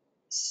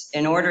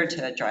in order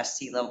to address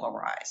sea level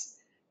rise.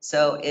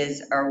 So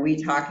are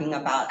we talking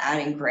about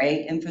adding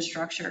gray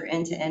infrastructure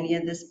into any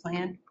of this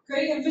plan?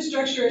 Gray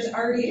infrastructure is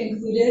already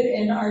included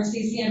in our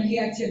CCMP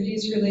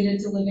activities related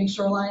to living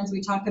shorelines.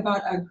 We talk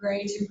about a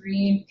gray to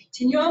green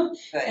continuum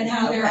and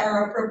how there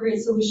are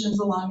appropriate solutions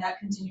along that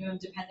continuum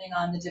depending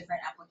on the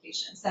different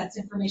applications. That's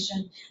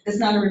information that's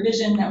not a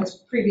revision. That was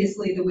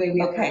previously the way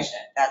we approached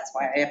it. That's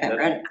why I haven't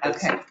read it.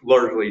 That's Okay.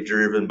 largely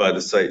driven by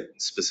the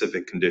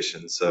site-specific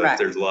conditions. So Correct. if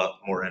there's a lot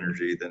more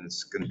energy, then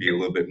it's going to be a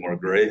little bit more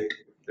gray.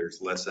 If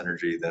there's less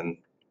energy, then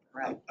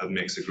Right. a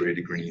mix of gray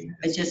to green.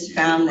 I just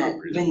found that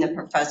when the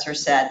professor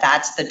said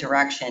that's the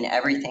direction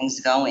everything's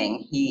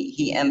going,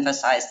 he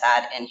emphasized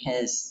that in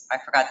his, I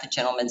forgot the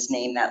gentleman's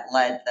name that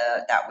led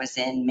that was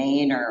in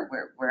Maine or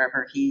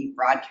wherever he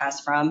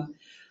broadcast from.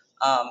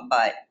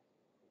 But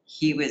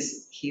he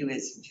was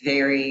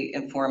very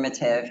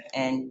informative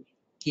and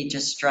he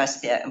just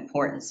stressed the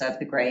importance of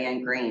the gray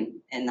and green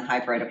in the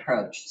hybrid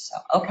approach. So,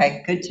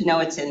 okay, good to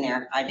know it's in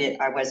there.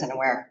 I wasn't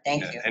aware.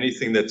 Thank you.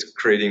 Anything that's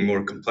creating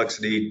more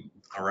complexity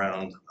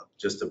around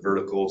just a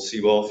vertical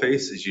seawall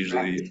face is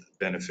usually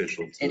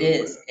beneficial. It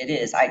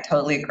is. I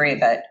totally agree,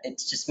 but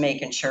it's just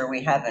making sure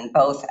we have them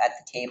both at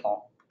the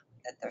table.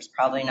 That there's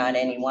probably not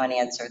any one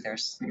answer.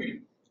 There's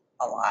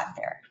a lot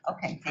there.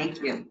 Okay,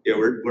 thank you. Yeah,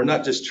 we're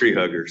not just tree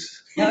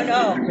huggers.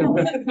 No.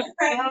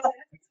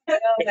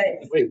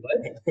 Wait,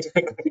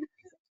 what?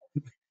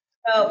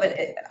 No, but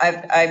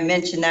I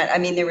mentioned that. I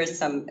mean, there was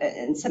some,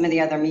 in some of the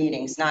other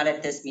meetings, not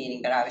at this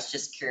meeting, but I was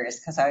just curious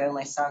because I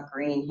only saw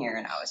green here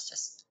and I was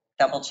just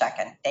double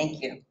checking.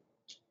 Thank you.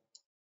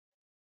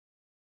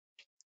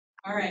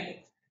 All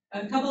right.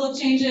 A couple of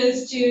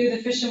changes to the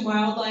Fish and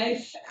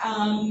Wildlife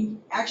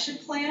Action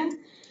Plan.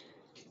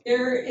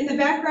 In the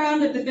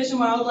background of the Fish and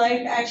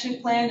Wildlife Action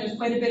Plan, there's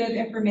quite a bit of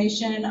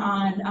information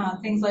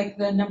on things like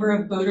the number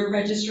of boater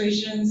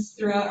registrations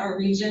throughout our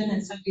region.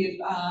 And so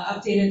we've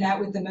updated that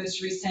with the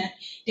most recent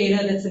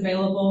data that's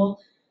available.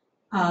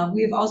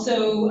 We've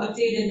also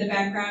updated the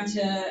background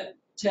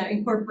to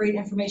incorporate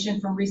information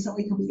from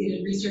recently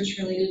completed research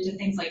related to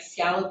things like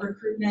scallop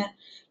recruitment,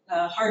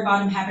 hard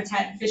bottom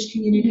habitat in fish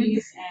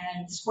communities,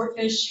 and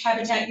sportfish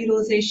habitat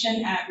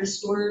utilization at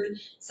restored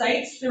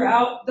sites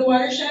throughout the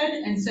watershed.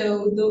 And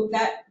so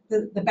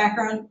the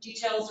background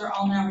details are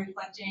all now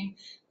reflecting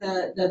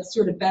the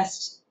sort of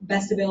best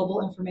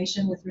available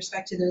information with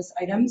respect to those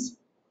items.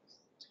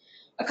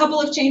 A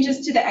couple of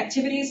changes to the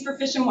activities for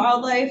Fish and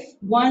Wildlife.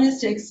 One is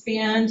to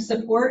expand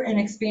support and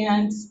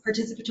expand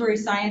participatory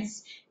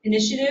science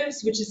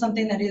initiatives, which is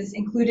something that is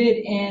included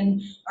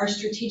in our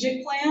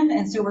strategic plan.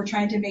 And so we're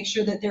trying to make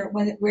sure that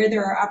where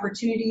there are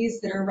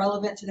opportunities that are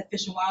relevant to the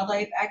Fish and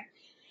Wildlife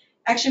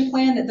Action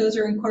Plan, that those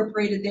are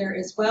incorporated there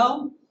as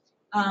well.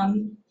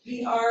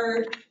 We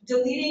are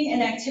deleting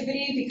an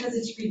activity because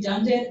it's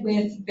redundant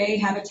with Bay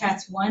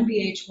Habitats 1,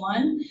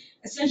 BH1.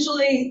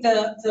 Essentially,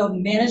 the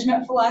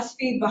management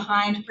philosophy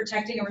behind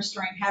protecting and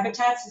restoring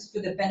habitats is for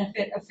the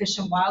benefit of fish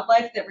and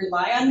wildlife that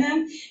rely on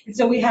them. And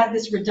so we had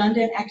this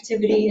redundant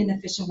activity in the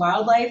Fish and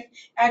Wildlife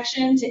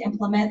Action to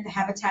implement the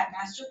Habitat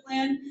Master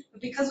Plan.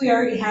 But because we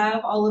already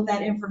have all of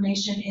that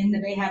information in the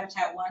Bay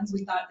Habitat 1s,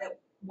 we thought that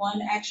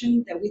one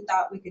action that we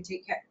thought we could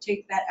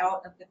take that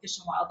out of the Fish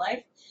and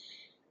Wildlife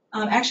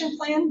Action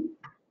Plan.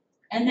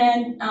 And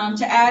then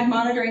to add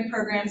monitoring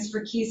programs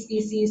for key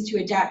species to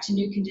adapt to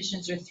new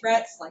conditions or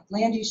threats like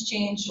land use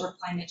change or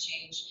climate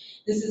change.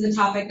 This is a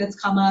topic that's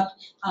come up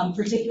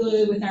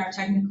particularly within our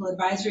technical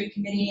advisory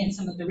committee and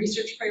some of the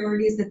research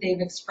priorities that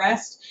they've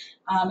expressed.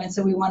 And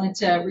so we wanted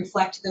to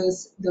reflect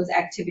those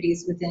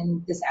activities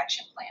within this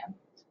action plan.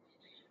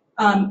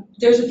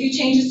 There's a few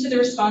changes to the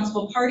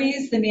responsible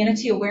parties. The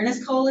Manatee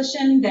Awareness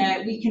Coalition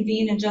that we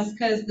convened and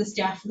Jessica is the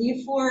staff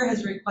lead for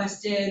has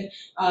requested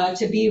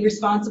to be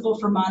responsible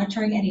for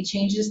monitoring any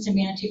changes to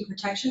manatee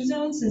protection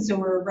zones. And so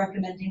we're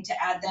recommending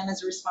to add them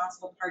as a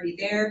responsible party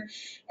there.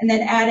 And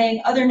then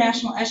adding other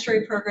national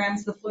estuary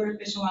programs, the Florida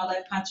Fish and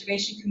Wildlife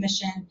Conservation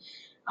Commission,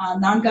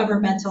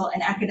 non-governmental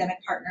and academic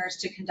partners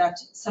to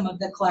conduct some of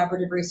the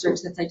collaborative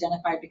research that's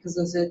identified, because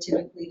those are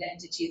typically the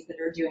entities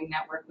that are doing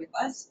that work with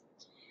us.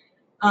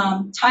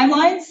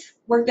 Timelines,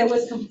 work that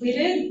was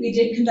completed. We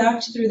did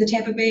conduct through the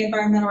Tampa Bay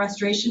Environmental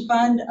Restoration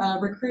Fund a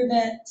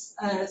recruitment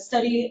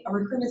study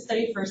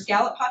for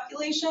scallop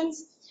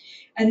populations.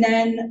 And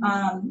then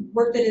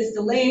work that is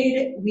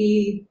delayed,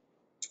 we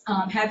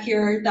have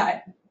here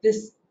that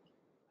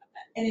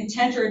an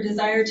intent or a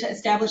desire to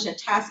establish a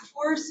task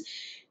force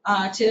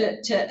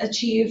to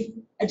achieve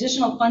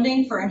additional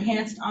funding for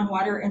enhanced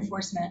on-water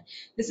enforcement.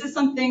 This is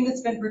something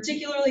that's been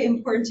particularly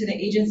important to the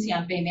Agency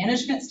on Bay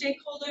Management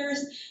stakeholders.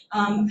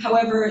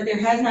 However, there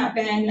has not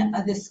been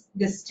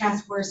this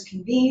task force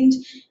convened,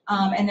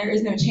 and there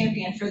is no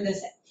champion for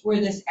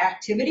this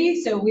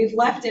activity. So we've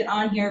left it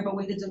on here, but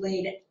with a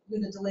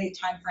delayed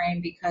time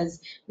frame, because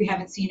we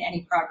haven't seen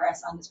any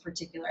progress on this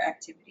particular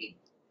activity.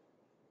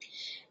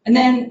 And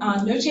then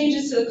no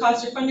changes to the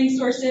cost or funding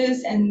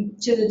sources,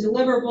 and to the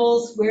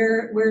deliverables,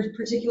 where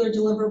particular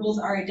deliverables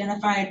are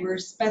identified, we're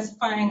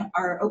specifying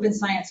our open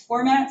science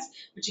formats,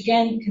 which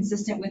again,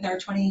 consistent with our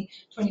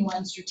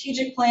 2021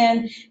 strategic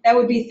plan. That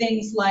would be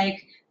things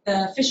like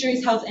the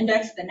Fisheries Health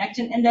Index, the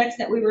Nectin Index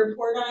that we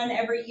report on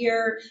every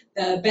year,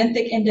 the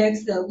benthic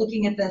index,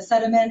 looking at the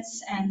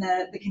sediments and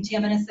the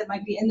contaminants that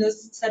might be in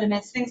those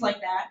sediments, things like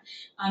that,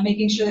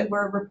 making sure that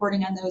we're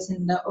reporting on those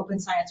in the open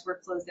science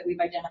workflows that we've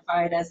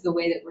identified as the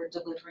way that we're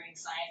delivering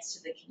science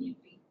to the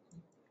community.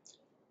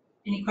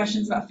 Any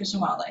questions about Fish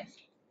and Wildlife?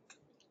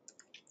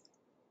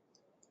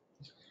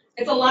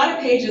 It's a lot of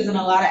pages and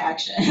a lot of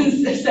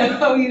actions.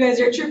 So you guys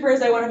are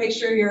troopers. I want to make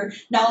sure you're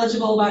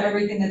knowledgeable about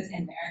everything that's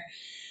in there.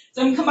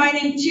 So I'm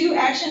combining two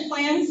action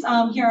plans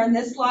here on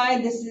this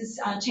slide. This is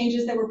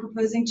changes that we're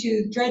proposing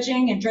to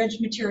dredging and dredge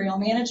material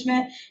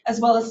management, as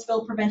well as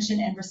spill prevention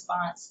and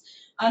response.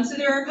 So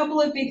there are a couple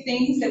of big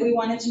things that we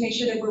wanted to make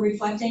sure that we're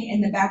reflecting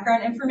in the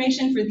background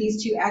information for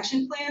these two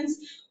action plans.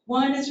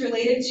 One is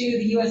related to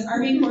the U.S.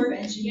 Army Corps of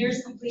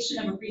Engineers completion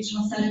of a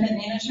regional sediment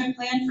management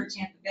plan for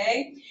Tampa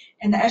Bay,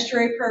 and the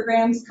estuary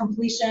program's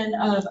completion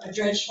of a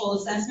dredge hole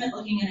assessment,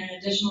 looking at an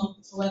additional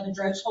 11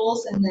 dredge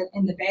holes in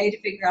the bay to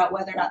figure out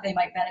whether or not they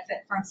might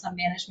benefit from some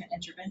management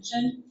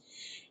intervention.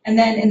 And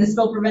then in the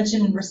spill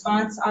prevention and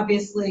response,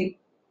 obviously,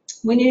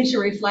 we needed to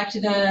reflect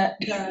the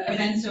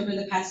events over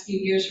the past few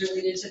years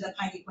related to the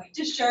Piney Point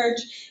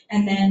discharge,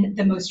 and then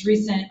the most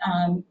recent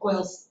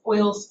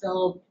oil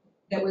spill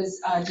that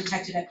was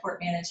detected at Port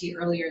Manatee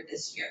earlier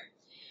this year.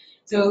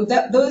 So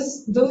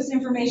those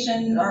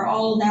information are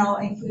all now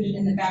included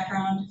in the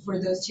background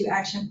for those two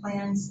action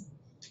plans.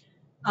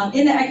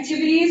 In the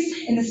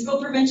activities, in the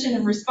spill prevention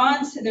and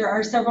response, there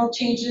are several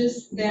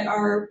changes that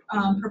are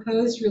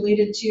proposed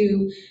related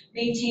to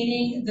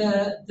maintaining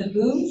the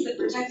booms, the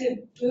protective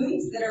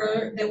booms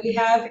that we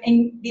have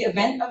in the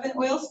event of an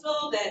oil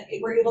spill that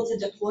we're able to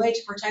deploy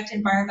to protect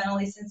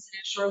environmentally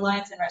sensitive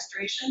shorelines and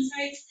restoration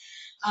sites.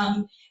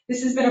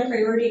 This has been a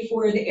priority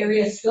for the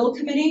area spill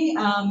committee,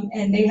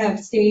 and they have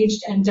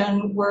staged and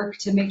done work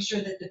to make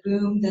sure that the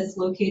boom that's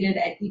located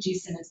at E.G.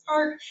 Simmons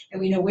Park, that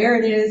we know where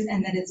it is,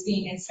 and that it's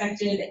being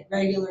inspected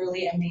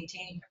regularly and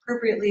maintained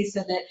appropriately,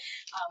 so that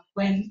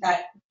when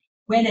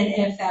and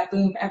if that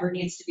boom ever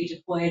needs to be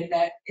deployed,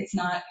 that it's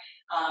not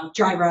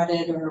dry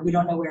rotted or we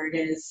don't know where it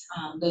is,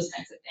 those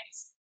kinds of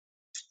things.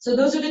 So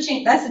those are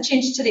that's the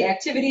change to the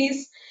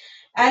activities.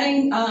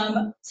 Adding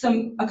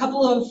a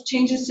couple of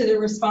changes to the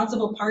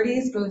responsible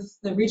parties, both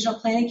the Regional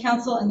Planning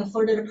Council and the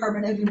Florida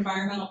Department of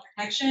Environmental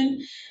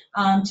Protection,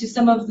 to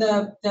some of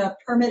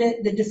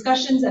the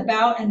discussions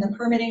about and the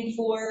permitting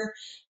for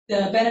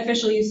the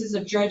beneficial uses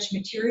of dredged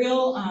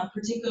material,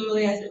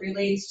 particularly as it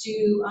relates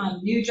to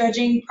new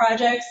dredging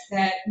projects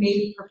that may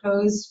be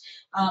proposed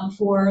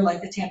for,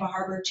 like the Tampa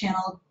Harbor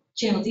Channel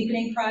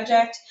Deepening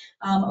Project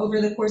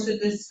over the course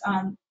of this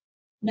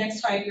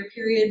next 5-year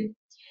period.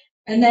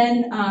 And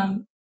then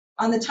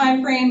on the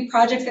time frame,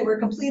 projects that were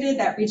completed,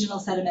 that regional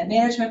sediment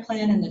management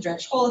plan and the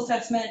dredge hole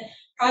assessment,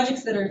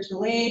 projects that are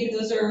delayed,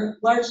 those are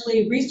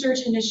largely research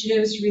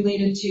initiatives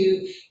related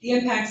to the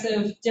impacts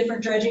of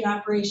different dredging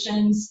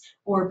operations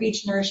or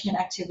beach nourishment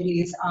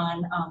activities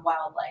on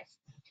wildlife.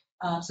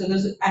 So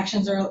those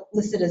actions are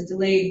listed as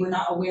delayed. We're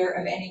not aware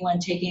of anyone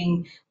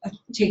taking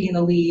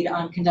the lead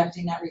on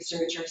conducting that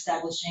research or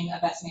establishing a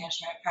best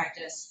management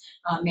practice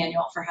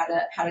manual for how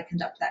to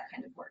conduct that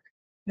kind of work.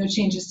 No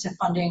changes to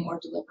funding or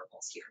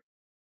deliverables here.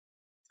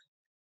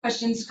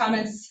 Questions,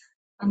 comments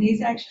on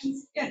these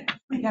actions? Yeah.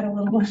 We got a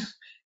little one.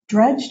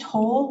 Dredged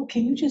hole,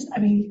 can you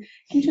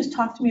just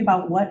talk to me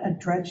about what a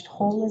dredged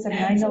hole is? I mean,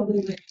 absolutely.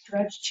 I know the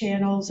dredged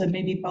channels and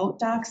maybe boat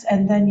docks,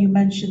 and then you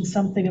mentioned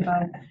something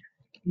about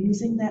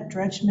using that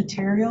dredged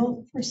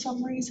material for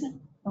some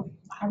reason.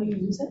 How do you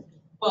use it?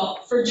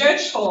 Well, for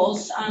dredge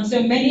holes,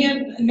 so many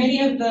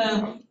of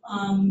the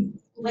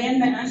land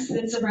mass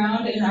that's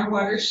around in our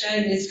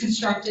watershed is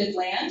constructed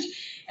land.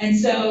 And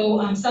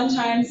so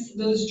sometimes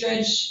those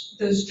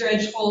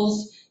dredge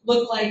holes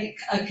look like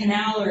a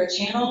canal or a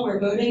channel where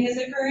boating is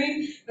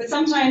occurring, but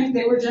sometimes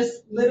they were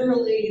just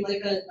literally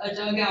like a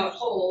dugout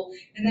hole,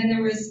 and then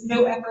there was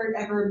no effort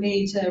ever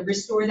made to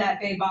restore that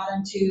bay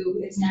bottom to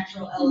its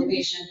natural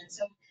elevation. And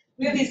so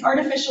we have these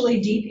artificially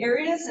deep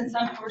areas in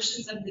some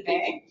portions of the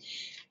bay.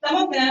 Some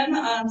of them,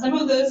 some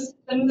of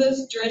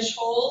those dredge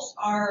holes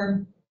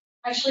are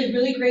actually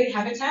really great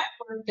habitat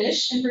for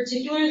fish in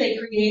particular. They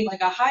create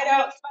like a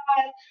hideout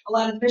spot. A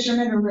lot of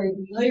fishermen are very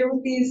familiar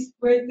with these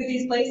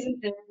places.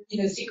 They're,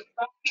 secret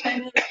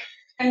spots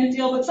kind of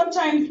deal, but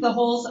sometimes the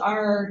holes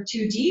are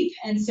too deep,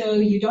 and so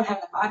you don't have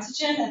enough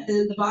oxygen at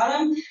the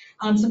bottom.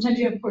 Sometimes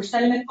you have poor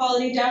sediment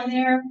quality down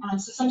there,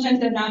 so sometimes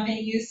they're not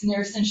being used and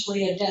they're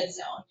essentially a dead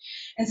zone.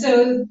 And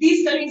so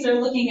these studies are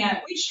looking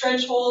at which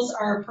dredge holes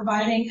are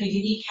providing a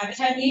unique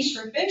habitat niche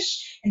for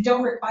fish and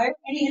don't require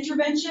any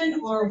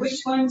intervention, or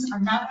which ones are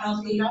not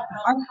healthy,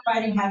 aren't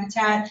providing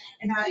habitat,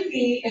 and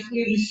maybe if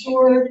we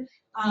restored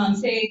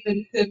say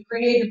the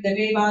grade of the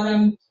bay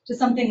bottom to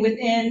something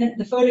within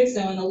the photic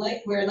zone,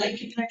 where light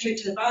can penetrate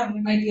to the bottom,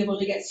 we might be able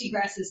to get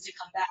seagrasses to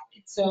come back.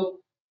 And so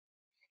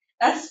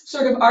that's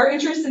sort of our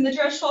interest in the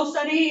dredge hole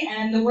study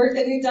and the work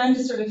that we've done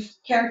to sort of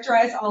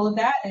characterize all of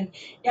that. And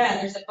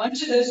yeah, there's a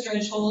bunch of those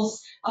dredge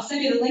holes. I'll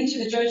send you the link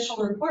to the dredge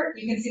hole report.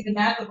 You can see the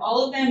map of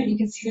all of them, and you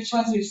can see which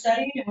ones we've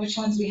studied and which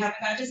ones we haven't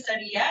got to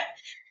study yet.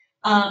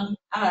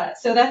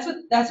 So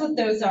that's what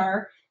those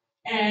are.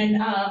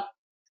 And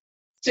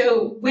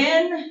so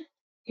when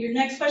your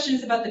next question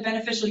is about the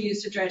beneficial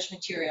use of dredge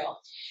material.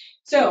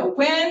 So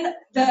when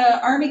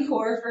the Army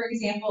Corps, for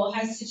example,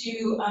 has to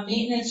do a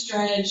maintenance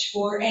dredge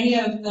for any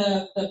of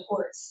the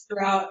ports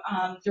throughout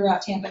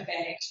Tampa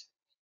Bay,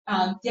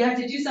 they have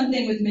to do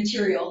something with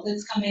material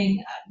that's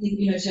coming,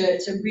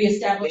 to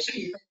reestablish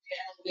the appropriate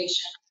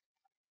elevation.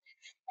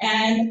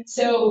 And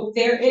so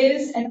there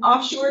is an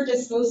offshore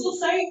disposal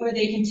site where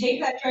they can take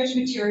that dredge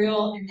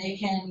material and they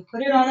can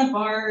put it on a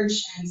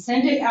barge and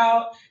send it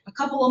out a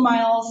couple of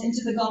miles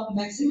into the Gulf of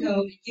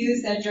Mexico to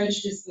use that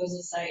dredge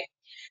disposal site.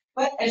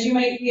 But as you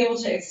might be able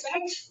to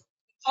expect,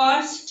 the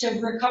cost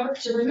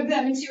to remove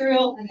that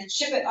material and then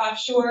ship it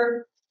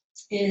offshore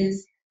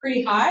is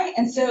pretty high.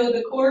 And so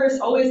the Corps is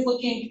always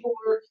looking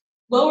for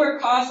lower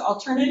cost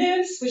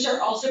alternatives, which are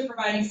also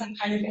providing some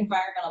kind of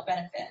environmental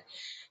benefit.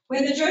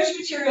 When the dredge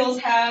materials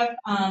have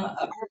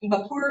a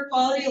poorer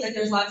quality, like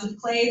there's lots of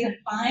clays and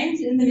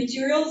fines in the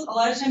materials, a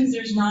lot of times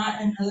there's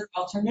not another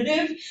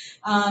alternative.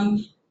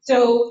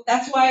 So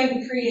that's why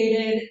we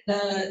created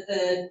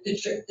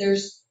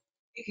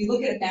if you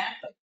look at a map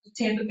of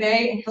Tampa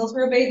Bay and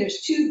Hillsborough Bay,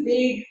 there's two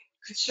big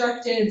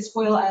constructed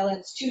spoil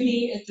islands,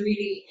 2D and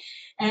 3D.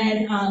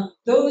 And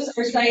those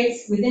are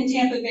sites within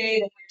Tampa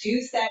Bay that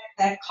reduce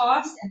that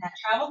cost and that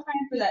travel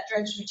time for that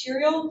dredged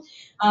material.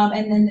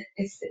 And then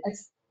it's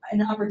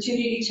an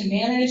opportunity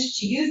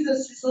to use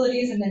those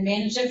facilities and then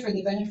manage it for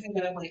the benefit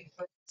of like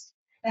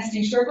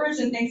nesting shorebirds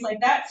and things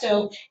like that.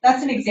 So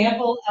that's an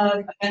example of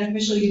a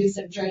beneficial use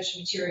of dredged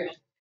material.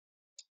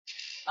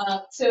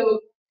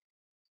 So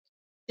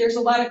there's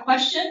a lot of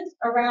questions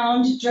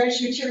around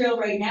dredged material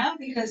right now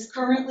because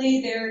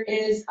currently there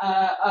is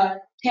a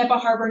Tampa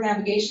Harbor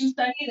navigation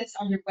study that's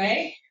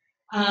underway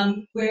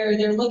where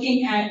they're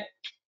looking at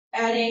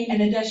adding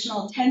an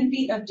additional 10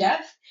 feet of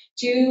depth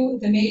to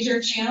the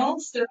major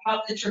channels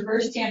throughout the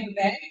Traverse Tampa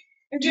Bay.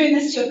 They're doing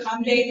this to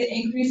accommodate the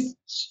increased,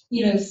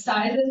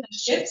 sizes of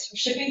ships for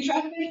shipping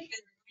traffic and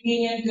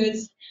bringing in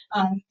goods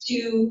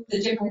to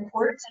the different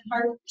ports and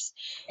harbors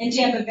in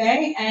Tampa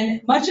Bay.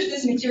 And much of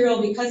this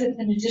material, because it's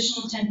an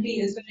additional 10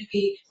 feet, is going to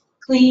be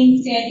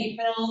clean, sandy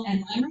fill,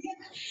 and lime rock.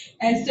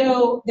 And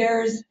so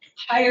there's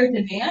higher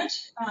demand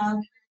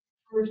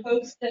for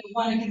folks that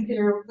want to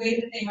consider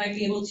ways that they might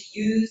be able to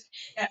use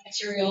that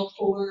material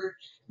for,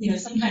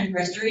 some kind of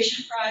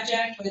restoration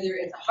project, whether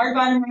it's a hard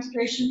bottom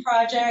restoration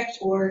project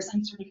or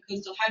some sort of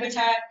coastal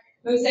habitat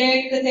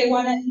mosaic that they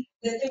want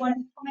to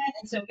implement.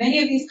 And so many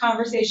of these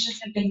conversations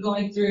have been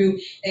going through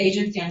the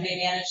Agency on Bay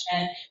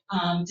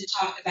Management to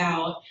talk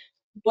about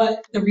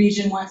what the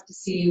region wants to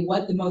see,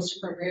 what the most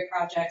appropriate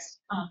projects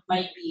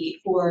might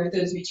be for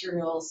those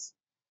materials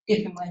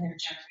if and when they're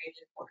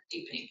generated for a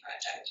deepening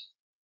project.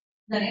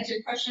 Does that answer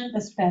your question?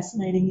 That's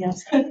fascinating,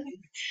 yes.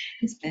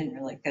 It's been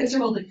really good. Mr.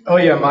 Holden. Oh,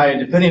 yeah, Maya,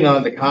 depending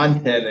on the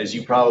content, as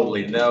you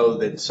probably know,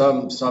 that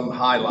some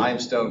high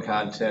limestone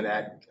content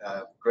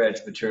dredge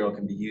material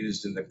can be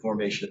used in the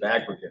formation of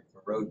aggregate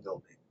for road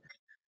building.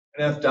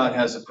 And FDOT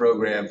has a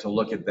program to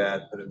look at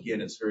that, but again,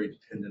 it's very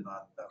dependent on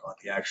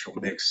the actual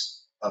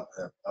mix of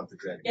the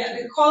dredge.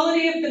 Yeah, the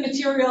quality of the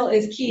material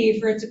is key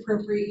for its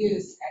appropriate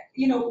use.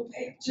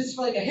 Just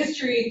for like a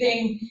history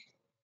thing,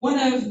 one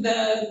of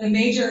the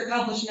major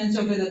accomplishments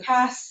over the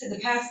past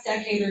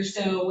decade or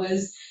so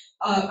was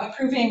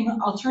approving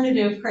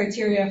alternative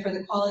criteria for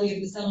the quality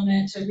of the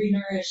settlement to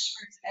renourish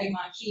parts of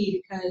Egmont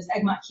Key, because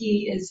Egmont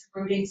Key is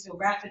eroding so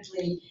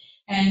rapidly.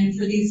 And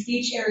for these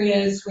beach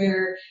areas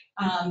where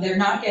they're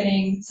not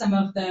getting some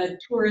of the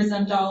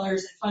tourism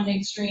dollars and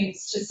funding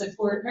streams to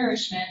support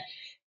nourishment,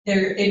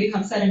 they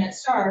become sediment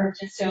starved.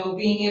 And so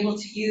being able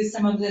to use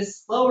some of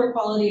this lower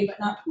quality but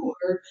not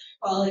poor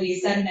quality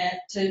sediment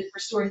to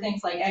restore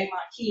things like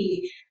Egmont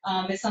Key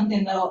is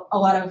something that a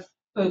lot of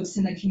folks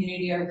in the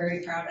community are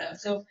very proud of.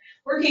 So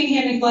working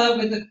hand in glove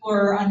with the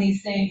Corps on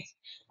these things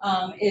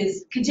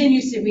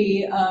continues to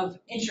be of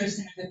interest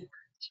and of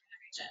importance to the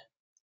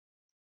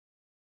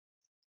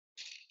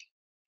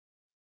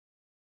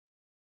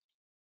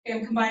region.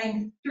 I'm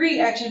combining 3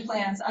 action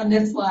plans on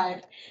this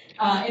slide.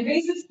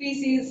 Invasive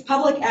species,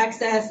 public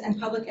access, and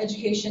public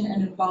education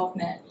and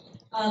involvement.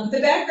 The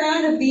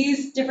background of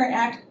these different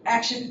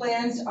action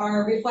plans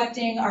are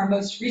reflecting our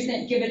most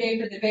recent Give a Day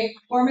for the Bay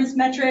performance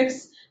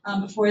metrics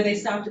before they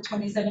stopped at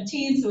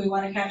 2017, so we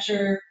want to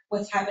capture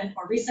what's happened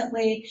more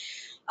recently.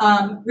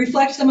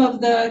 Reflect some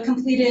of the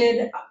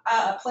completed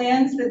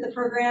plans that the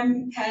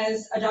program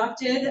has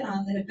adopted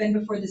that have been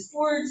before this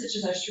board, such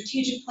as our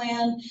strategic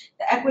plan,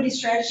 the equity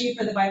strategy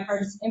for the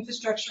bipartisan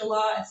infrastructure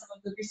law, and some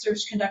of the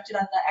research conducted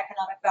on the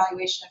economic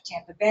valuation of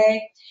Tampa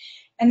Bay.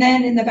 And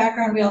then in the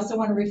background, we also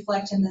want to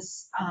reflect in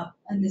this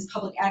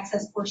public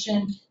access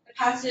portion, the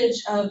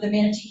passage of the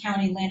Manatee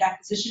County land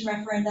acquisition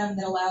referendum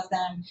that allows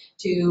them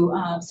to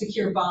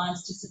secure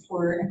bonds to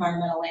support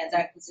environmental land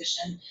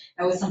acquisition.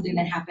 That was something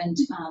that happened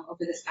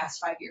over this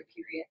past 5-year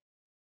period.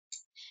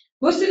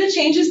 Most of the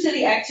changes to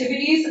the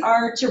activities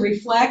are to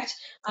reflect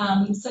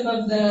some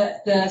of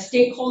the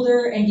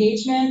stakeholder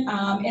engagement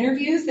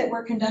interviews that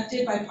were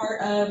conducted by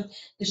part of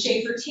the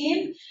Schaefer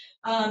team.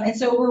 And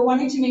so we're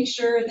wanting to make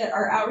sure that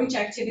our outreach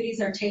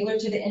activities are tailored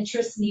to the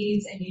interests,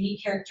 needs, and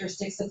unique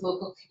characteristics of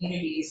local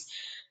communities.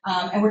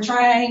 And we're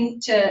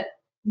trying to,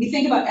 we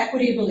think about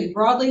equity really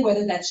broadly,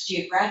 whether that's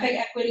geographic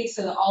equity,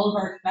 so that all of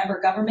our member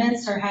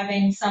governments are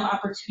having some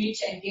opportunity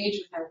to engage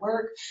with their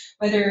work,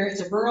 whether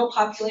it's a rural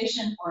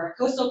population or a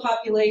coastal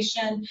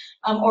population,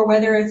 or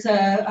whether it's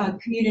a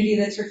community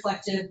that's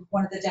reflective of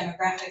one of the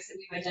demographics that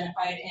we've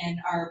identified in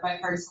our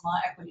bipartisan law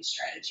equity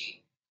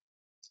strategy.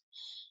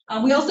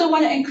 We also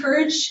want to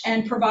encourage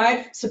and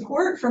provide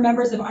support for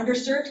members of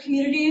underserved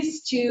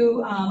communities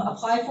to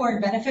apply for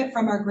and benefit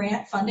from our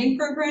grant funding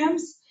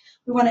programs.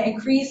 We want to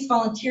increase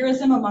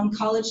volunteerism among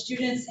college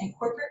students and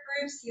corporate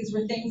groups. These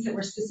were things that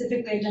were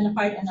specifically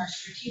identified in our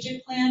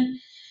strategic plan.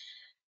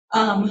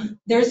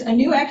 There's a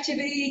new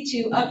activity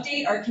to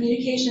update our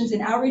communications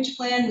and outreach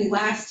plan. We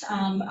last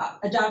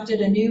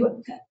adopted a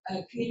new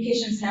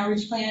communications and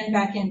outreach plan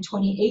back in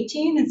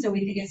 2018, and so we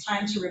think it's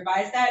time to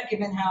revise that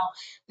given how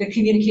the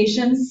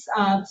communications,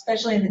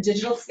 especially in the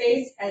digital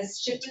space,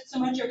 has shifted so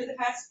much over the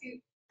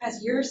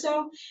past year or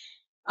so.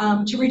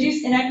 To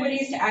reduce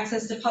inequities to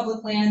access to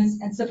public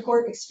lands and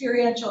support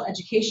experiential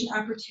education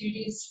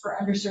opportunities for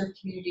underserved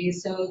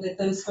communities so that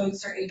those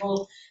folks are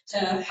able to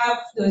have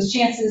those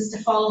chances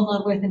to fall in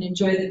love with and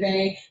enjoy the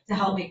Bay to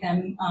help make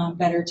them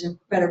better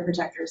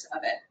protectors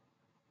of it.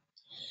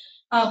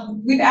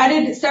 We've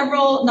added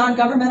several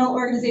non-governmental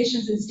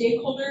organizations and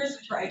stakeholders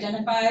which were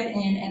identified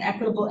in an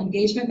equitable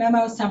engagement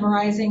memo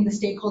summarizing the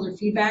stakeholder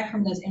feedback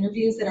from those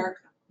interviews that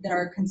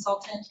our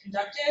consultant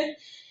conducted.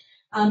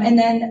 And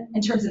then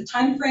in terms of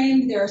time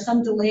frame, there are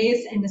some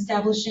delays in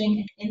establishing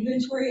an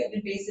inventory of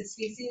invasive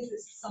species.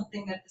 This is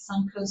something that the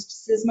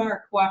Suncoast CISMA,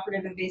 or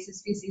Cooperative Invasive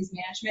Species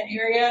Management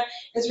Area,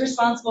 is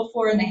responsible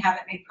for, and they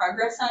haven't made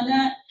progress on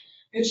that.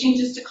 There are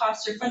changes to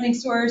cost or funding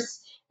source,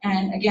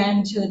 and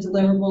again, to the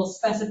deliverables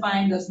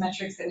specifying those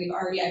metrics that we've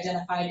already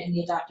identified in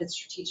the adopted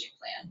strategic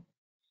plan.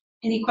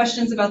 Any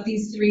questions about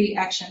these 3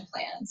 action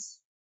plans?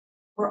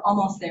 We're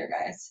almost there,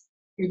 guys.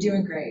 You're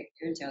doing great.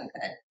 You're doing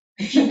good.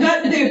 You've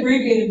got the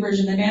abbreviated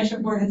version. The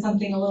management board had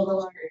something a little bit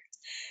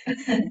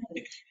longer.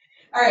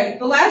 All right,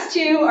 the last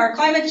 2 are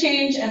climate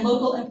change and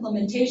local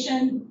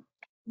implementation.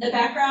 The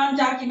background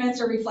documents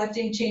are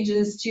reflecting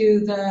changes to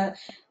the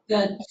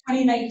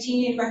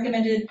 2019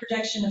 recommended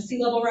projection of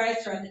sea level rise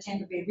throughout the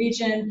Tampa Bay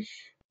region.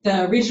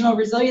 The Regional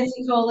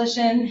Resiliency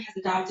Coalition has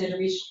adopted a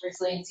regional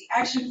resiliency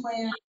action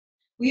plan.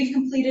 We've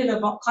completed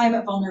a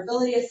climate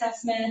vulnerability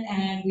assessment,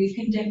 and we've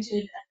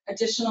conducted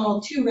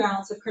additional 2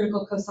 rounds of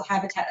critical coastal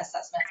habitat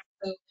assessment.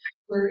 So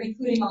we're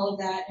including all of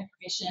that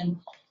information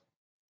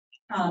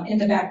in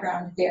the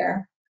background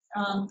there.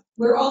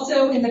 We're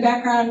also in the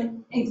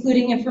background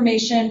including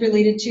information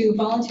related to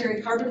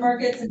voluntary carbon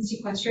markets and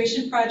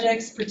sequestration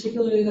projects,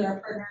 particularly that our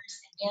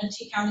partners in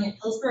Manatee County and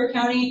Hillsborough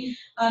County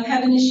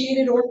have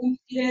initiated or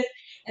completed,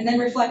 and then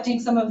reflecting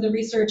some of the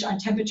research on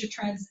temperature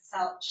trends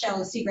in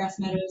shallow seagrass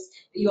meadows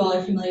that you all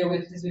are familiar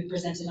with because we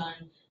presented on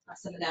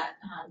some of that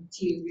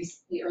to you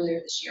recently earlier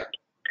this year.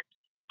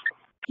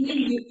 Can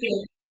you mute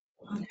the,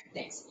 oh, there,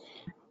 thanks.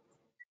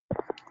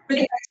 For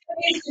the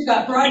activities, we've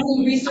got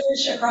broadening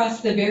research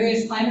across the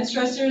various climate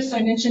stressors. So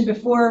I mentioned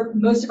before,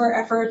 most of our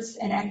efforts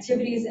and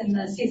activities in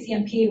the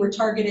CCMP were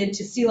targeted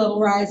to sea level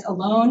rise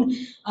alone,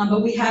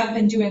 but we have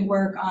been doing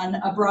work on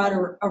a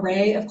broader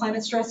array of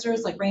climate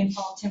stressors like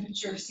rainfall,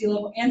 temperature, sea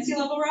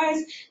level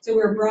rise. So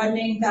we're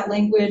broadening that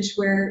language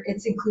where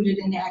it's included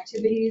in the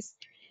activities.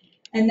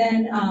 And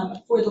then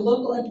for the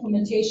local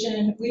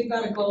implementation, we've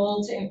got a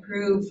goal to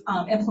improve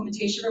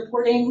implementation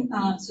reporting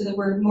so that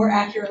we're more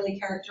accurately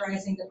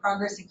characterizing the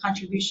progress and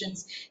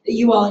contributions that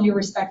you all in your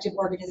respective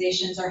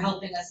organizations are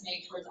helping us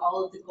make towards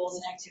all of the goals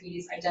and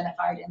activities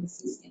identified in the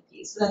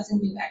CCMP. So that's a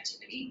new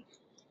activity.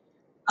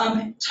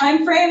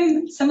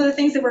 Timeframe, some of the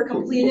things that were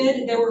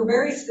completed, there were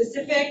very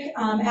specific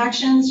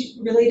actions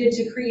related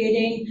to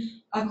creating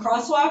a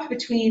crosswalk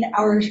between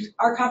our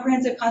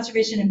comprehensive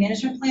conservation and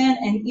management plan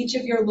and each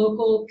of your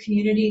local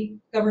community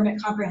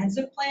government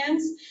comprehensive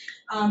plans.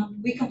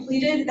 We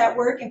completed that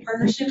work in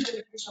partnership with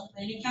the Regional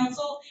Planning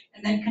Council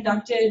and then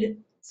conducted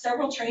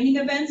several training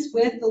events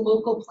with the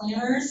local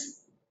planners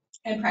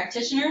and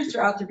practitioners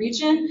throughout the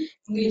region.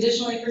 And we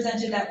additionally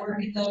presented that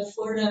work at the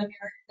Florida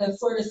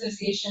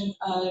Association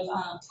of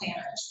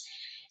Planners.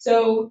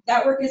 So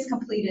that work is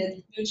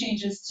completed, no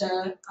changes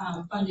to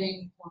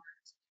funding.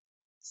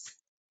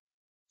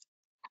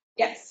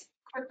 Yes.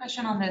 Quick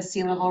question on the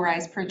sea level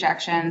rise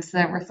projections,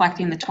 that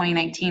reflecting the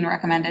 2019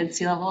 recommended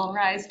sea level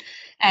rise.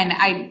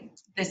 And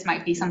this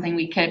might be something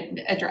we could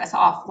address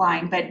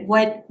offline, but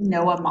what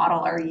NOAA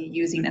model are you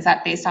using? Is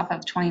that based off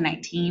of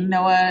 2019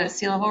 NOAA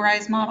sea level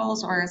rise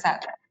models, or is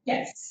that?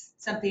 Yes.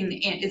 Something,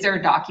 is there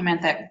a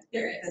document that?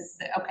 There is.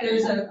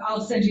 Okay.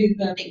 I'll send you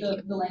the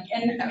link.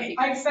 And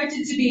I expect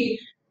it to be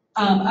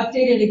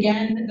updated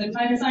again. The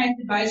Climate Science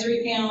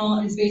Advisory Panel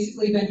has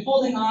basically been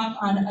holding off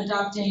on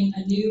adopting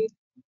a new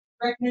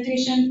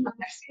recommendation for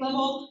next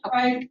level,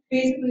 right?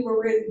 Basically,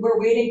 we're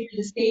waiting for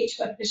the state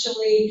to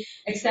officially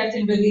accept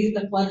and release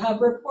the Flood Hub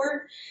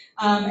report.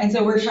 And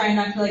so we're trying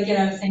not to get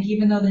out of sync,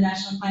 even though the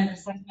National Climate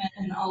Assessment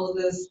and all of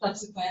those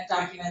subsequent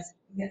documents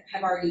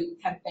have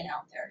been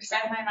out there. You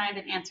read my mind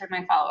and answered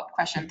my follow-up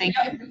question. Thank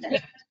you.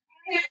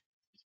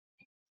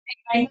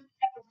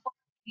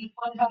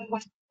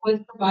 Was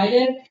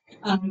provided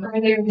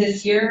earlier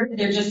this year.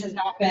 There just has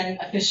not been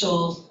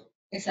official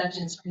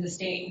acceptance from the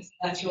state.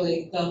 That's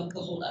really the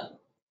holdup.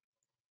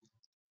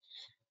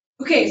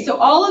 Okay, so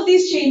all of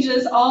these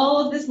changes,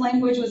 all of this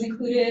language was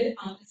included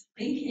as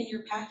a link in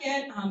your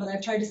packet, but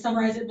I've tried to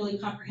summarize it really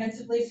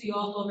comprehensively so you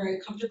all feel very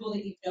comfortable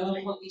that you know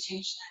what we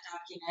changed in that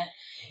document.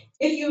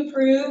 If you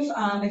approve,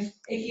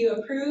 if you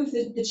approve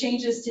the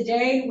changes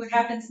today, what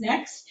happens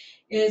next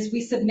is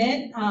we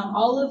submit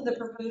all of the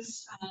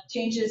proposed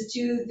changes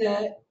to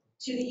the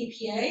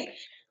EPA,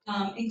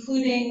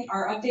 including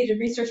our updated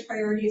research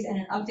priorities and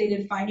an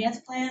updated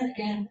finance plan,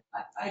 again,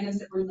 items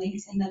that were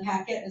linked in the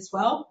packet as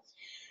well.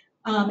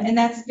 And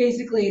that's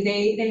basically,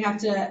 they have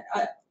to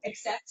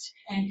accept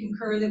and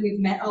concur that we've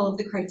met all of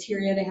the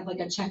criteria. They have like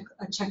a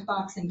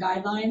checkbox and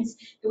guidelines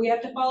that we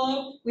have to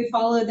follow. We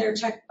follow their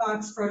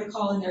checkbox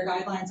protocol and their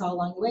guidelines all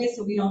along the way,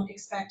 so we don't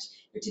expect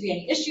there to be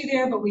any issue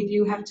there, but we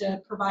do have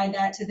to provide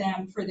that to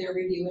them for their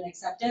review and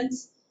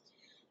acceptance.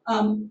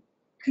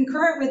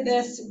 Concurrent with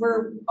this,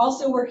 we're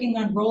also working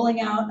on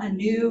rolling out a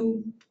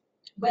new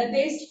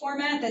web-based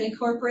format that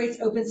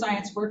incorporates open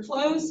science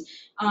workflows.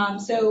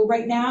 So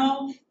right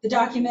now, the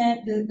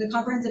document, the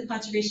Comprehensive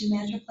Conservation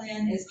Management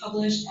Plan is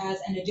published as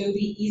an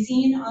Adobe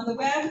eZine on the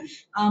web,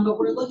 but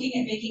we're looking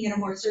at making it a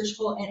more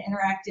searchable and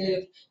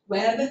interactive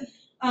web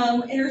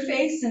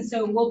interface. And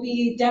so we'll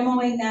be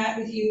demoing that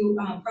with you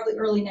probably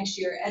early next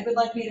year. Ed would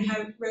like me to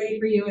have it ready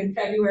for you in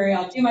February.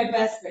 I'll do my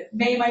best, but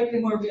May might be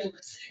more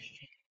realistic.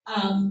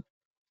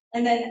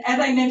 And then, as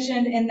I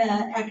mentioned in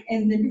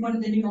one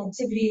of the new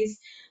activities,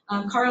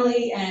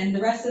 Carly and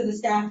the rest of the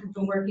staff have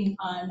been working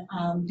on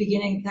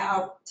beginning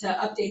to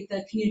update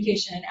the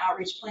communication and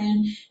outreach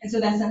plan. And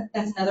so that's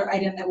another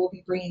item that we'll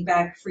be bringing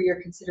back for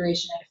your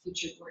consideration at a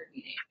future board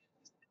meeting.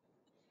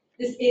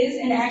 This is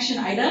an action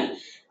item.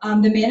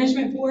 The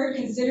management board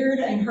considered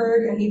and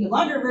heard an even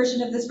longer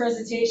version of this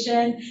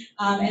presentation,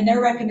 and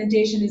their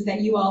recommendation is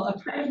that you all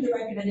approve the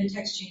recommended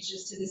text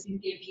changes to the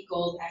CCMP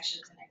goals,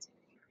 actions, and activities.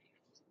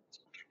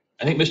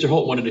 I think Mr.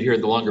 Holt wanted to hear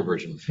the longer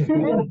version.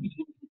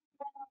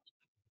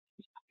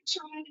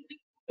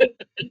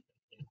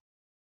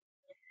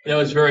 It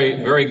was very,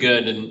 very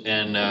good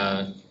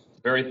and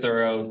very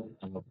thorough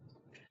for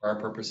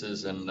our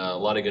purposes and a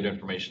lot of good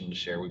information to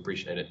share. We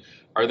appreciate it.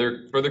 Are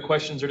there further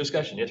questions or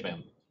discussion? Yes,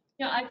 ma'am.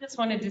 Yeah, I just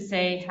wanted to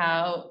say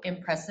how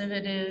impressive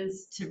it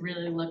is to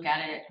really look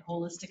at it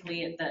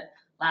holistically at the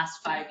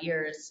last 5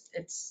 years.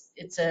 It's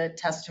a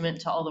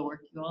testament to all the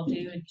work you all do,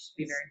 and you should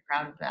be very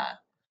proud of that.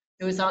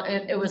 It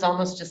was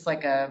almost just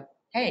like a,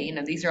 hey,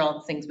 these are all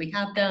the things we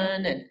have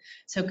done, and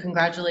so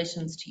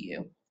congratulations to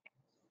you.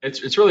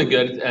 It's really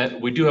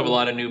good. We do have a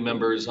lot of new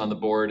members on the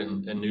board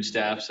and new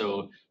staff,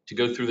 so to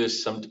go through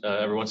this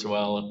every once in a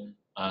while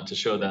to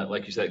show that,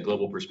 like you said,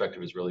 global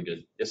perspective is really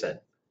good. Yes, Ed.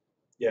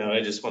 Yeah,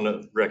 I just want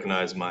to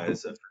recognize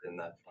Maya's effort in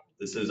that.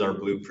 This is our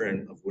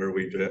blueprint of where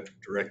we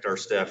direct our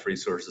staff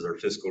resources, our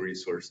fiscal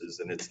resources,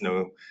 and it's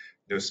no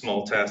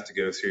small task to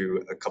go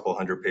through a couple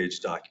 100-page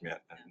document.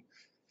 And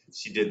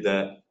she did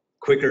that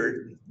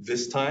quicker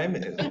this time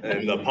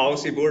in the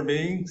policy board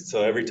meeting.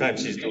 So every time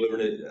she's delivered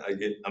it,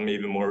 I'm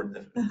even more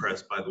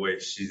impressed by the way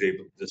she's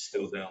able to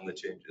distill down the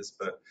changes.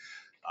 But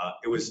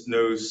It was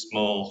no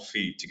small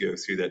feat to go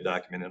through that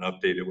document and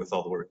update it with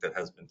all the work that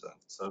has been done.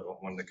 So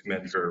I wanted to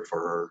commend her for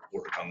her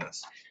work on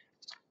this.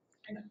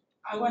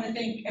 I want to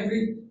thank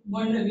every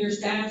one of your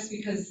staffs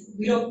because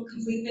we don't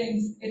complete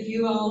things if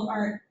you all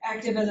aren't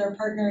active as our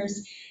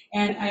partners.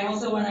 And I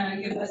also want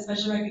to give a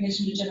special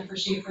recognition to Jennifer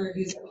Schaefer,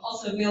 who's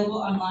also available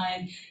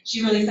online.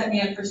 She really set me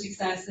up for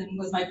success and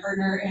was my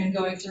partner in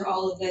going through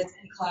all of this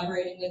and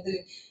collaborating with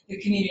the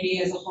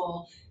community as a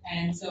whole.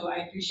 And so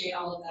I appreciate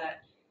all of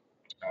that.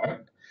 All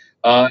right.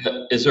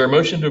 Is there a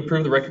motion to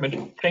approve the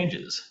recommended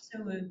changes? So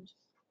moved.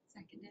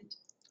 Seconded.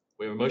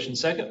 We have a motion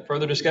second.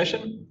 Further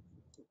discussion?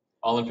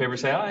 All in favor,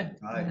 say aye.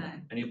 Aye.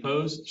 Any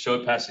opposed? Show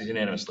it passes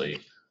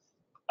unanimously.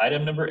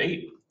 Item number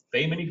 8,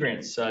 Bay Mini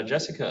Grants.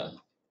 Jessica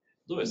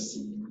Lewis.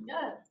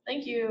 Yeah,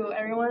 thank you,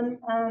 everyone.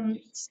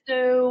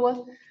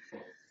 So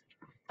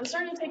I'm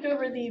starting to take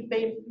over the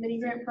Bay Mini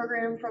Grant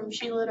program from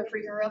Sheila to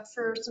free her up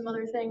for some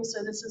other things.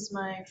 So this is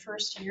my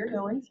first year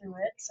going through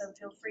it. So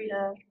feel free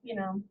to,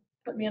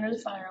 put me under the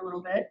fire a little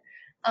bit.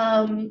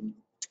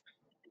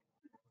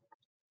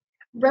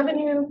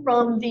 Revenue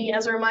from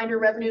as a reminder,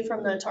 revenue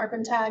from the tarp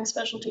and tag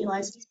specialty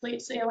license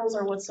plate sales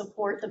are what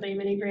support the Bay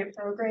Mini Grant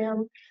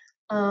program.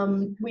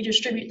 We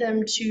distribute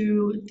them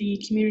to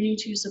the community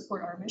to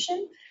support our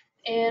mission.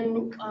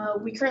 And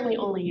we currently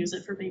only use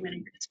it for Bay Mini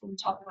Grants. We'll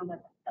talk a little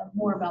bit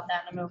more about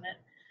that in a moment.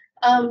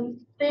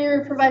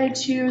 They're provided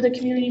to the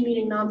community,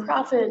 meaning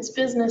nonprofits,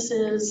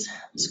 businesses,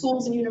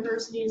 schools and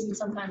universities, and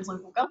sometimes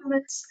local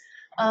governments.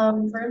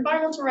 For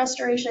environmental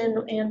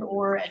restoration and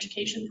or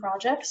education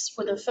projects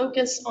with a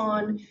focus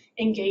on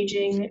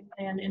engaging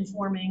and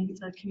informing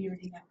the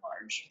community at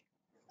large.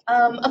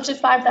 Up to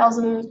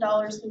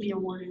 $5,000 can be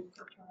awarded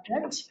per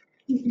project,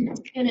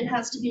 and it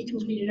has to be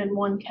completed in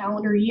 1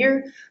 calendar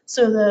year.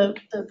 So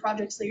the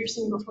projects that you're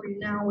seeing before you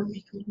now would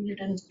be completed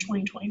in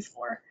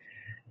 2024.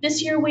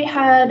 This year we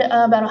had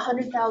about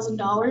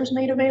 $100,000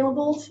 made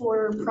available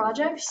for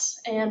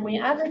projects, and we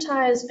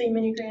advertised Bay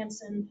Mini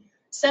Grants in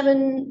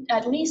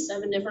at least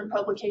seven different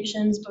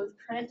publications, both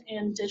print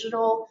and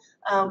digital.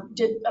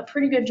 Did a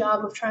pretty good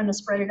job of trying to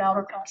spread it out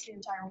across the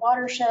entire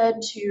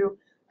watershed to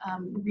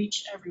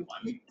reach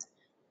everyone.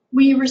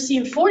 We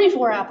received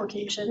 44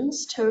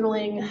 applications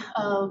totaling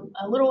a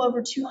little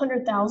over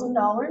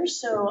 $200,000.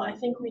 So I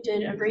think we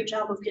did a great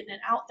job of getting it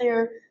out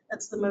there.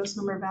 That's the most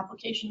number of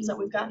applications that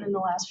we've gotten in the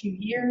last few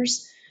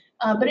years.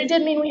 But it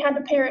did mean we had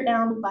to pare it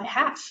down by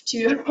half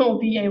to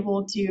be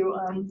able to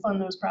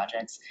fund those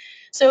projects.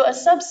 So a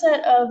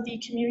subset of the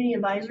Community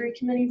Advisory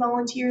Committee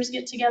volunteers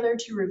get together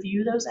to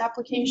review those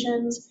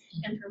applications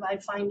and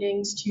provide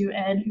findings to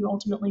Ed, who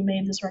ultimately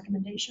made this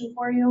recommendation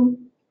for you.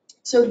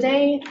 So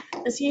the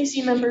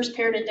CAC members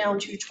pared it down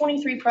to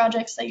 23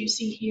 projects that you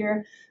see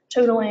here,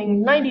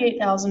 totaling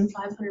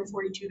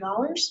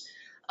 $98,542.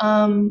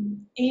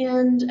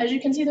 And as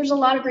you can see, there's a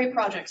lot of great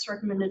projects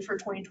recommended for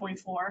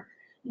 2024.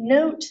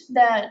 Note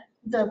that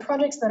the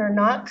projects that are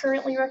not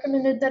currently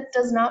recommended, that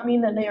does not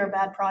mean that they are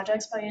bad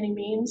projects by any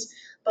means,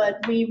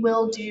 but I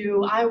will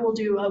do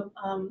a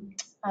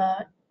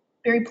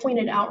very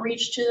pointed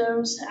outreach to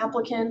those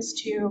applicants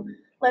to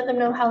let them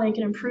know how they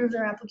can improve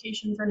their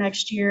application for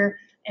next year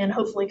and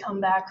hopefully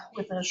come back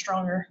with a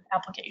stronger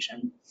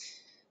application.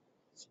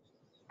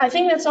 I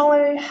think that's all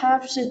I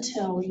have to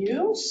tell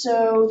you.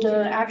 So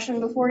the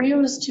action before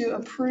you is to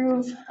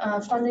approve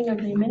funding of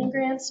the mini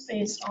grants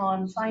based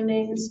on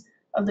findings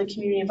of the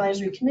Community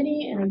Advisory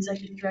Committee and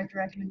Executive Director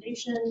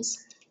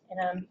recommendations.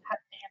 And I'm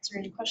happy to answer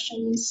any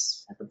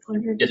questions at the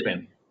point. Yes,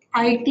 ma'am.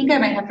 I think I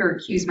might have to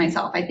recuse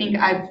myself. I think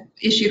I've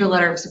issued a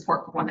letter of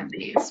support for one of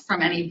these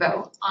from any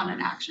vote on an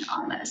action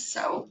on this.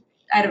 So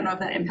I don't know if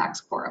that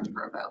impacts quorum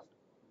for a vote.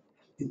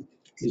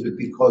 Is it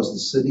because the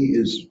city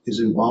is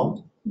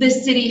involved? The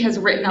city has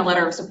written a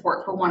letter of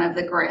support for one of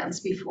the grants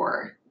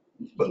before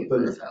you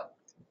vote.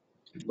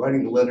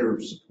 Writing a letter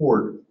of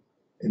support,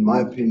 in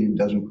my opinion,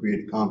 doesn't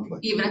create a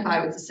conflict. Even if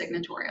I was a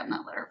signatory on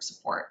that letter of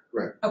support.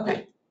 Correct.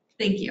 Okay,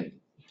 thank you.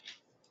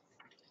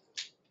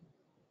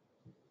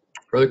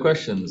 Further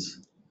questions?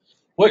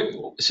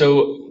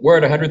 So we're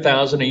at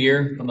 100,000 a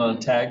year on the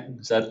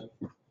tag. Do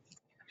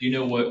you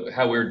know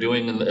how we're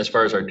doing as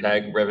far as our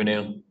tag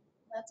revenue?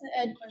 That's an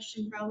Ed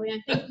question probably, I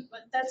think,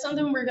 but that's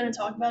something we're going to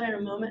talk about in a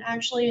moment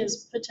actually,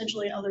 is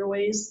potentially other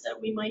ways that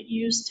we might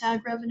use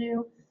tag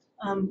revenue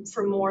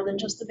for more than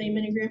just the Bay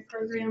Mini Grant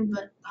program,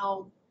 but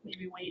I'll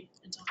maybe wait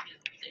until we get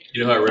there.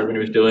 You know how our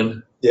revenue is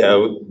doing? Yeah,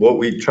 what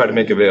we try to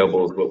make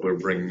available is what we're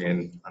bringing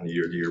in on a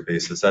year-to-year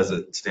basis. As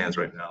it stands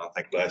right now,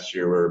 I think last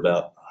year we were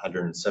about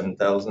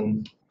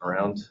 107,000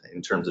 around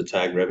in terms of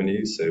tag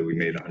revenue, so we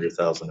made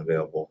 100,000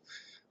 available.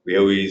 We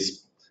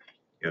always,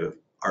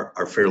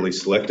 are fairly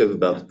selective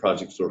about the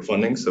projects we're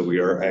funding, so we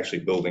are actually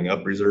building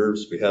up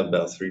reserves. We have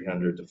about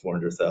 300 to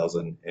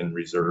 400,000 in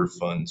reserve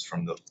funds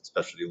from the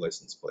specialty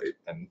license plate,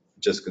 and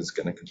Jessica's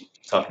going to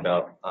talk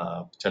about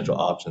potential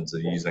options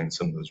of using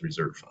some of those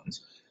reserve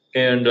funds.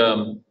 And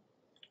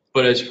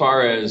but as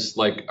far as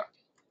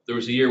there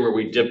was a year where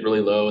we dipped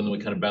really low and then we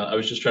kind of bounced. I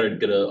was just trying to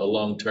get a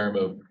long term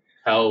of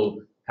how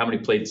many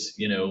plates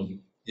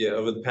Yeah,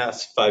 over the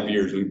past 5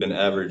 years, we've been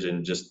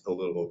averaging just a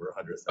little over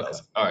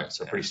 100,000. All right,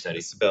 so pretty steady.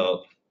 It's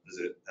about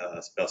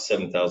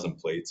 7,000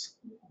 plates.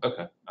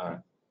 Okay, all right.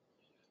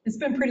 It's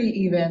been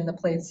pretty even. The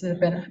plates have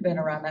been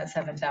around that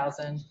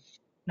 7,000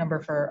 number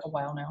for a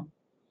while now.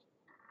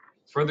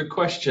 Further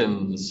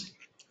questions?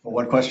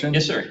 One question?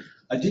 Yes, sir.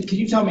 Can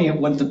you tell me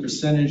what the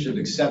percentage of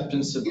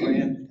acceptance of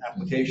grant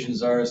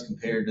applications are as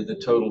compared to the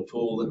total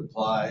pool that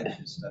applied?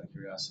 Just out of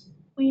curiosity.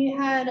 We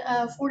had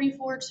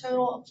 44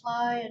 total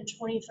apply and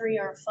 23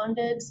 are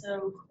funded,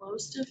 so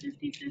close to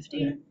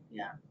 50-50.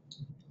 Yeah.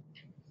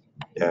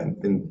 Yeah,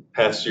 in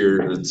past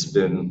years, it's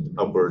been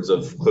upwards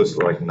of close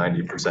to like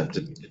 90%.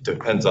 It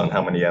depends on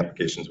how many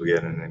applications we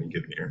get in any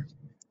given year.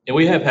 And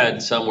we have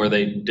had some where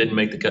they didn't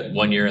make the cut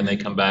one year and they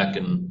come back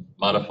and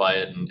modify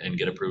it and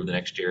get approved the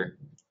next year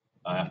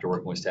after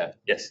working with staff.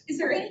 Yes. Is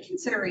there any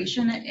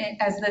consideration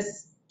as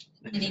this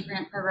mini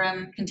grant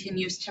program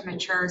continues to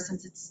mature,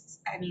 since it's,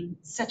 I mean,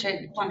 such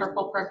a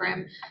wonderful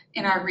program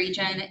in our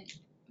region,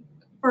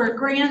 for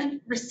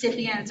grant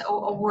recipients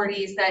or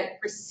awardees that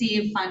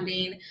receive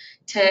funding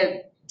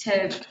to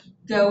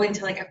go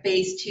into like a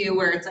phase 2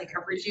 where it's like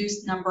a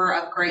reduced number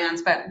of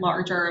grants but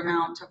larger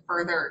amount to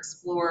further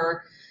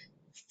explore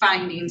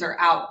findings or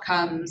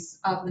outcomes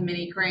of the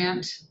mini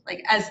grant,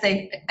 like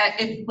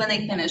when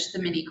they finish the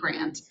mini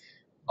grant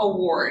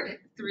award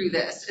through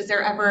this? Is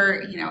there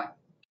ever,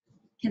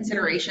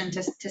 consideration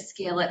to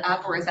scale it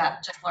up, or is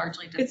that just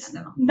largely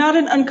dependent on? Not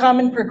an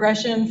uncommon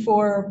progression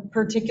for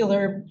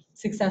particular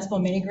successful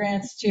mini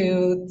grants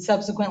to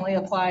subsequently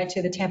apply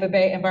to the Tampa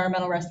Bay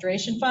Environmental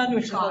Restoration Fund,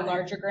 which is a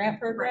larger grant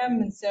program.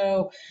 And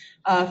so,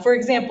 for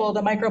example,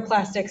 the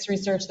microplastics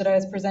research that I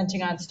was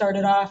presenting on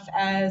started off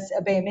as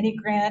a Bay mini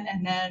grant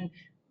and then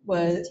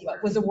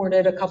was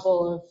awarded a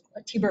couple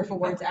of TBERF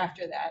awards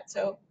after that.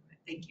 So.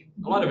 Thank you.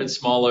 A lot of it's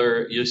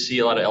smaller. You'll see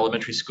a lot of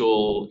elementary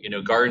school,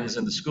 gardens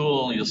in the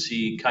school. You'll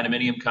see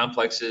condominium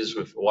complexes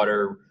with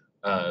water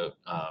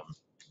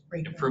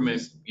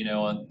improvement,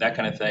 that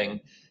kind of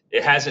thing.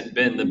 It hasn't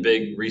been the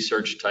big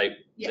research type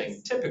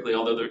thing typically,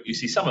 although you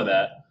see some of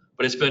that.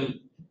 But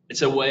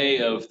it's a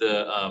way of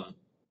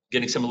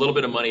getting a little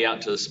bit of money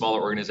out to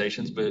smaller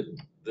organizations. But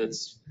it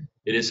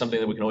is something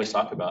that we can always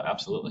talk about.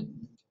 Absolutely.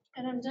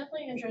 And I'm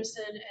definitely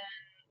interested in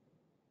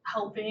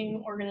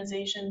helping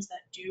organizations that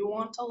do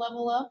want to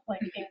level up,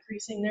 like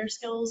increasing their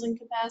skills and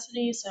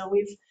capacity. So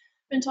we've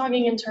been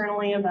talking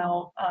internally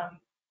about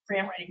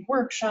grant writing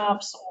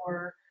workshops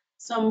or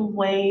some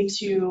way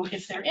to,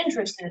 if they're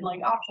interested,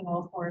 like optional,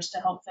 of course, to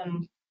help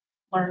them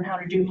learn how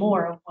to do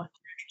more of what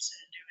they're interested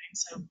in doing.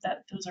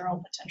 So those are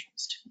all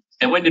potentials too.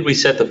 And when did we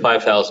set the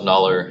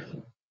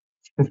 $5,000?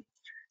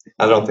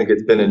 I don't think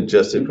it's been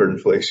adjusted for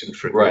inflation.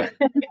 Right.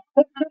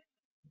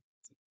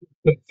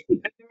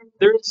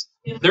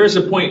 There's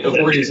a point of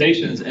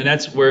organizations, and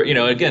that's where,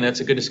 again,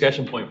 that's a good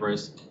discussion point for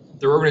us.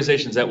 There are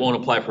organizations that won't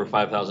apply for a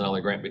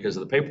 $5,000 grant because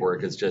of the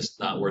paperwork. It's just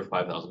not worth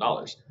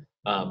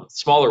 $5,000.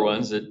 Smaller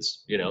ones,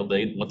 it's,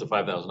 they want the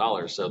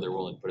 $5,000, so they're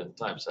willing to put in the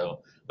time.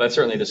 So that's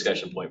certainly a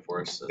discussion point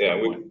for us.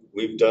 Yeah,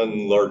 we've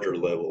done larger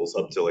levels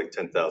up to like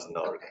 $10,000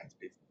 grants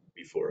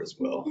before as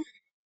well.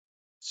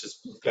 It's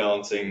just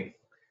balancing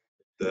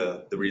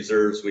the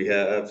reserves we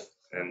have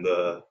and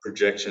the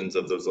projections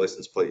of those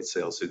license plate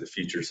sales through the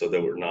future so that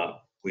we're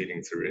not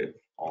bleeding through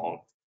it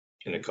all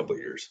in a couple of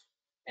years.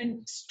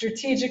 And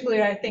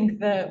strategically, I think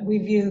that we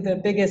view the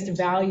biggest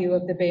value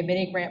of the Bay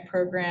Mini Grant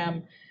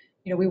program.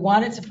 We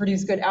want it to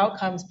produce good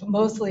outcomes, but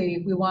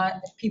mostly we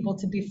want people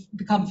to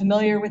become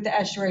familiar with the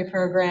estuary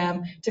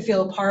program, to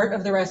feel a part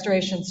of the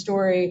restoration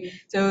story.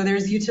 So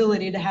there's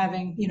utility to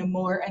having,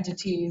 more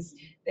entities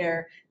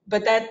there.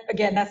 But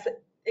that's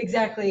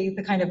exactly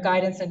the kind of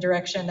guidance and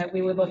direction that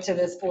we would look to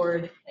this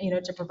board,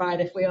 to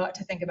provide if we ought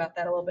to think about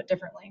that a little bit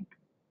differently.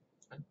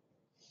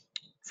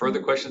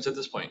 Further questions at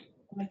this point?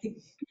 I think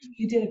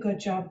you did a good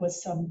job with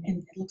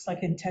it looks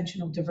like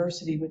intentional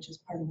diversity, which is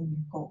part of one of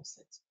your goals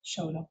that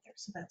showed up there.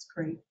 So that's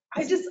great.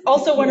 I just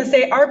also want to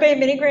say our Bay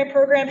Mini Grant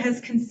program has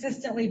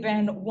consistently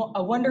been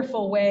a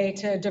wonderful way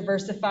to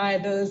diversify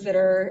those that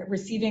are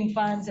receiving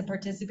funds and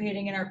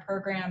participating in our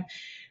program.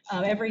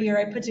 Every year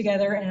I put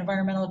together an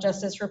environmental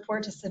justice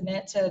report to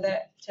submit to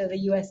the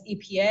US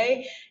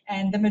EPA,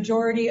 and the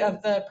majority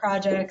of the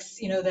projects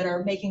that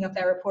are making up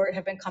that report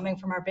have been coming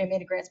from our Bay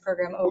Mini Grants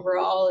program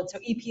overall. And so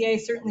EPA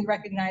certainly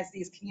recognized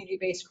these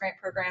community-based grant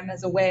program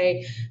as a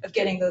way of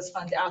getting those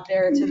funds out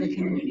there to the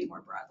community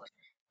more broadly.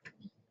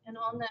 And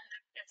on that,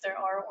 if there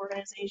are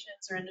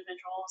organizations or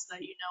individuals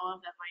that you know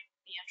of that might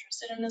be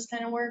interested in this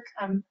kind of work,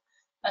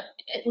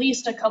 at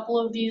least a couple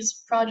of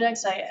these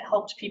projects, I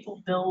helped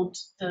people build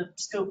the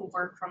scope of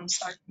work from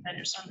start to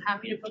finish. So I'm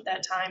happy to put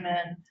that time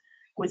in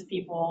with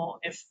people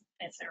if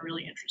they're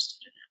really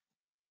interested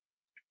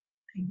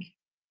in it. Thank you.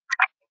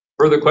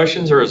 Further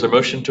questions, or is there a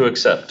motion to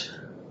accept?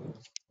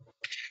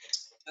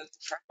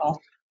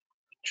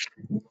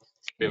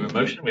 We have a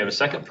motion. We have a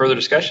second. Further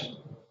discussion?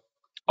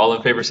 All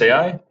in favor say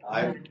aye.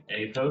 Aye.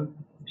 Any opposed?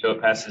 So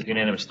it passes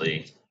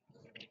unanimously.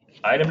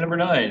 Item number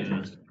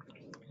 9.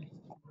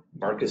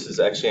 Marcus is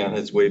actually on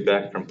his way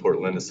back from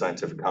Portland, a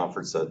scientific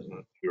conference that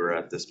we were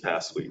at this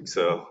past week.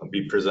 So I'll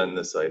be presenting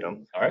this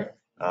item. All right.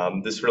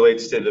 This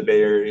relates to the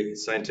Bay Area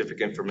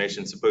Scientific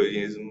Information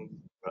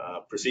Symposium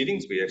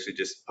proceedings. We actually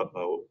just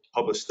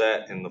published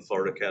that in the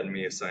Florida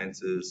Academy of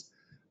Sciences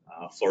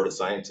Florida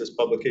Scientist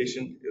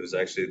publication. It was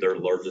actually their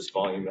largest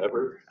volume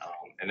ever.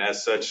 And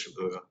as such,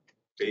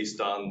 based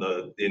on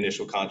the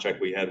initial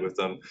contract we had with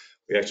them,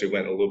 we actually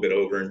went a little bit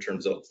over in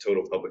terms of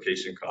total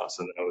publication costs.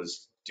 And that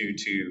was due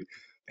to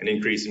an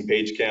increase in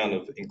page count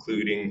of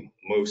including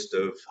most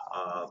of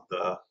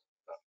the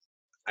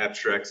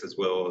abstracts as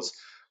well as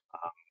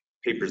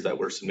papers that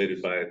were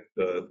submitted by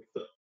the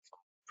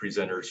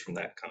presenters from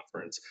that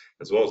conference,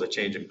 as well as a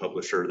change in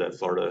publisher that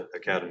Florida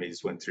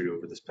Academies went through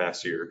over this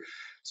past year.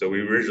 So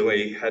we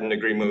originally had an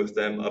agreement with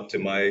them up to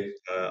my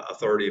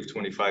authority of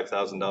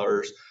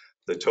 $25,000.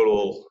 The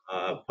total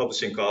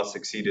publishing costs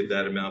exceeded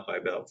that amount by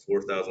about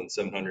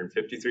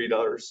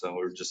 $4,753. So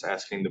we're just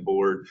asking the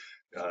board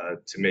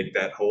to make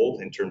that whole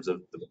in terms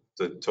of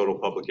the total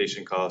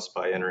publication costs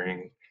by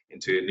entering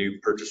into a new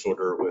purchase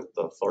order with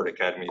the Florida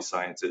Academy of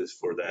Sciences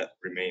for that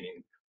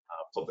remaining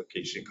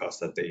publication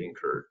costs that they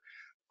incurred.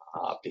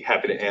 I'll be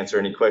happy to answer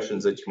any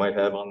questions that you might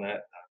have on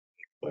that.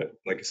 But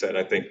like I said,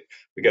 I think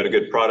we got a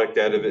good product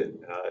out of it.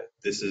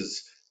 This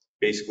is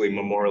basically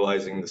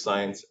memorializing the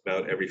science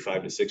about every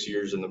 5 to 6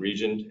 years in the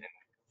region. And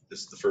this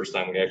is the first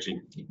time we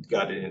actually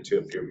got it into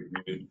a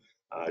peer-reviewed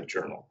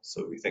journal.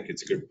 So we think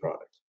it's a good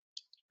product.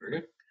 Very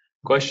good.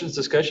 Questions,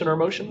 discussion, or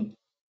motion?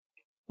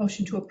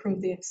 Motion to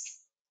approve the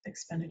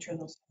expenditure of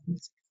those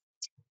funds.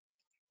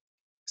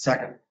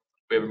 Second.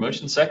 We have a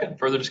motion second.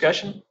 Further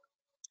discussion?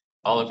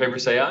 All in favor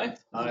say aye.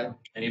 Aye.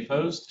 Any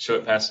opposed? Show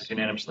it passes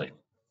unanimously.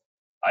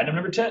 Item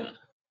number 10.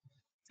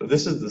 So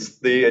this is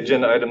the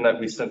agenda item that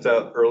we sent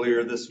out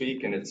earlier this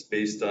week, and it's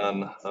based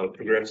on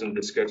progressive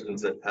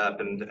discussions that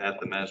happened at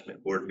the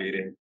management board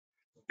meeting.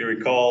 If you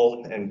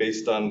recall, and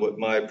based on what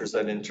Maya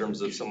presented in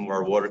terms of some of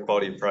our water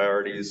quality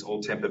priorities,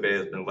 Old Tampa Bay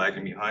has been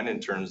lagging behind in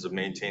terms of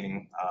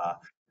maintaining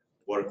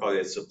water quality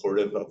that's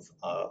supportive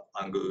of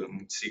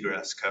ongoing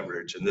seagrass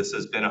coverage. And this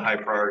has been a high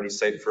priority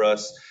site for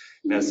us.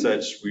 And as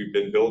such, we've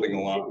been building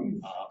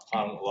along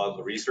on a lot of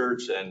the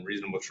research and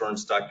reasonable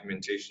assurance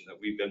documentation that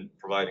we've been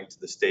providing to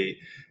the state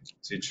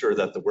to ensure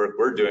that the work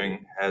we're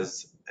doing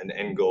has an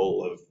end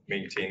goal of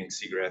maintaining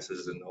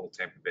seagrasses in the Old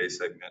Tampa Bay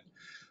segment.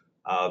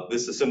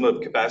 This is some of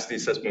the capacity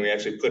assessment we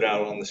actually put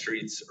out on the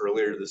streets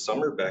earlier this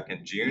summer, back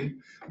in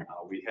June.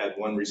 We had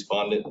one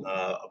respondent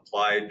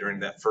apply during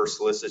that first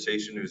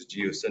solicitation, it was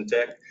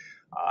Geosyntec.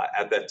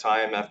 At that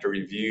time, after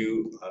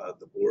review,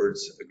 the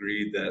boards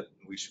agreed that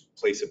we should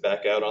place it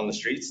back out on the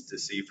streets to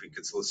see if we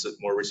could solicit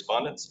more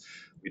respondents.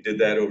 We did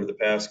that over the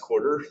past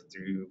quarter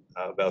through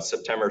about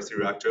September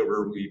through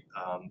October. We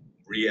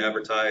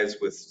re-advertised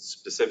with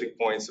specific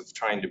points of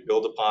trying to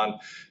build upon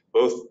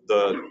both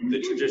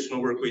the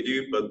traditional work we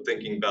do, but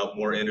thinking about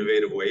more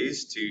innovative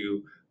ways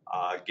to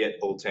get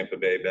Old Tampa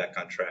Bay back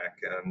on track.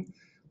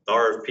 The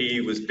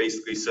RFP was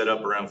basically set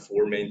up around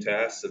 4 main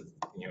tasks of,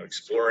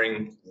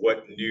 exploring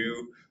what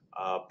new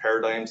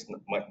paradigms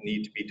might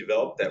need to be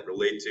developed that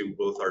relate to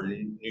both our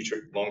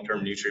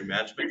long-term nutrient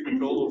management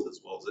controls, as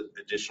well as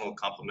additional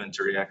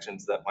complementary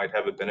actions that might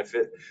have a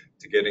benefit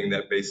to getting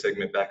that base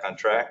segment back on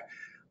track.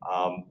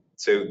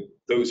 So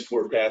those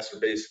 4 tasks are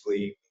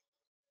basically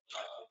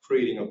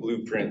creating a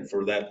blueprint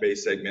for that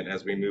base segment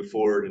as we move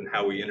forward and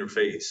how we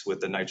interface with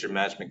the Nitrogen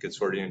Management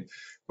Consortium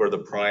for the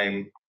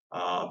prime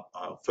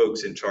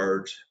folks in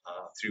charge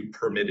through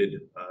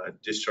permitted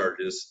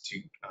discharges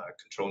to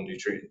control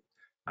nutrient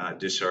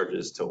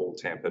discharges to Old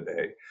Tampa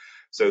Bay.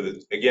 So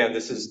again,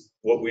 this is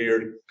what we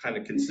are kind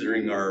of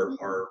considering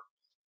our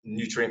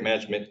nutrient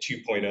management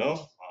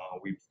 2.0.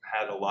 We've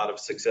had a lot of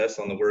success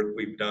on the work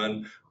we've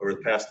done over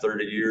the past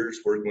 30 years,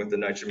 working with the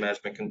Nitrogen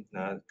Management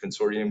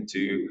Consortium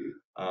to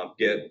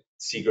get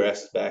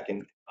seagrasses back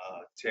in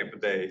Tampa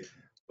Bay.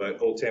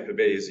 But Old Tampa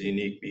Bay is a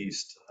unique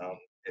beast.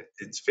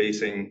 It's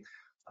facing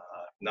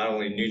not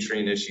only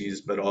nutrient issues,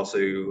 but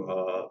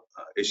also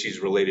issues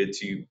related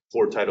to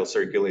poor tidal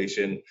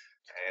circulation,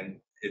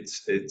 and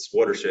its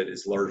watershed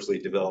is largely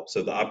developed.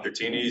 So the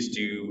opportunities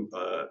to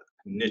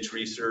niche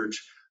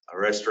research,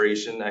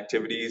 restoration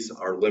activities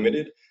are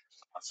limited.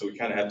 So we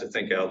kind of have to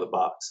think out of the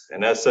box.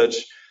 And as such,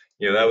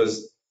 that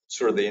was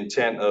sort of the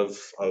intent of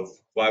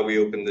why we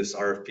opened this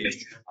RFP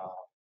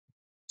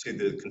to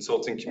the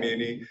consulting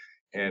community.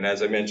 And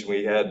as I mentioned,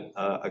 we had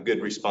a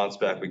good response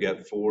back. We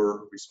got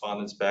 4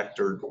 respondents back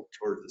toward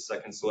the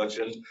second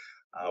selection.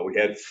 We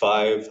had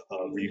 5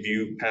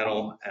 review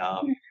panel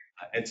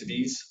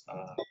entities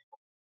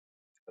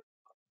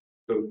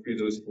go through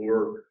those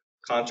 4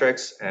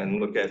 contracts and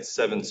look at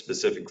 7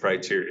 specific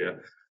criteria,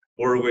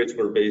 4 of which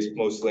were based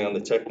mostly on the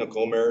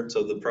technical merits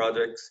of the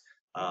projects,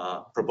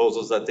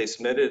 proposals that they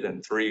submitted,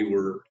 and 3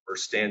 were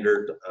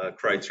standard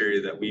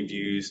criteria that we've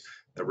used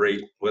to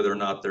rate whether or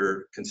not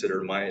they're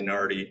considered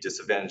minority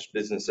disadvantaged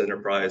business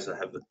enterprise that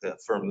have the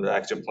affirmative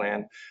action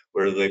plan,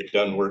 where they've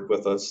done work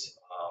with us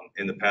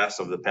in the past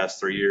over the past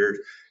 3 years,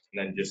 and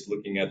then just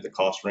looking at the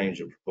cost range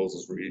of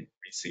proposals we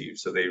received.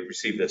 So they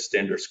received a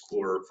standard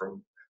score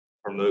from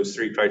those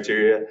 3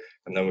 criteria,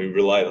 and then we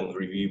relied on the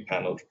review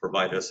panel to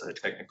provide us a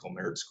technical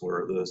merit score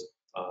of those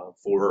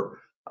 4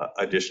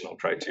 additional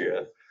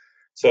criteria.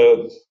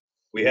 So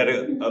we had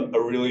a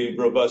really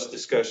robust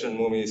discussion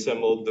when we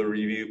assembled the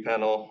review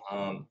panel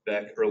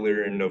back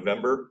earlier in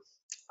November.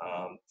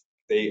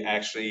 They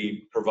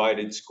actually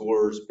provided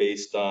scores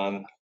based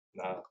on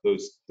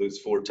those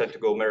 4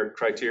 technical merit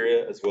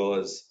criteria, as well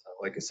as,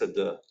 like I said,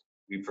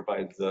 we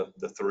provide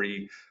the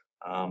 3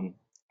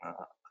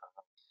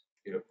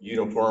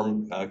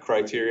 uniform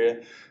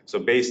criteria. So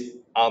based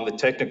on the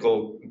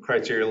technical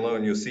criteria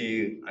alone, you'll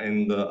see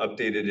in the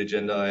updated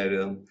agenda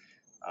item,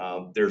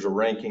 there's a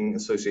ranking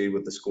associated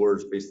with the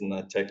scores based on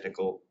that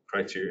technical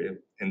criteria.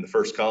 In the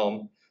first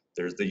column,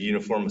 there's the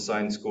uniform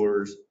assigned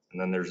scores,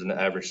 and then there's an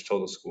average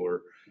total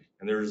score.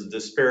 And there's a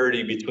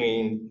disparity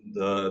between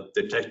the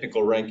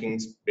technical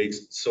rankings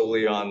based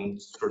solely on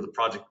sort of the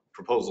project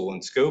proposal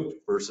and scope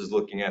versus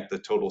looking at the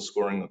total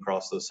scoring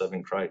across those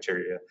 7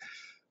 criteria.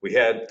 We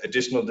had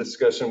additional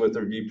discussion with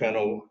the review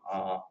panel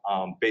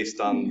based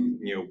on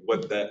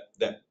what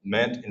that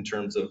meant in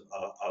terms of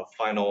a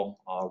final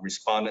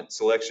respondent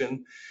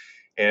selection.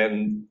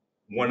 And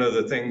one of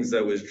the things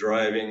that was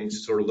driving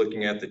sort of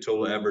looking at the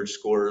total average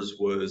scores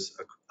was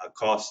a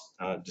cost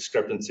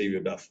discrepancy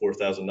of about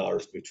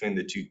 $4,000 between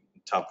the 2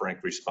 top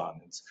ranked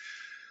respondents.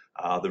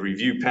 The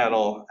review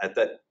panel at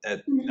that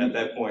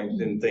point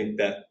didn't think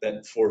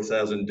that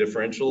 4,000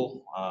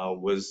 differential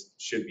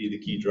should be the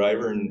key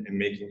driver in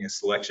making a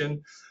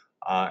selection.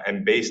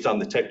 And based on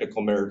the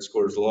technical merit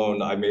scores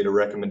alone, I made a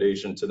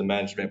recommendation to the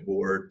management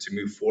board to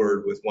move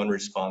forward with 1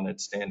 respondent,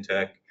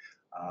 Stantec,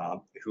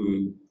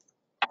 who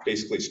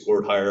basically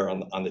scored higher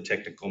on the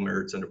technical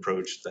merits and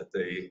approach that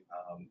they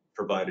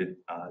provided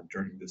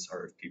during this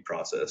RFP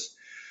process.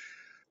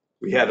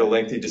 We had a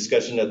lengthy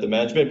discussion at the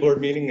management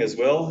board meeting as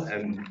well,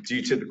 and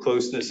due to the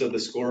closeness of the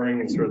scoring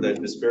and sort of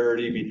that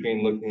disparity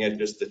between looking at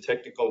just the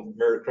technical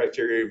merit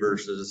criteria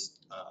versus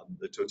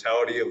the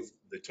totality of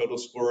the total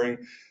scoring,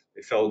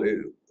 they felt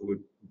it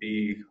would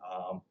be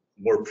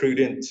more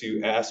prudent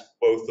to ask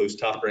both those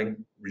top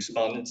ranked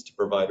respondents to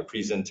provide a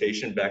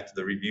presentation back to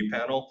the review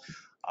panel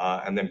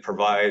and then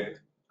provide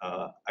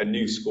a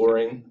new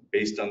scoring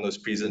based on those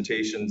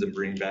presentations and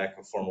bring back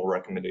a formal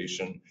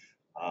recommendation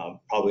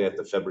probably at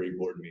the February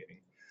board meeting.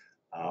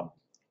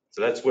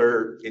 So that's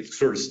where it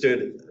sort of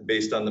stood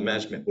based on the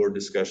management board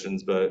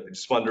discussions, but I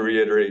just wanted to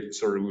reiterate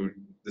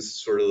this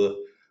is sort of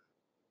the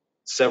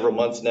several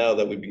months now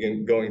that we've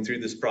been going through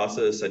this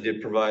process. I did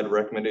provide a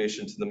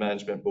recommendation to the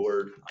management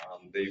board.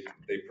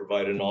 They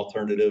provided an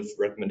alternative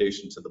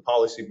recommendation to the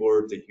policy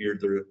board to hear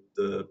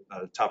the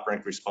top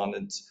ranked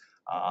respondents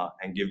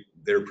and give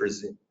their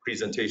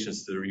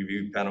presentations to the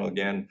review panel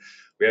again.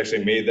 We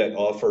actually made that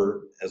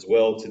offer as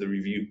well to the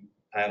review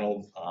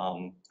panel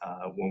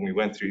when we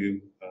went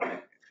through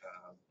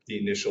the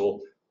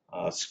initial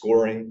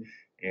scoring,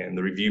 and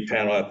the review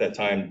panel at that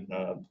time,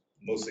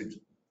 mostly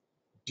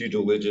due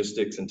to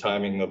logistics and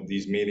timing of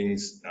these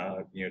meetings,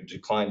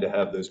 declined to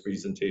have those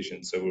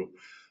presentations. So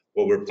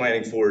what we're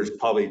planning for is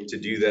probably to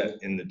do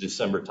that in the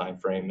December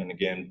timeframe, and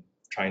again,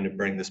 trying to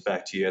bring this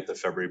back to you at the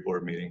February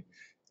board meeting.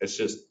 It's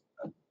just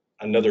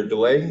another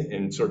delay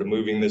in sort of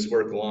moving this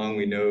work along.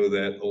 We know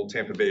that Old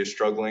Tampa Bay is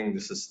struggling.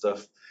 This is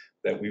stuff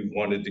that we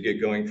wanted to get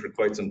going for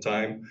quite some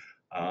time.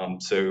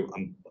 So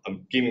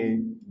I'm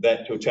giving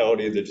that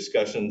totality of the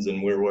discussions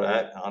and where we're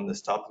at on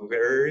this topic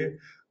area.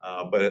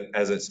 But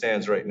as it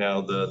stands right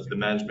now, the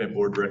management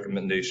board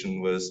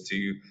recommendation was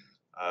to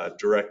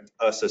direct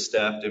us as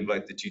staff to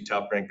invite the 2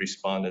 top ranked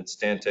respondents,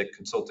 Stantec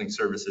Consulting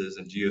Services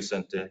and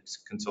Geosyntex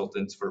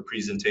Consultants, for a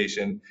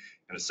presentation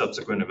and a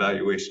subsequent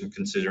evaluation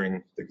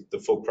considering the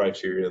full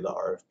criteria of the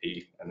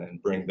RFP, and then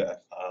bring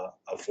that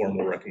a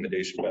formal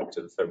recommendation back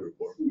to the February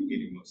board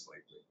meeting most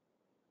likely.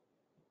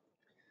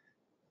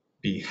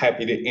 Be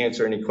happy to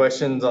answer any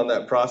questions on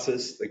that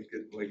process.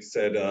 Like I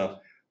said,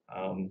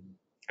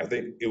 I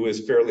think it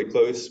was fairly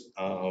close,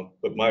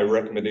 but my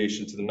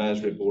recommendation to the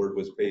management board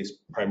was based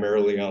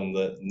primarily on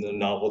the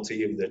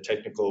novelty of the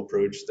technical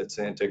approach that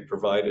Stantec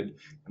provided,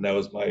 and that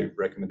was my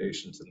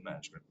recommendation to the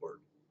management board.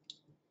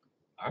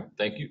 All right,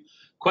 thank you.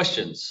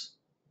 Questions?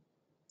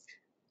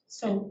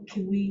 So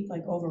can we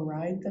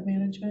override the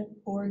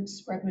management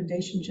board's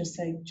recommendation,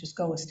 just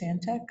go with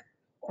Stantec?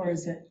 Or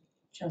is it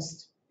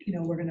just,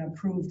 we're going to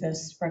approve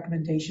this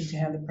recommendation to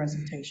have the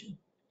presentation?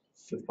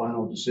 The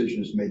final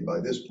decision is made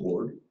by this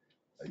board.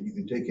 You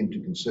can take into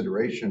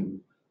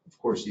consideration, of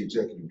course, the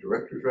executive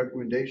director's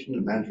recommendation,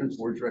 the management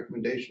board's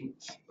recommendation,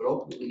 but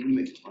ultimately you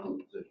make the final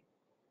decision.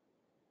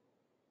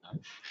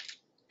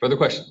 Further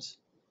questions?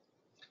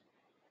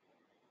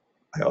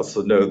 I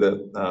also know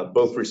that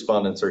both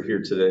respondents are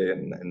here today,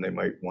 and they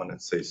might want to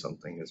say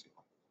something as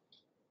well.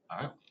 All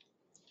right.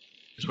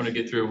 Just want to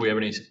get through if we have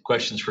any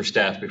questions for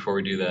staff before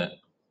we do that.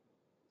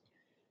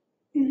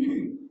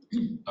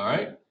 All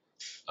right.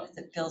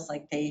 It feels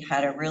like they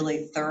had a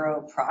really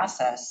thorough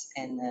process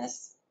in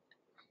this.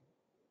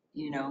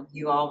 you know,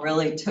 you all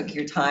really took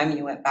your time.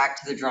 You went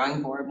back to the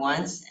drawing board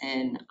once,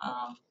 and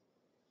I'm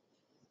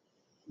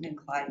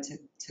inclined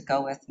to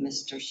go with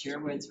Mr.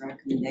 Sherwood's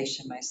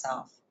recommendation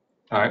myself.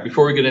 All right,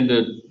 before we get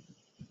into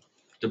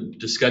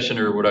discussion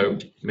or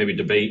maybe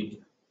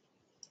debate,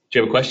 do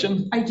you have a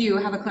question? I do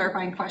have a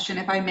clarifying question,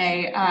 if I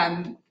may.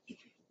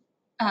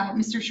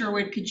 Mr.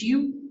 Sherwood, could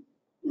you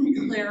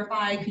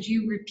clarify, could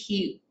you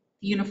repeat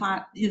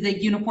the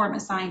uniform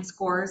assigned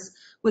scores?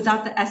 Was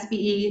that the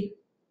SBE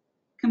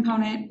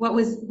component? What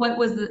was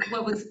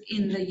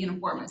in the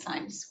uniform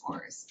assigned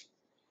scores?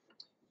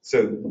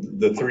 So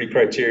the three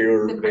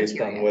criteria The are based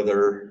on criteria.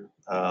 whether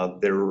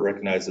they're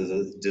recognized as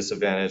a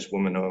disadvantaged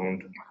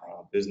woman-owned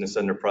business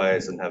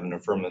enterprise and have an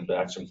affirmative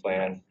action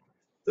plan.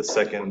 The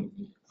second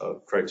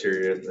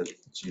criteria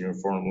that's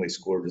uniformly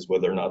scored is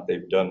whether or not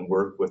they've done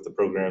work with the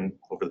program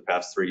over the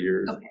past 3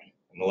 years. Okay.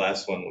 And the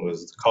last one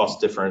was the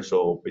cost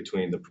differential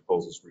between the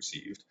proposals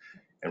received.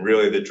 And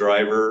really the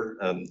driver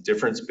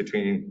difference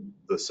between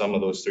the sum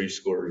of those three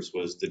scores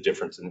was the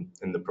difference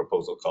in the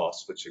proposal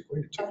costs, which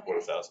equated to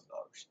 $4,000.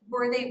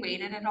 Were they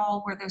weighted at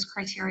all? Were those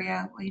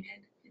criteria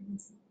weighted?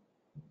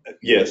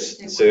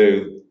 Yes,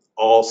 so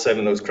all 7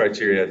 of those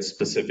criteria had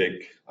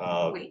specific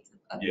Weight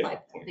of yeah, life.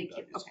 point Thank you.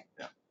 values. Okay.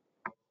 Yeah.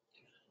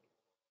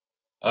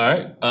 All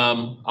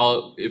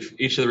right, if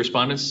each of the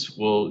respondents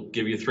will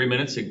give you 3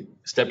 minutes to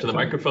step to the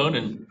microphone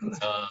and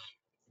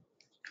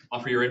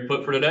offer your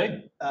input for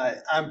today.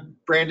 I'm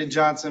Brandon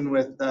Johnson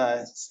with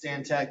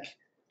Stantec.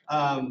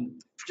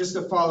 Just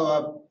to follow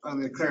up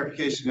on the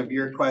clarification of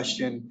your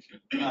question,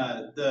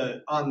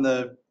 on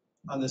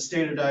the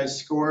standardized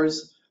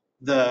scores,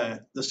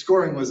 the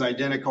scoring was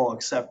identical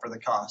except for the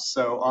cost.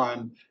 So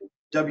on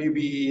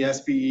WBE,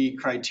 SBE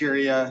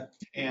criteria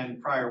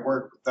and prior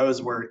work,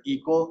 those were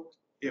equal.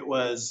 It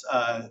was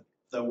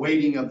the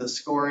weighting of the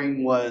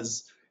scoring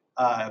was.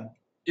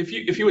 If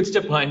you would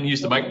step behind and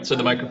use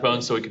the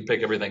microphone so we can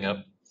pick everything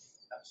up.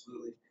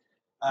 Absolutely.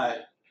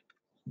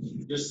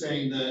 Just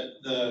saying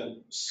that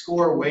the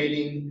score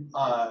weighting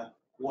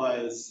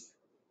was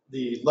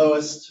the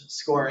lowest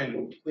score,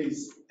 and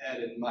please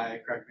add in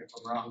correct me if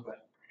I'm wrong,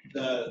 but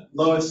the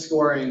lowest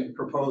scoring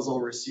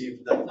proposal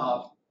received the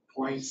top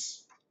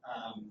points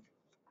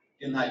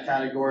in that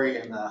category,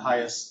 and the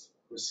highest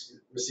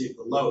received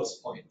the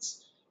lowest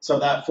points. So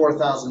that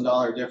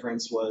 $4,000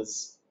 difference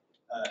was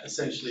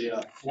essentially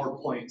a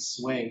 4-point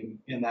swing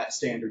in that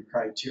standard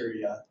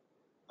criteria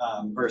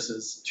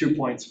versus 2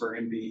 points for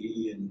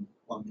MBE and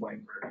 1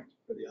 point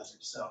for the others.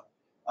 So,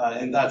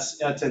 and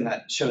that's in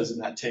that, shows in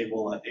that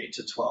table at 8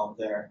 to 12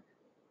 there.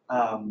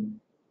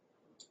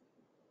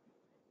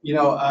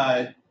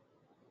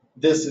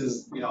 This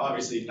is,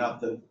 obviously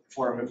not the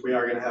forum. If we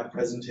are going to have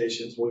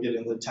presentations, we'll get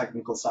into the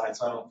technical side.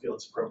 So I don't feel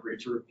it's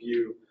appropriate to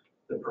review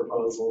the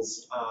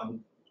proposals.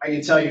 I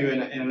can tell you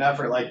in an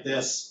effort like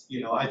this,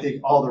 I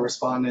think all the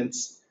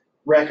respondents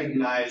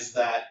recognize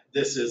that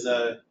this is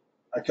a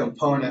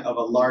component of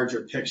a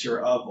larger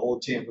picture of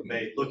Old Tampa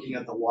Bay, looking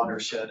at the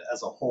watershed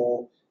as a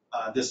whole.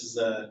 This is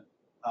the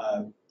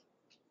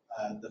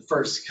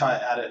first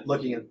cut at it,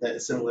 looking at the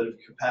assimilative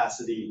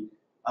capacity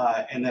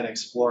and then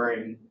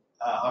exploring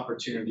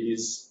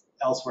opportunities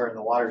elsewhere in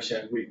the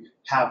watershed. We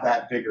have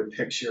that bigger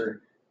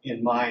picture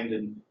in mind.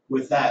 And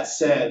with that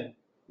said,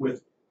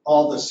 with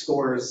all the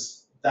scores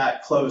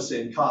that close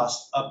in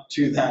cost up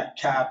to that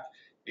cap,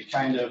 it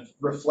kind of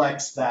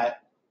reflects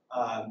that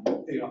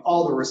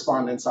all the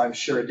respondents, I'm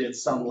sure, did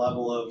some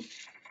level of,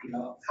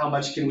 how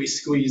much can we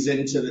squeeze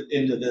into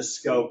this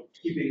scope,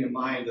 keeping in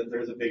mind that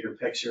there's a bigger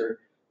picture,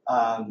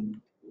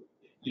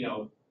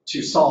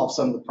 to solve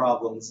some of the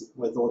problems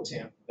with Old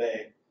Tampa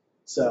Bay.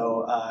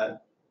 So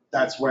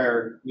that's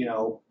where,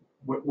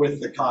 with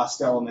the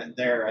cost element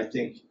there, I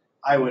think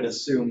I would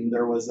assume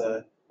there was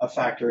a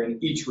factor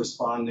in each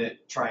respondent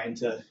trying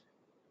to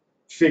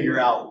figure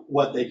out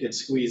what they could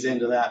squeeze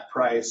into that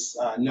price,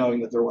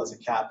 knowing that there was a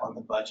cap on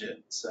the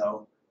budget.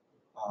 So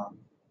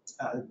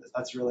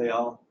that's really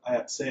all I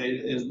have to say,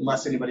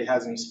 unless anybody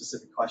has any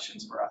specific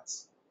questions for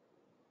us.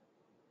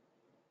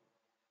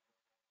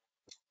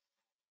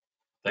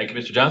 Thank you,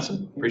 Mr.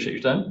 Johnson. Appreciate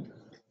your time.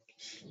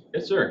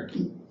 Yes, sir.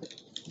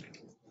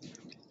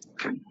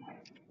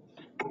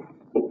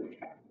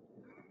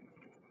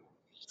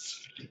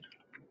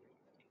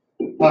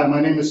 Hi, my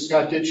name is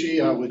Scott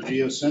Ditchy with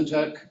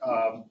Geosyntec.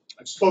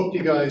 I spoke to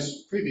you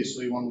guys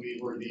previously when we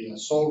were the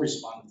sole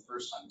respondent the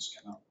first time this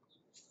came out.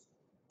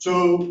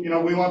 So,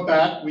 we went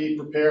back, we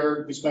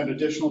spent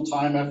additional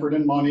time, effort,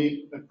 and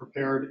money and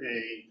prepared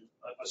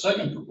a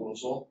second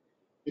proposal.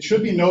 It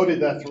should be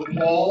noted that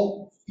through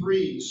all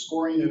 3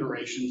 scoring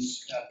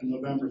iterations at the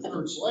November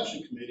 3rd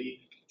selection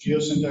committee,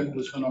 Geosyntec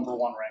was the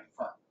 #1 ranked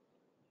firm.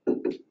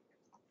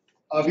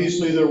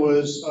 Obviously, there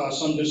was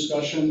some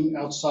discussion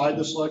outside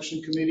the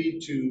selection committee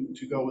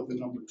to go with the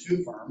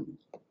 #2 firm.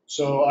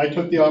 So I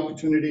took the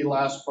opportunity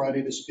last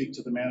Friday to speak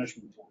to the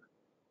management board.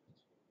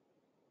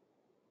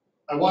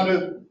 I want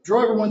to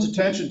draw everyone's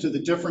attention to the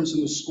difference in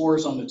the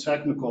scores on the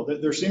technical.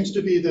 There seems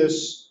to be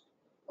this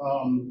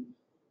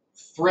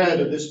thread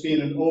of this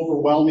being an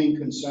overwhelming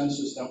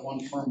consensus that one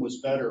firm was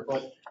better,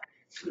 but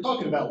we're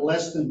talking about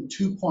less than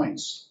 2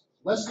 points,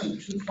 less than a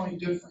 2-point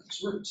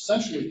difference. We're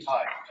essentially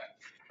tied.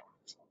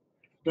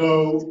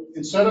 So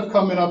instead of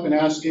coming up and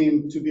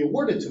asking to be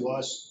awarded to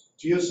us,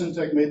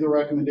 Geosyntec made the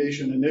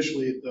recommendation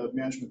initially at the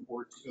management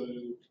board to go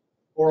to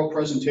oral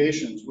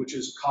presentations, which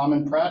is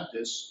common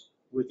practice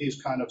with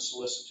these kind of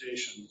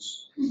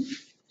solicitations.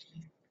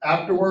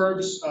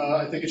 Afterwards,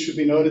 I think it should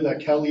be noted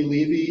that Kelly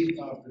Levy,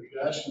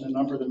 Rajesh, and a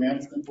number of the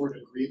management board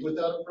agreed with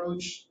that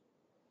approach.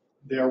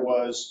 There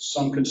was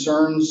some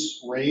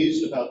concerns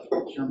raised about the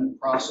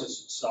procurement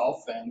process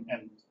itself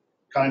and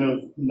kind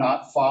of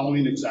not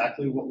following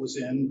exactly what was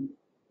in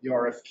the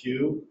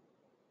RFQ.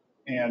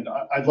 And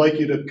I'd like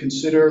you to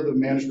consider the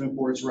management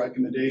board's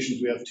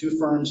recommendations. We have 2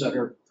 firms that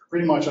are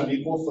pretty much on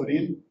equal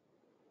footing.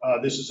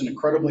 This is an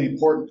incredibly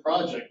important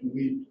project, and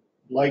we'd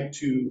like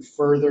to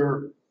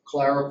further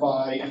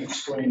clarify and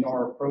explain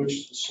our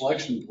approach to the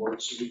selection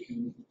board so we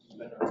can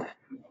better,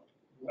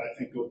 I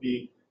think will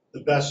be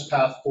the best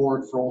path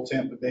forward for Old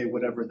Tampa Bay,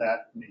 whatever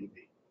that may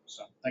be.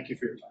 So thank you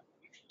for your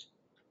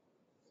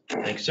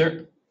time. Thanks,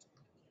 sir.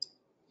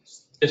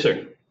 Yes,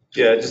 sir.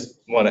 Yeah, I just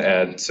want to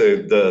add, so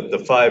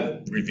the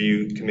 5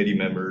 review committee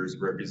members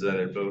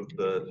represented both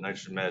the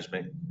Nitrogen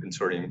Management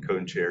Consortium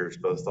co-chairs,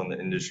 both on the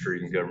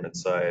industry and government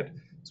side,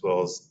 as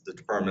well as the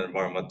Department of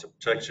Environmental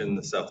Protection,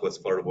 the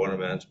Southwest Florida Water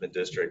Management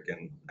District,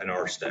 and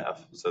our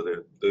staff. So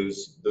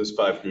those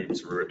 5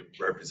 groups were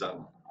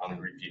represented on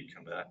the review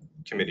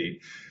committee.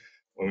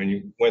 When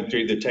you went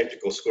through the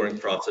technical scoring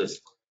process,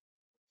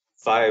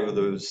 5 of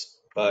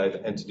those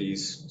 5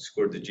 entities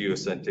scored the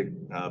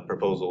Geosyntec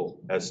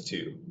proposal as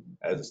 2,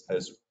 as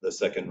the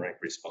second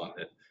ranked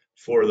respondent.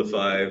 4 of the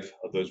 5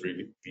 of those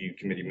review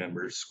committee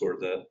members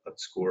scored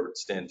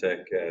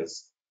Stantec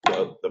as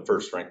the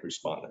first ranked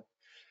respondent.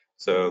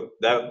 So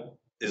that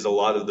is a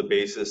lot of the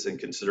basis and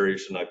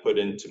consideration I put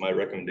into my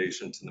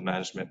recommendation to the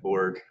management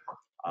board.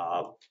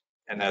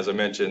 And as I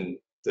mentioned,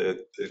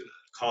 the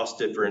cost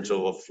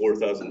differential of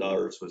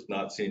 $4,000 was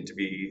not seen to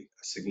be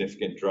a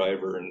significant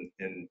driver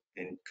in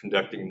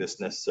conducting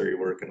this necessary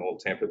work in Old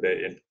Tampa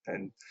Bay.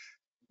 And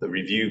the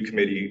review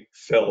committee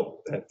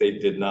felt that they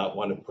did not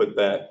want to put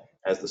that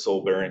as the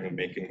sole bearing of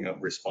making a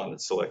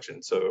respondent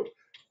selection. So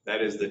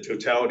that is the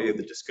totality of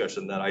the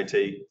discussion that I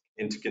take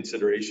into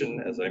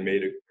consideration as I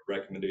made a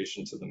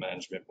recommendation to the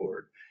management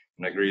board.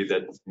 And I agree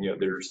that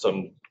there's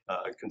some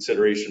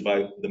consideration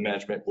by the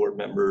management board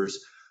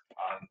members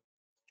on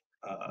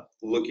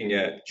looking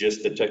at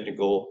just the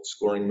technical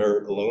scoring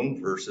merit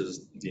alone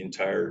versus the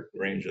entire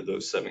range of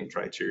those 7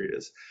 criteria.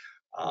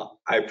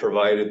 I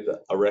provided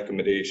a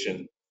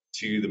recommendation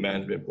to the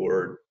management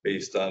board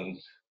based on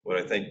what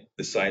I think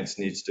the science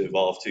needs to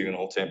evolve to in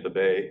Old Tampa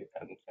Bay,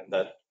 and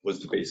that was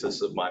the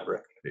basis of my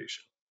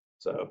recommendation.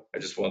 So I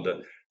just wanted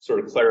to sort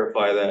of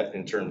clarify that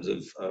in terms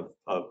of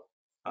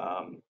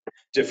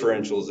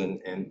differentials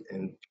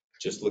and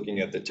just looking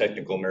at the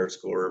technical merit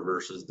score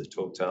versus the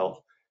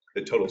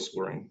total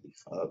scoring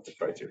of the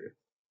criteria.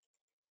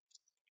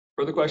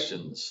 Further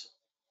questions?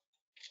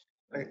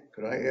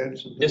 Could I add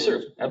something? Yes,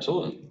 sir.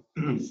 Absolutely.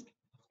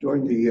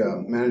 During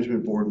the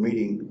management board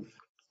meeting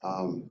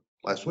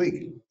last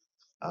week,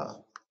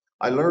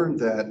 I learned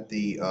that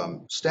the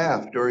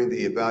staff during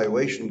the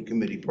evaluation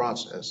committee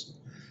process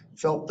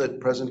felt that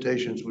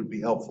presentations would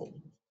be helpful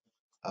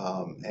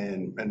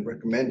and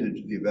recommended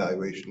to the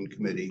evaluation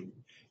committee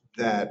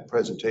that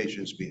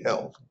presentations be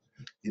held.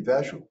 The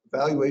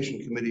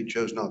evaluation committee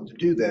chose not to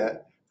do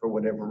that for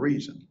whatever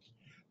reason.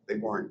 They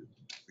weren't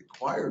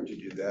required to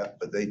do that,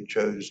 but they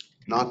chose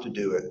not to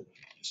do it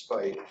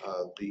despite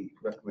the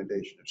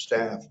recommendation of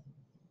staff.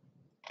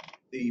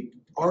 The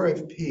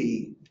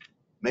RFP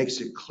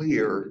makes it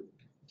clear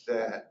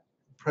that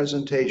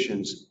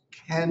presentations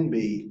can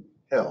be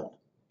held.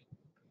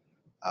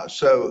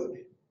 So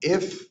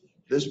if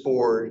this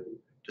board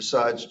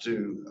decides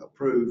to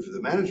approve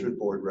the management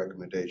board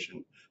recommendation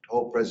to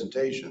hold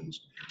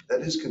presentations,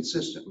 that is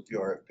consistent with the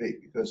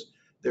RFP because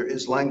there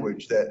is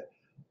language that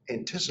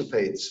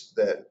anticipates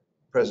that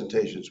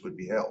presentations would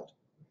be held.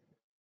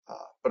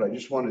 But I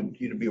just wanted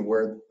you to be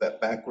aware of that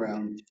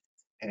background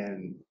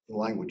and the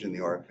language in the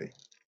RFP.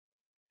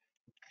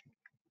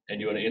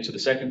 And you want to answer the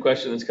second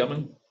question that's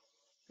coming?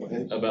 Go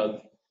ahead.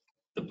 About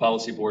the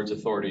policy board's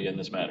authority in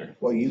this matter?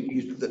 Well,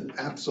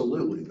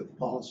 absolutely, the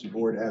policy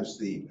board has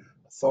the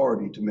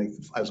authority to make,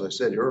 as I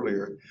said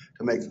earlier,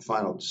 to make the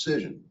final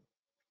decision.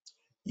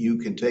 You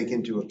can take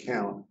into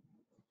account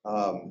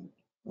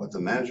what the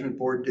management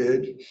board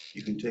did.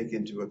 You can take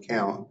into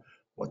account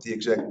what the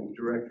executive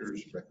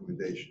director's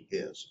recommendation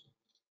is.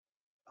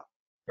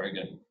 Very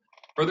good.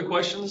 Further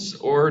questions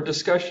or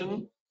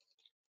discussion?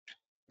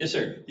 Yes,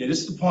 sir. Yeah,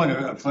 this is a point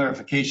of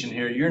clarification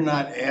here. You're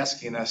not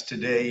asking us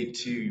today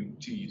to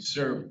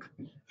usurp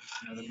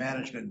the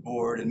management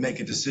board and make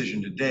a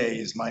decision today,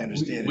 is my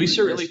understanding. We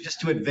certainly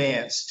just to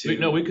advance to.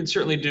 No, we can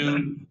certainly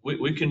do.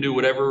 We can do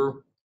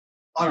whatever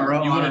on our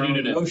own, you want to do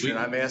today. Motion,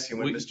 I'm asking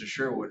what Mr.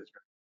 Sherwood is.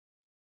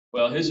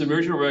 Well, his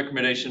original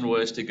recommendation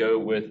was to go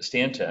with I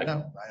Stantec.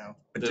 know, I know.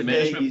 But The today,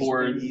 management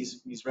board-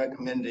 he's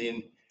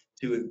recommending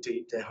to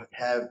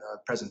have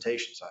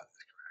presentations on it.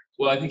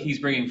 Well, I think he's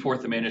bringing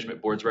forth the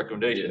management board's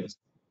recommendations,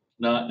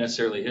 not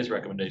necessarily his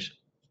recommendation.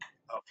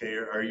 Okay,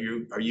 are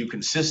you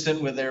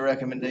consistent with their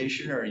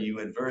recommendation, or are you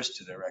adverse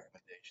to their recommendation?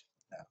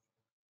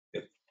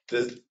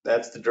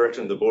 That's the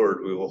direction of the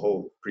board. We will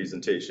hold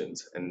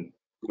presentations and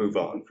move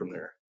on from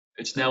there.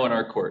 It's now in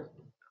our court.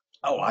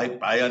 Oh,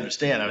 I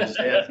understand. I was just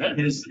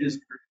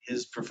asking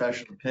his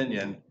professional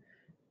opinion,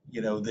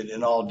 that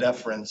in all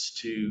deference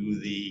to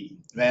the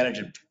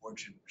management board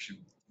should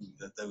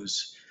that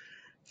those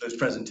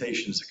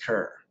presentations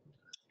occur.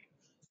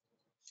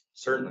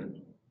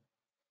 Certainly.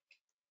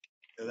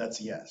 So that's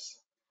a yes.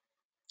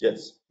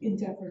 Yes. In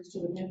deference to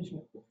the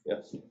management.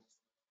 Yes.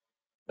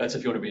 That's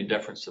if you want to be in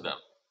deference to them.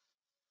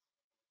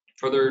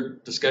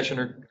 Further discussion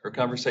or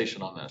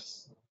conversation on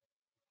this?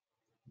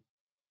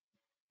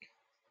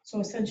 So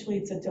essentially,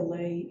 it's a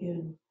delay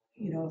in,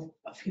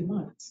 a few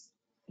months,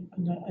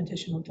 an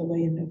additional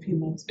delay in a few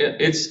months.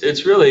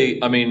 It's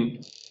really, I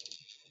mean,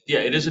 yeah,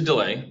 it is a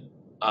delay.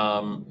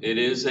 It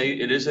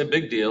is a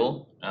big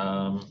deal.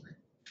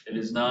 It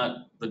is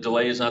not, the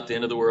delay is not the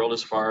end of the world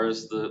as far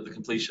as the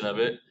completion of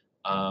it.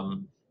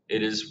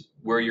 It is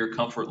where your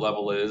comfort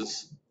level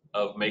is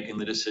of making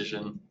the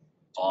decision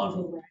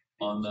on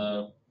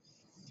the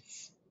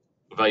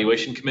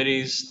evaluation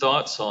committee's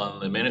thoughts,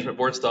 on the management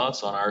board's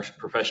thoughts, on our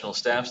professional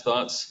staff's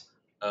thoughts.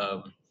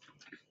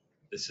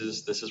 This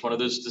is one of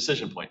those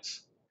decision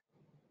points.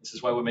 This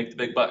is why we make the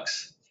big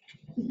bucks.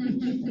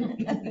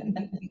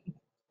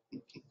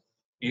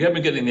 You have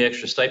been getting the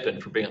extra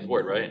stipend for being on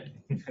board, right?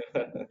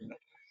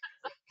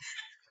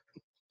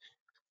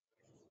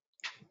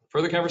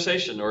 Further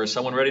conversation, or is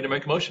someone ready to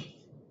make a motion?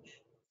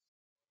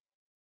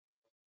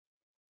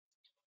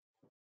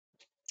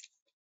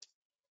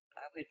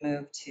 I would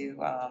move to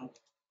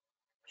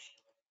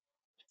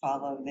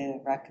follow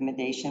the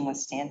recommendation with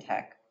Stantec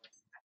at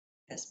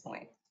this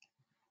point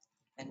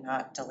and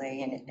not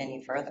delay it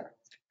any further.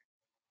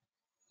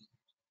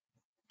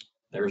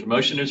 There's a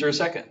motion. Is there a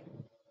second?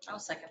 I'll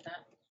second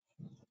that.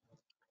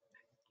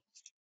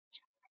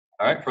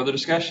 All right, further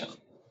discussion.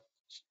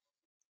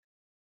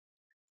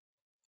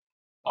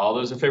 All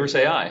those in favor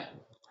say aye.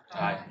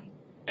 Aye.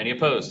 Any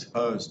opposed?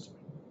 Opposed.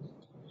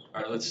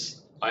 All right,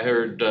 I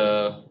heard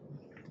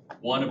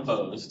one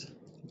opposed.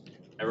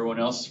 Everyone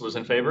else was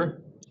in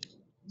favor?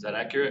 Is that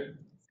accurate?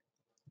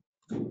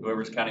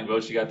 Whoever's counting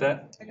votes, you got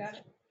that? I got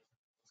it.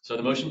 So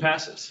the motion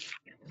passes.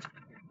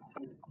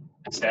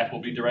 Staff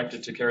will be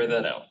directed to carry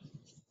that out.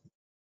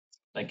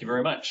 Thank you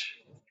very much.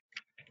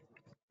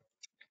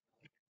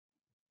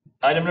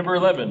 Item number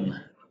 11,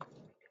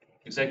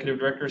 Executive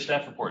Director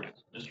Staff Report.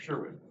 Mr.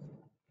 Sherwood.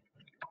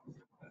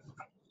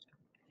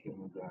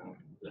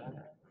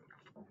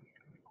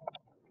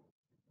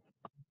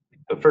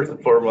 But first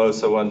and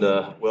foremost, I wanted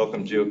to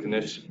welcome Jill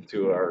Knish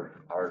to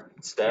our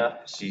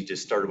staff. She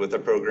just started with the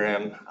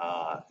program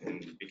in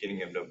the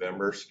beginning of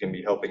November. She's going to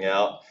be helping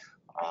out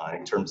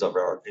in terms of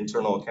our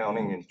internal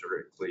accounting and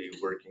directly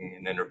working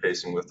and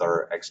interfacing with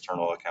our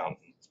external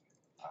accountant.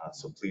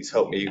 So please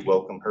help me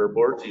welcome her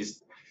aboard.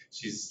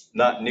 She's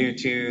not new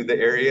to the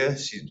area.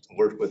 She's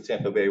worked with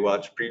Tampa Bay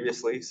Watch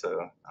previously,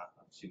 so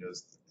she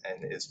knows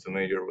and is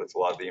familiar with a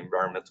lot of the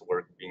environmental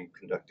work being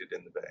conducted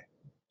in the Bay.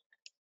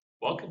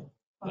 Welcome.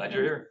 Glad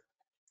you're here.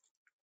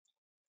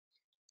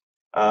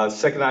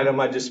 Second item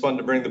I just wanted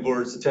to bring the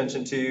board's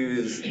attention to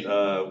is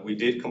we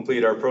did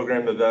complete our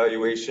program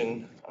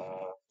evaluation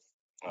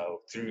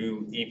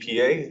through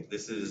EPA.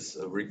 This is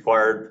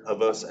required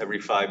of us every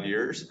 5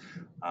 years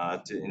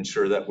to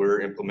ensure that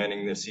we're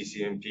implementing the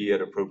CCMP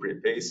at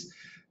appropriate pace.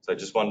 So I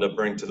just wanted to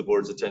bring to the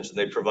board's attention,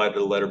 they provided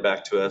a letter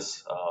back to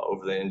us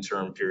over the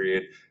interim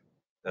period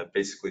that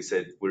basically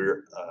said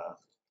we're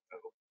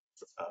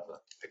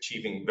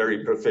achieving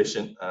very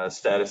proficient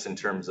status in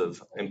terms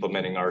of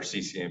implementing our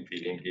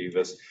CCMP, and gave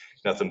us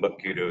nothing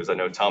but kudos. I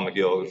know Tom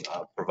McGill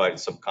provided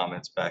some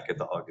comments back at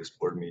the August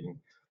board meeting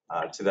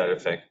to that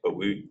effect, but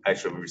we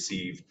actually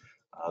received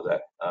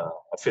that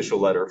official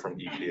letter from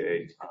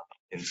EPA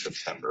in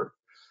September.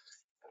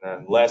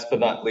 And last but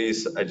not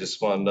least, I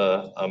just wanted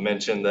to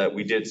mention that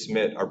we did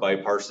submit our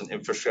bipartisan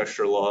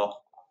infrastructure law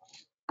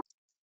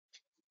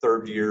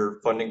third-year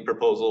funding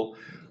proposal.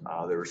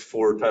 There was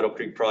 4 Tidal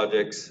Creek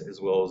projects, as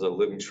well as a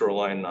living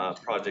shoreline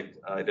project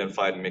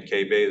identified in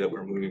McKay Bay that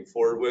we're moving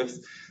forward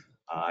with.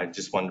 I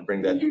just wanted to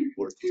bring that to the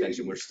board's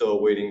attention. We're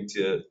still waiting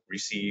to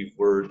receive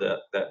word that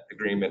that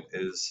agreement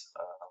is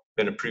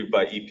been approved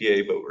by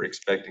EPA, but we're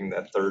expecting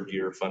that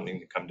third-year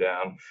funding to come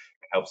down and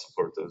help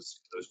support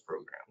those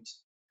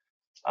programs.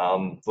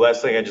 The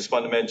last thing I just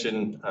wanted to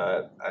mention,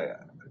 I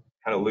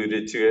kind of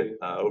alluded to it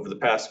over the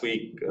past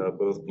week.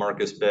 Both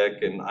Marcus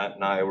Beck and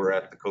I were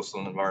at the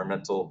Coastal and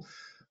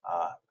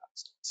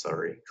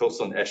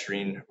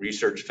Estuarine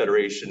Research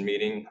Federation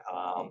meeting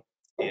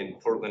in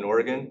Portland,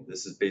 Oregon.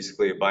 This is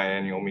basically a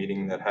biannual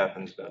meeting that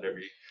happens about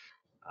every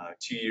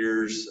 2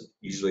 years,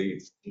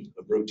 usually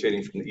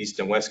rotating from the East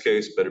and West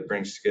Coast, but it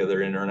brings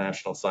together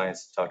international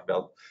science to talk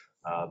about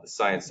the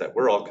science that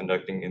we're all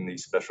conducting in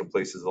these special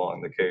places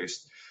along the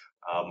coast.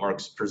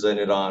 Mark's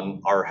presented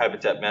on our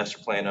Habitat Master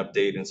Plan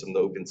update and some of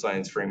the open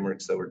science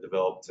frameworks that were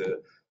developed to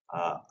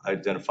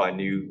identify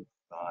new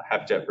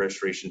habitat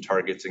restoration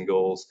targets and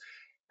goals.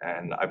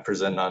 And I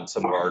present on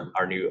some of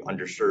our new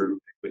underserved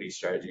equity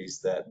strategies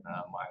that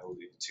I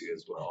alluded to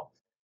as well.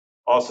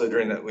 Also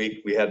during that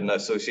week, we had an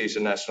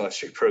Association National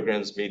Estuary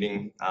Programs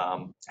meeting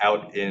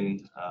out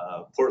in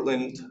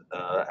Portland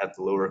at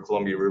the Lower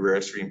Columbia River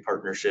Estuarine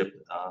Partnership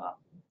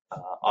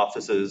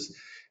offices.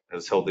 It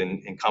was held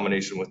in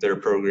combination with their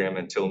program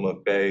in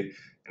Tillamook Bay.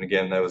 And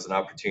again, that was an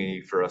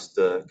opportunity for us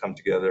to come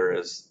together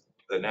as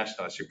the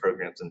National Estuary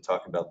Programs and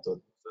talk about the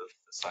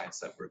science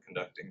that we're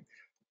conducting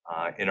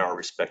in our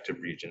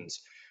respective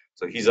regions.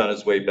 So he's on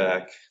his way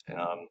back.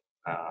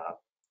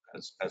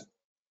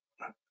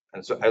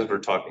 As we're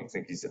talking, I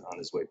think he's on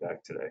his way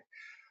back today.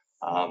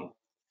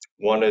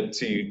 Wanted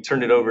to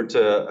turn it over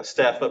to a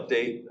staff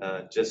update.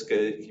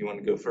 Jessica, if you want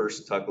to go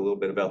first, talk a little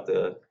bit about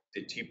the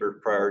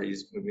TBRF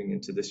priorities moving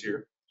into this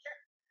year.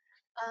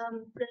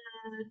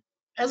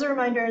 As a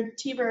reminder,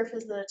 TBRF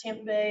is the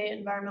Tampa Bay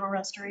Environmental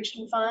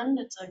Restoration Fund.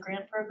 It's a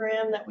grant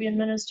program that we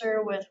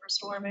administer with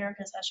Restore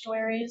America's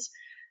Estuaries.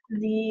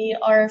 The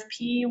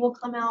RFP will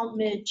come out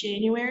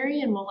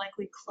mid-January and will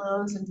likely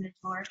close in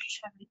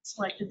mid-March. I haven't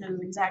selected those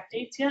exact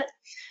dates yet,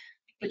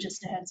 but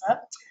just a heads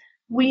up.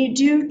 We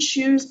do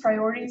choose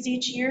priorities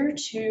each year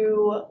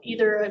to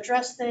either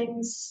address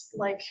things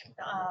like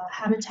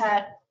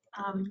habitat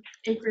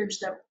acreage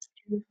that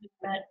we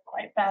met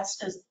quite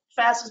fast as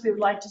we would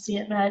like to see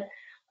it met,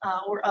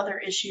 or other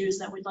issues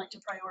that we'd like to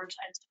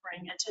prioritize to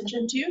bring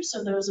attention to.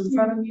 So those in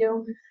front of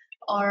you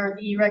are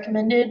the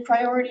recommended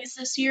priorities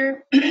this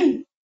year.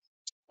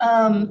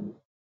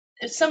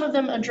 If some of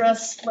them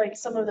address like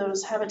some of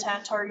those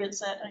habitat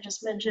targets that I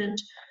just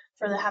mentioned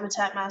for the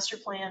Habitat Master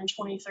Plan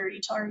 2030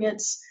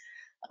 targets,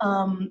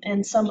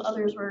 and some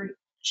others were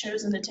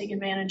chosen to take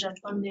advantage of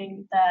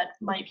funding that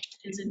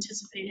is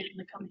anticipated in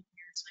the coming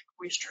years, like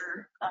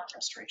oyster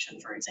restoration,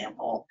 for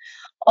example.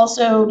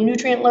 Also,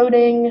 nutrient load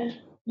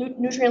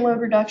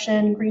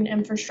reduction, green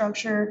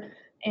infrastructure,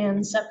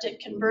 and septic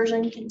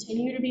conversion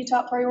continue to be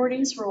top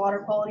priorities for water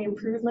quality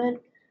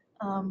improvement.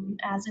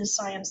 As is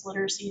science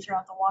literacy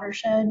throughout the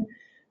watershed.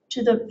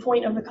 To the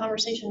point of the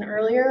conversation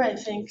earlier, I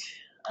think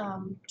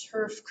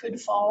turf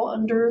could fall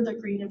under the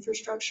green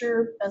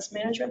infrastructure best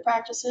management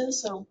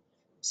practices, so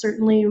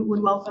certainly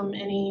would welcome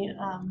any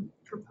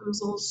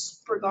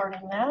proposals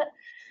regarding that.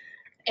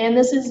 And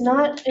this is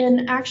not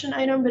an action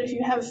item, but if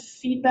you have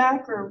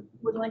feedback or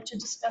would like to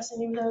discuss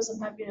any of those, I'm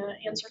happy to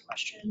answer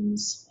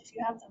questions if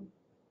you have them.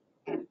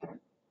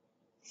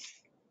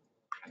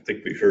 I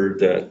think we heard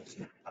that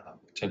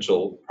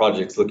potential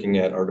projects looking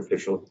at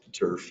artificial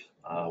turf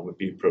would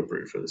be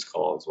appropriate for this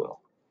call as well.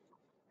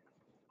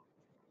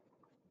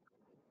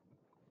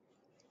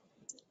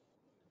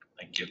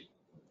 Thank you.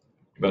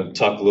 You want to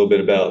talk a little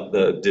bit about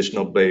the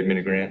additional Bay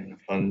mini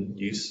grant fund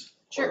use?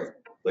 Sure.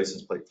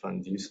 License plate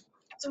fund use.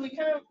 So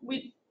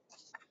we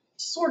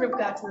sort of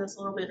got to this a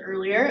little bit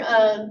earlier.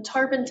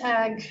 TARP and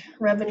TAG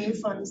revenue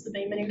funds the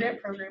Bay Mini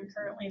Grant program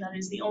currently. That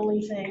is the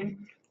only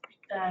thing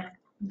that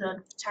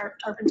the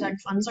TARP and TAG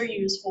funds are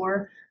used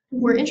for.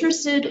 We're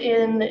interested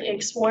in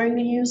exploring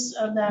the use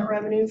of that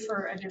revenue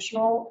for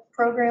additional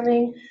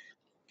programming.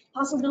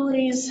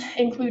 Possibilities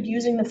include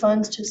using the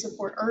funds to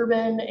support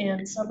urban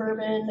and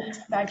suburban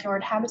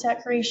backyard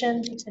habitat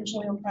creation,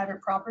 potentially on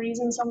private properties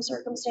in some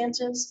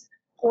circumstances,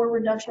 or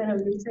reduction of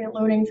nutrient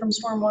loading from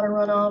stormwater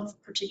runoff,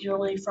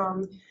 particularly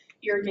from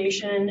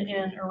irrigation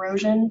and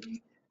erosion.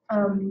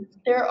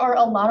 There are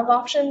a lot of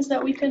options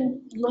that we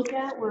can look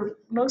at. We're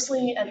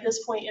mostly at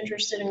this point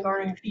interested in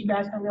garnering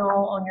feedback from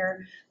y'all on your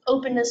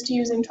openness to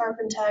using TARP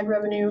and TAG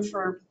revenue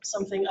for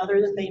something other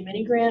than Bay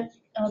Mini Grant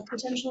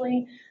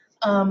potentially.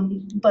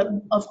 But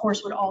of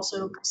course would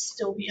also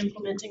still be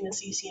implementing the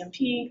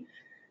CCMP.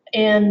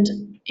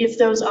 And if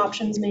those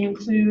options may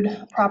include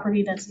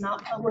property that's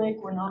not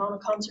public or not on a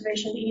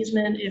conservation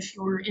easement, if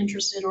you're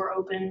interested or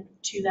open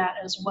to that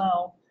as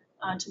well,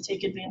 to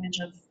take advantage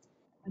of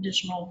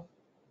additional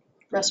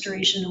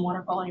restoration and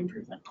water quality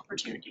improvement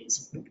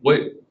opportunities. What,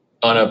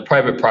 on a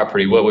private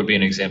property, what would be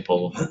an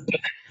example?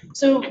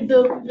 So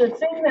the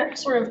thing that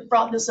sort of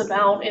brought this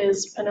about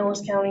is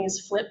Pinellas County's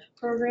FLIP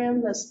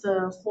program. That's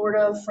the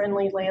Florida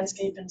Friendly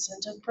Landscape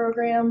Incentive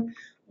Program,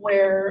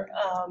 where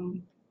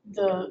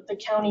the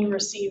county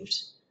received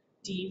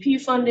DEP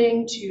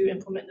funding to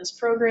implement this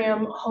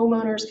program.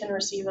 Homeowners can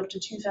receive up to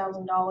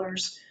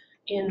 $2,000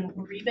 in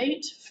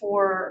rebate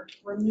for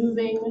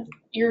removing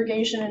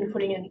irrigation and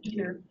putting in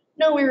either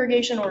no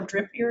irrigation or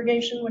drip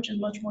irrigation, which is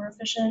much more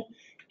efficient,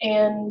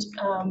 and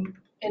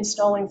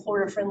installing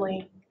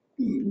Florida-friendly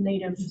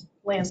native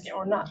landscape,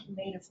 or not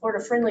native,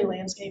 Florida-friendly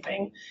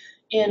landscaping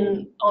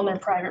on their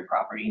private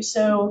property.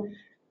 So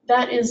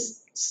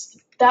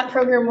that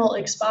program will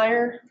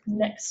expire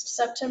next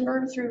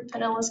September through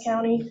Pinellas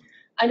County.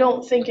 I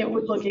don't think it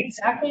would look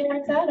exactly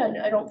like that.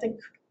 I don't think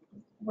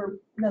we're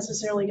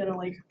necessarily gonna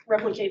like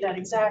replicate that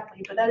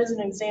exactly, but that is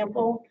an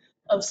example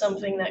of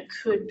something that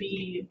could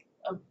be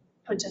a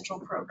potential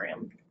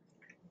program.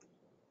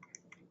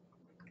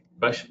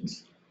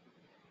 Questions?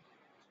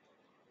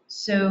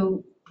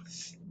 So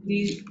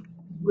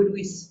would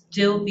we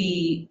still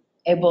be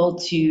able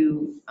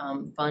to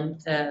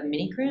fund the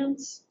mini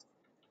grants?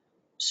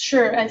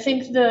 Sure, I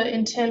think the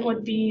intent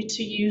would be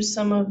to use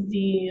some of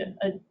the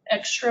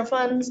extra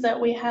funds that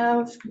we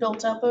have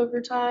built up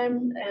over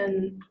time,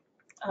 and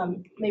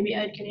maybe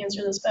Ed can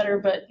answer this better,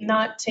 but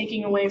not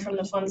taking away from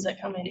the funds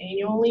that come in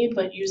annually,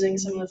 but using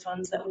some of the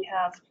funds that we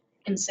have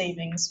in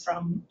savings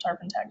from TARP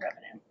and TAG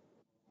revenue.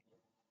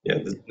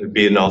 Yeah, there'd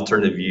be an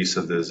alternative use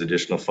of those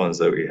additional funds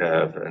that we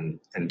have, and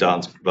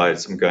Don's provided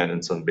some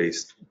guidance on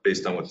based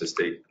on what the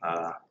state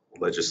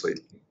legislate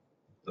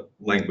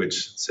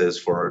language says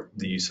for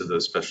the use of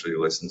those specialty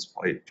license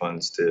plate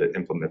funds to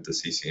implement the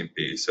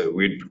CCMP. So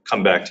we'd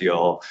come back to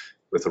y'all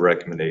with a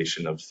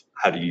recommendation of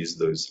how to use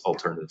those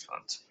alternative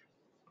funds.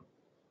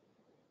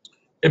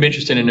 It'd be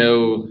interesting to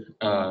know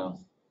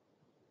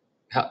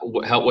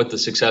what the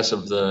success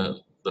of the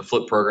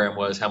FLIP program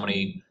was, how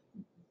many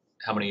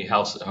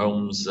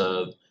homes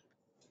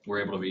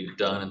were able to be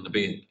done, and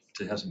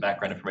to have some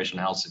background information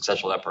on how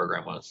successful that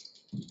program was.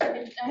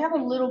 I have a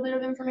little bit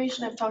of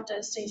information. I've talked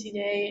to Stacey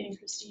Day and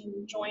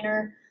Christine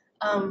Joyner.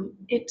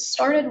 It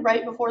started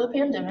right before the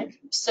pandemic,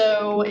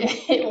 so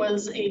it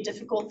was a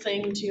difficult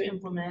thing to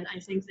implement. I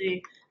think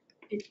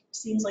it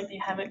seems like they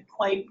haven't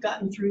quite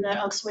gotten through that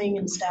upswing,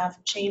 and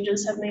staff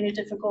changes have made it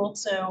difficult.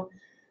 So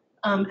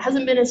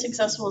hasn't been as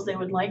successful as they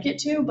would like it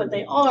to, but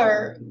they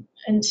are,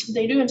 and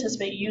they do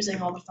anticipate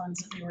using all the funds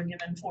that they were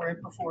given for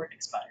it before it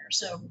expires.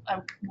 So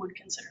I would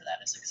consider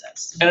that a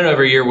success. I know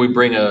every year we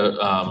bring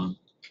a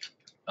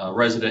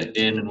resident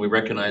in and we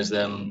recognize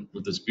them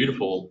with this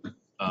beautiful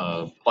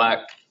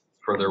plaque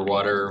for their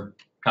water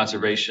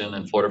conservation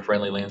and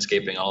Florida-friendly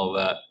landscaping, all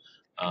of that.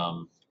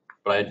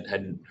 But I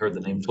hadn't heard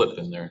the name FLIP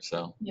in there,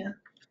 so. Yeah.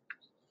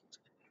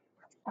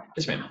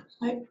 Yes, ma'am.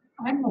 I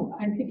don't know,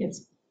 I think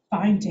it's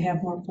fine to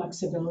have more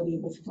flexibility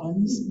with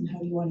funds and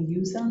how you want to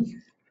use them.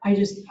 I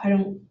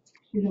don't,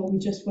 we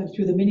just went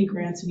through the mini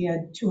grants and you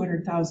had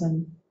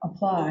 200,000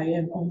 apply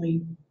and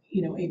only,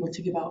 able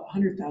to give out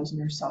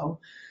 100,000 or so.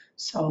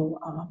 So,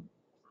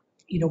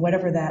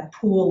 whatever that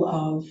pool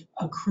of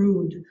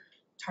accrued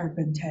TARP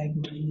and TAG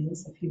money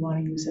is, if you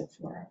want to use it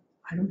for,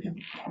 I don't have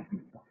a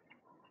problem.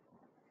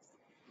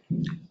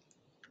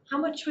 How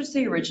much was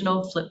the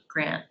original FLIP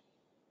grant?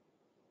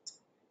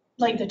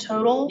 Like the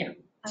total? Yeah.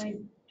 I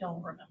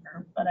don't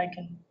remember, but I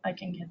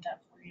can get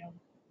that for you.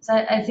 So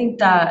I think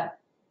that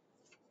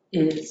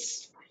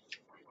is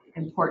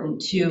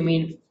important too. I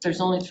mean, there's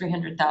only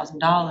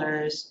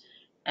 $300,000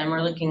 and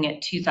we're looking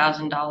at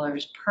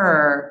 $2,000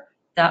 per,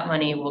 that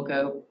money will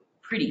go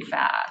pretty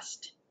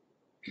fast.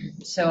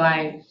 So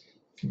I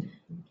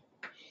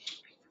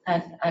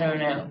don't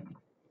know.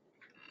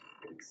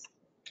 It's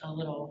a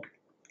little.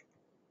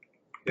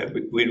 Yeah,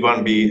 we'd want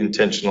to be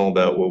intentional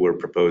about what we're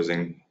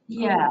proposing.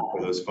 Yeah.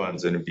 For those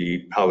funds, and it'd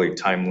be probably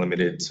time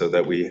limited so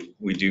that we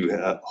do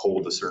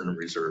hold a certain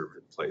reserve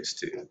in place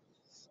too.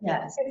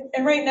 Yes.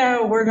 And right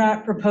now, we're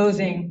not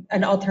proposing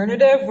an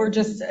alternative. We're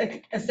just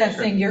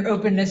assessing your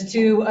openness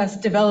to us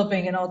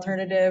developing an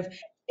alternative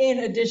in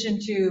addition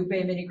to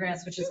Bay Mini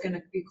Grants, which is going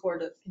to be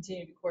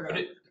continue to be core to.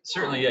 But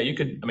certainly, yeah, you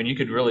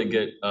could really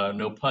get,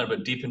 no pun,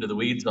 but deep into the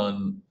weeds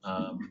on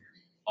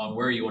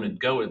where you want to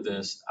go with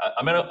this.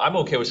 I'm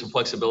okay with some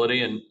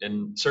flexibility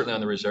and certainly on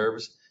the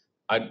reserves.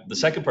 The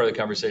second part of the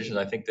conversation,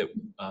 I think that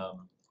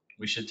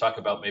we should talk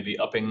about maybe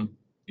upping,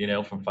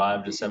 from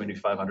 5 to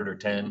 7,500 or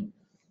 10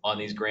 on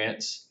these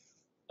grants.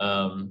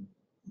 And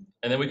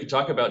then we could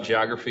talk about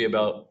geography,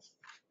 about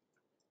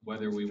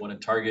whether we want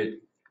to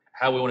target,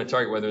 how we want to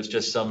target, whether it's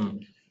just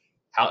some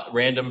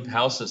random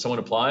house that someone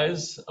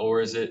applies,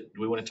 or do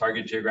we want to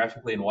target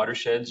geographically in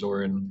watersheds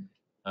or in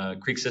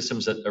creek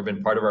systems that have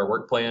been part of our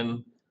work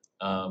plan,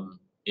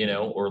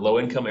 or low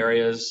income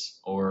areas,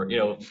 or,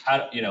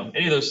 any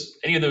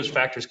of those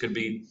factors could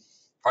be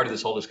part of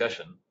this whole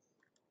discussion.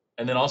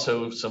 And then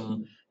also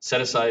some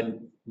set aside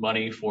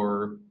money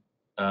for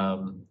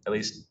at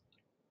least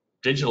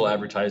digital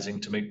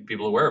advertising to make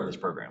people aware of this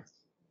program.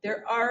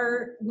 There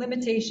are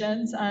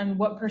limitations on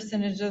what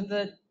percentage of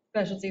the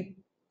specialty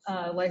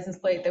license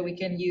plate that we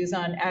can use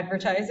on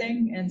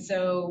advertising. And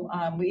so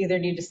we either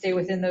need to stay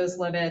within those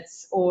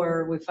limits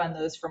or we fund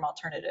those from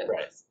alternatives.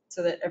 Right.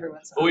 So that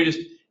everyone's. But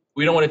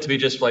we don't want it to be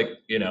just like,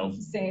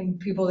 Same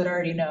people that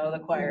already know the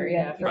choir,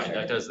 yeah, for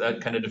right, sure.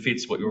 that kind of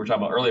defeats what we were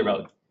talking about earlier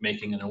about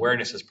making an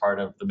awareness as part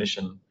of the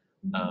mission.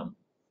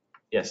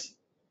 Yes.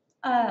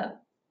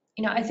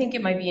 I think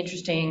it might be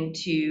interesting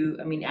to,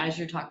 as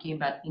you're talking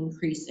about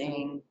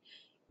increasing,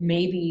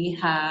 maybe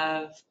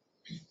have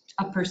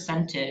a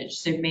percentage.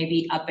 So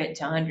maybe up it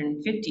to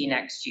 150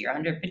 next year,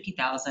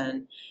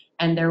 150,000,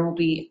 and there will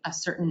be a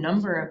certain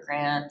number of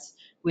grants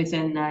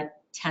within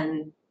that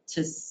 10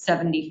 to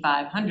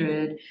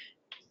 7,500,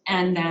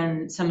 and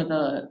then some of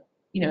the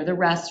the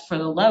rest for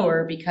the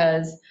lower,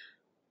 because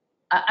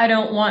I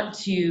don't want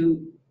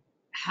to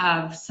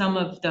have some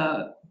of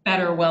the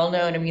better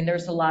well-known, I mean,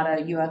 there's a lot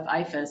of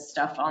UF-IFAS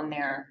stuff on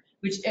there,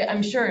 which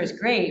I'm sure is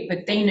great,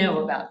 but they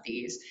know about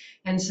these.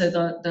 And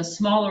so the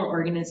smaller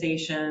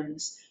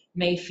organizations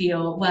may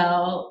feel,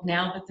 well,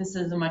 now that this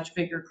is a much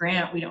bigger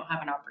grant, we don't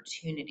have an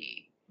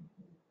opportunity.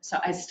 So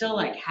I still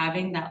like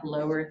having that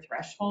lower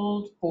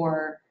threshold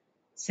for,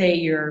 say,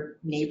 your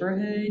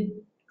neighborhood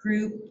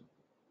group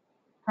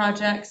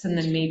projects, and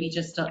then maybe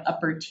just an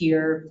upper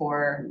tier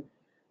for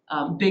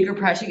bigger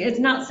projects. It's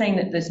not saying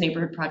that those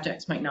neighborhood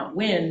projects might not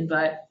win,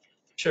 but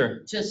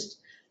Sure. just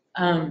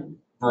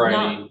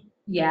Variety.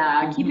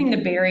 keeping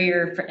the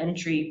barrier for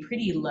entry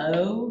pretty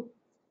low.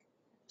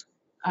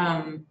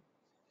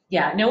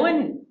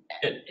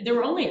 There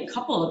were only a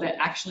couple that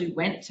actually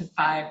went to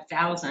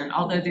 5,000,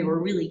 although they were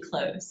really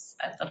close.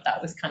 I thought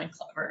that was kind of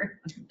clever.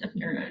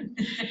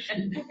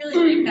 I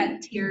really like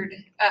that tiered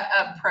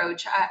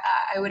approach.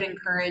 I would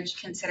encourage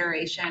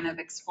consideration of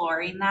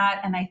exploring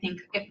that. And I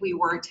think if we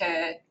were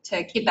to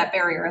keep that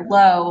barrier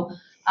low,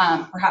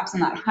 perhaps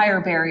on that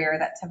higher barrier,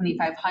 that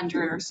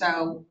 7,500 or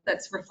so,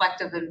 that's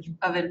reflective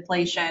of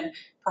inflation,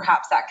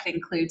 perhaps that could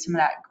include some of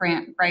that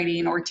grant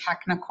writing or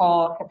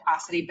technical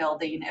capacity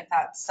building, if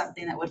that's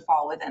something that would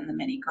fall within the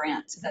mini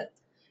grant, so that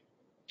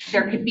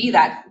there could be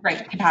that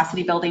right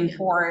capacity building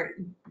for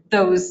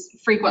those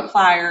frequent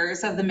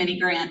flyers of the mini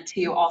grant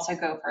to also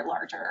go for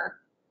larger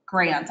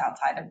grants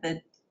outside of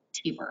the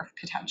TBER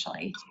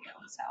potentially too.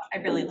 So I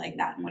really like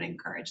that and would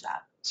encourage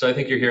that. So I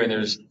think you're hearing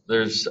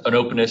there's an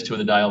openness to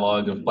the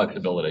dialogue of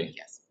flexibility.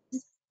 Yes.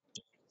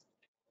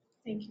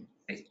 Thank you.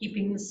 But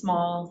keeping the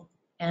small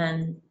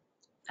and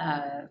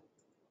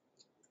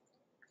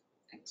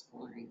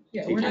exploring.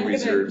 Yeah, Keep we're not the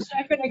reserves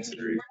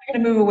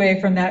gonna move away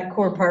from that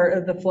core part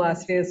of the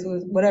philosophy. This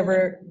was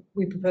whatever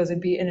we propose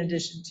would be in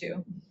addition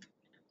to.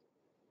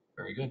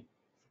 Very good.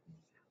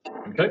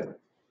 Okay.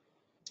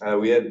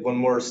 We had one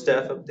more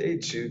staff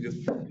update.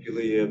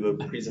 Julie, you have a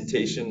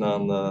presentation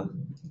on the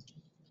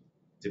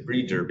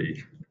debris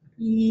derby.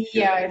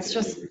 Yeah, it's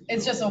just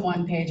a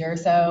one pager.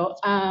 So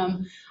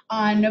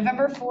on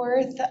November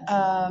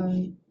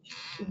 4th,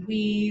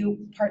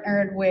 we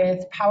partnered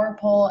with Power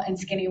Pole and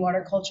Skinny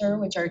Water Culture,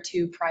 which are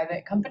two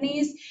private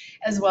companies,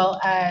 as well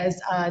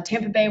as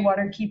Tampa Bay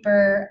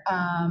Waterkeeper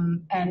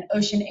and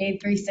Ocean Aid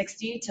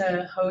 360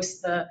 to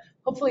host the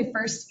hopefully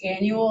first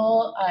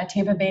annual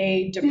Tampa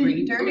Bay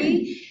Debris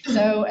Derby.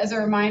 So as a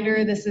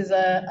reminder, this is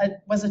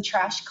was a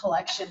trash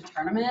collection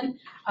tournament,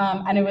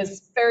 and it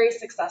was very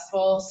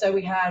successful. So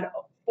we had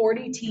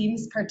 40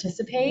 teams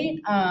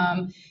participate.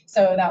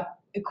 So that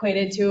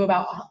equated to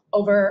about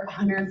over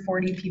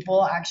 140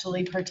 people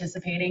actually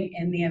participating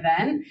in the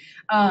event.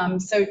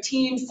 So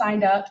teams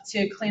signed up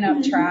to clean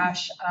up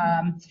trash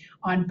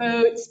on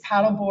boats,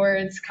 paddle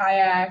boards,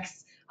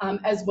 kayaks,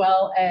 as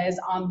well as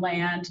on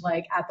land,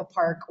 like at the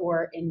park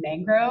or in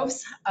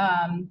mangroves.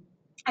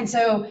 And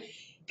so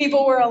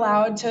people were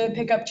allowed to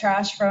pick up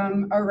trash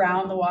from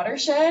around the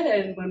watershed.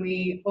 And when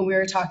we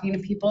were talking to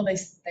people, they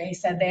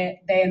said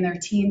they and their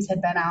teams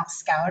had been out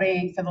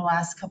scouting for the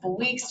last couple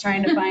weeks,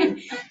 trying to find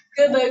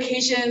good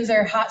locations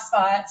or hot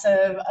spots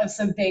of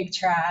some big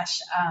trash.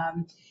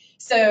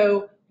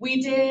 So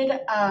we did,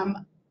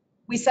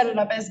 we set it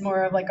up as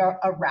more of like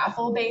a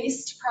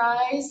raffle-based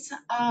prize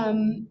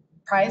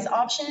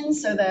option,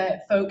 so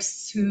that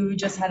folks who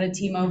just had a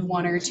team of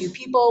one or two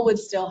people would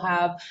still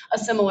have a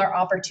similar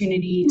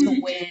opportunity to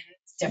win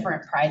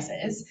different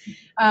prizes.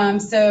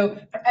 So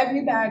for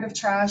every bag of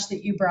trash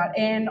that you brought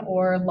in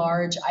or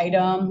large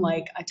item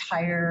like a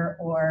tire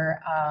or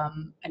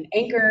an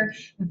anchor,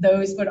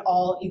 those would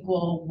all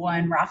equal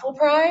one raffle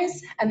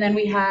prize. And then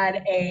we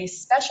had a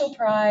special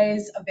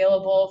prize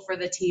available for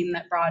the team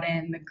that brought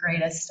in the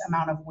greatest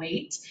amount of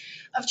weight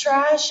of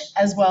trash,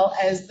 as well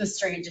as the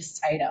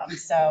strangest item.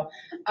 So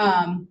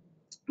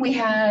we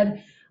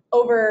had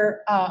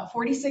over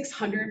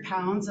 4,600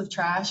 pounds of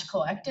trash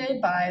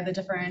collected by the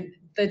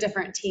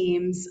different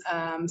teams.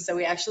 So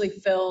we actually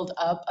filled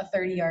up a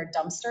 30-yard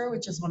dumpster,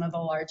 which is one of the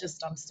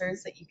largest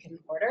dumpsters that you can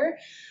order.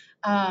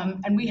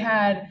 And we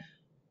had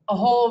a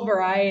whole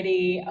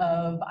variety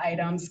of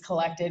items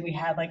collected. We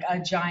had like a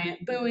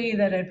giant buoy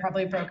that had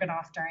probably broken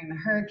off during the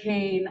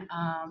hurricane.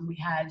 We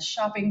had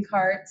shopping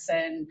carts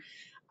and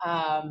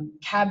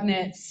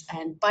cabinets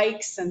and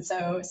bikes. And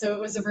so it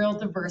was a real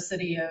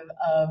diversity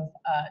of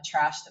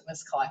trash that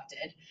was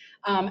collected.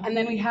 And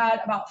then we had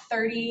about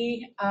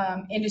 30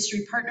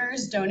 industry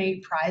partners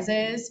donate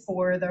prizes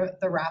for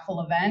the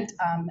raffle event.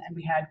 And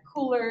we had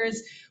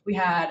coolers, we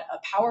had a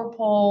power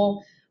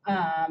pole,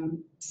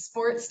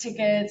 sports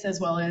tickets, as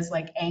well as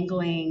like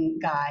angling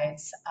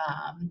guides.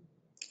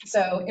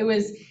 So it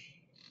was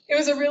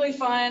a really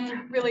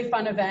fun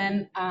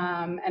event,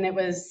 and it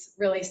was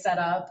really set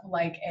up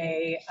like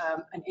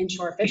an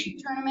inshore fishing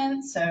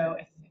tournament. So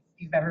if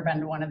you've ever been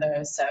to one of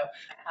those, so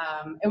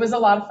it was a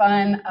lot of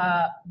fun.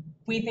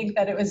 We think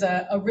that it was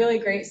a really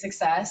great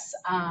success,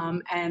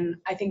 and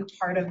I think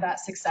part of that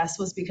success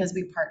was because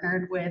we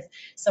partnered with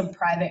some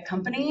private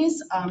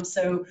companies.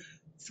 So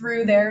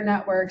through their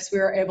networks, we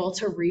were able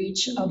to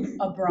reach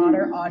a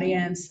broader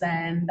audience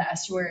than the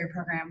estuary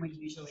program would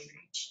usually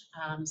reach.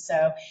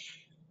 So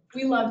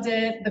we loved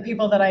it. The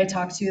people that I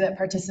talked to that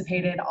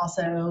participated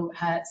also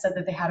had said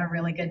that they had a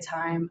really good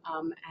time,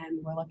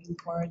 and we're looking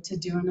forward to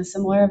doing a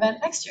similar event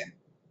next year.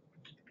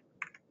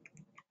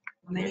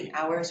 How many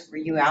hours were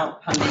you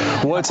out?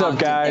 What's up,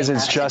 guys?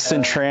 It's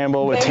Justin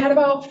Tramble with. They had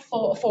about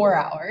 4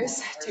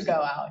 hours to go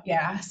out,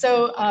 yeah.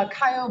 So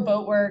Kyle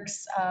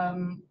Boatworks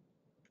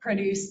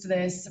produced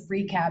this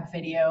recap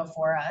video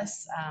for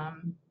us.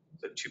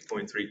 So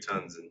 2.3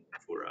 tons in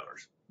 4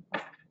 hours.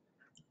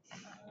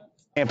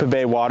 Tampa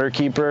Bay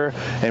Waterkeeper,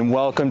 and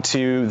welcome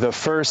to the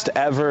first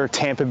ever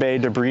Tampa Bay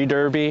Debris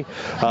Derby.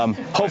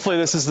 Hopefully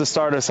this is the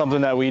start of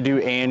something that we do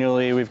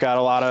annually. We've got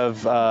a lot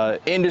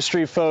of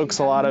industry folks,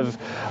 a lot of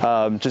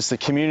just the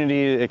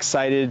community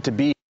excited to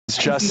be. It's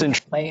Justin.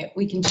 Play it.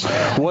 We can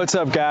share. What's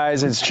up,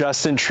 guys? It's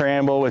Justin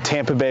Tramble with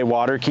Tampa Bay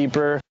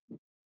Waterkeeper.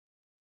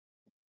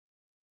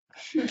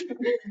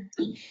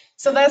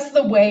 So that's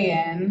the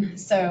weigh-in.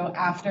 So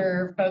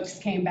after folks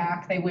came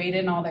back, they weighed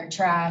in all their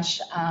trash,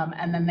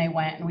 and then they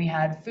went and we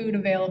had food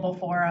available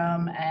for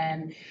them.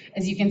 And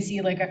as you can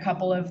see, like a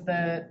couple of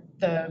the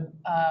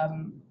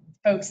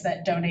folks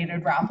that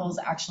donated raffles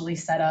actually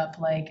set up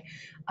like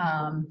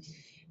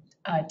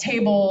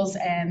tables,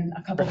 and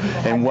a couple people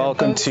had and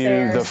welcome to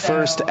there. the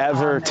first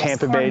ever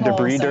Tampa Bay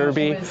Debris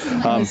Derby.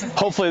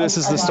 Hopefully this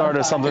is the start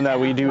of something that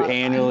we do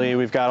annually.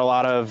 We've got a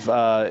lot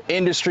of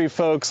industry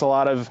folks, a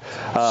lot of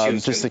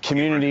just the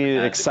community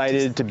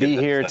excited to be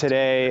here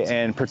today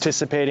and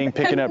participating,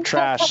 picking up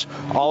trash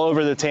all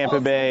over the Tampa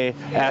Bay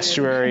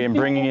estuary and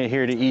bringing it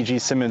here to E.G.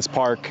 Simmons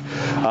Park.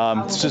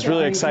 It's just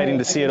really exciting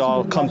to see it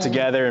all come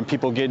together and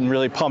people getting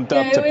really pumped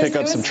up to pick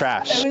up some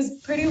trash. It was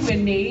pretty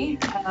windy.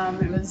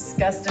 It was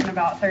gusting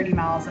about 30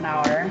 miles an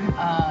hour,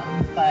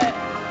 but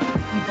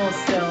people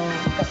still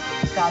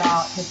got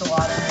out, hit the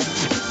water, and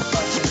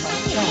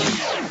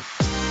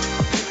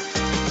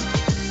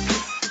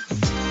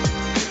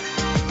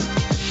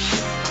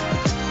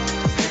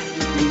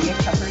Media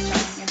coverage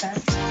on the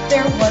event?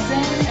 there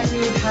wasn't, and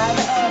we had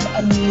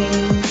a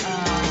meeting,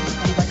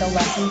 kind of like a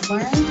lessons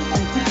learned,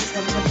 and that's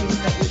one of the things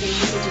that we think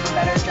we could do a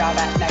better job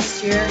at next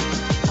year.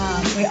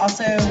 We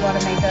also want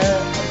to make a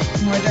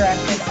more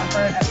directed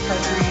effort at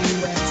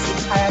partnering with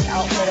some kayak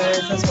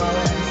outfitters as well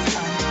as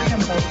Freedom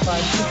Boat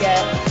Club to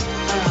get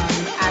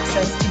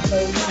access to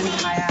boats and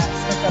kayaks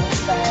for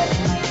folks that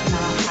might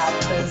not have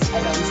those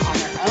items on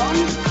their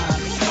own.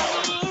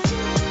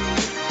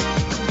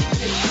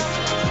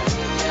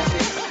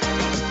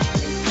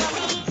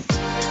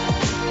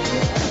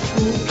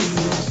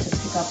 To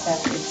pick up that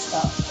good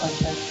stuff, like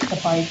the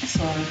bikes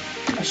or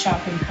a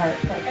shopping cart.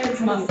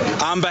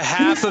 On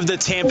behalf of the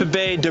Tampa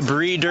Bay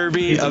Debris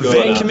Derby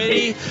Event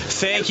Committee,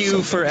 thank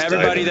you for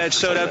everybody that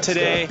showed up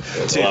today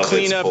to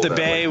clean up the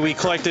bay. We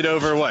collected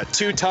over, what,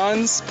 2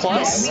 tons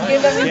plus? Yeah, we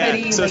give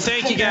everybody, yeah. So like,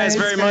 thank you guys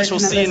very pickers much. We'll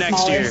for see you kind of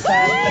the next year.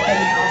 smaller stuff, but then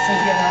we also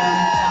give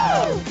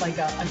them like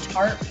a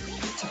tarp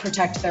to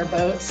protect their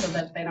boats so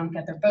that they don't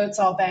get their boats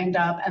all banged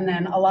up. And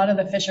then a lot of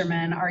the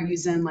fishermen are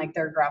using like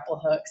their grapple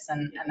hooks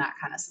and that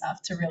kind of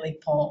stuff to really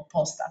pull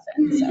stuff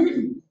in. So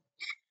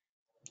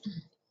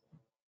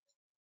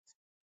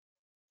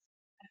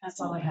that's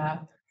all I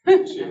have.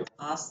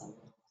 Awesome.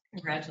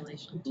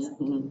 Congratulations.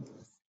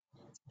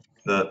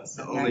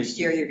 Next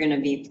year, you're going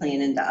to be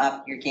planning to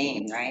up your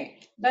game, right?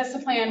 That's the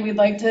plan. We'd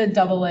like to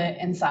double it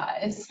in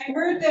size. I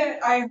heard that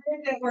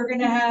we're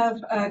gonna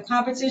have a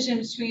competition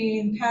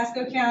between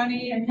Pasco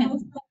County and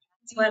Hillsborough.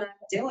 That's what I'm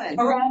doing.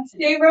 Around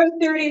State Road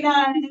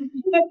 39.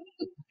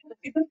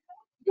 We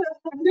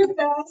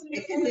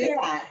can do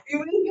that.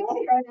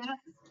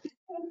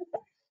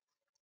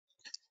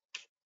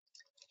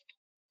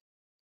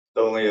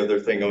 The only other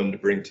thing I wanted to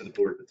bring to the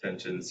board's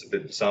attention is a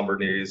bit somber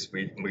news.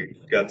 We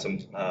got some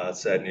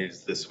sad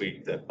news this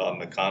week that Bob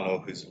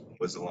McConnell, who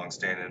was a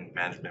longstanding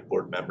management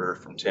board member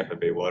from Tampa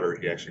Bay Water,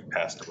 he actually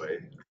passed away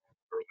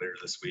earlier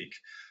this week.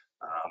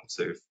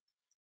 So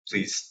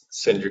please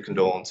send your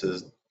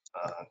condolences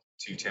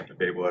to Tampa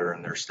Bay Water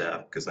and their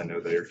staff, because I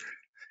know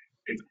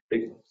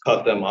they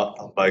caught them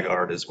off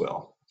guard as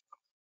well.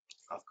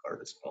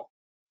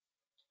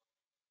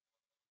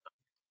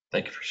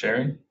 Thank you for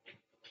sharing.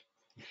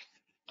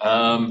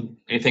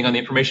 Anything on the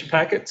information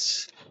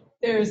packets?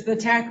 There's the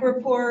TAC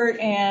report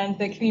and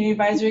the Community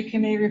Advisory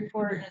Committee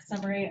report, and a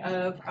summary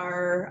of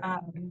our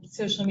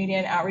social media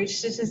and outreach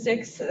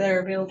statistics that are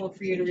available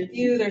for you to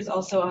review. There's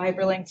also a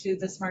hyperlink to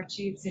the Smart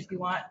Sheets if you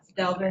want to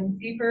delve in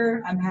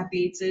deeper. I'm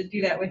happy to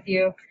do that with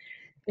you.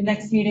 The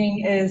next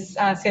meeting is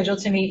scheduled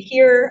to meet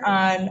here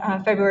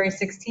on February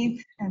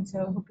 16th, and so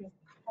I hope you have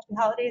happy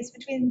holidays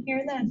between here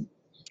and then.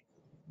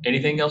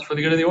 Anything else for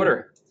the good of the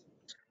order?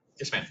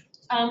 Yes, ma'am.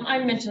 I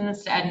mentioned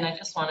this to Ed, and I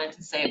just wanted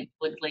to say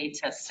publicly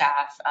to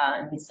staff,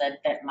 and he said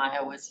that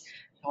Maya was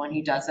the one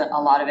who does a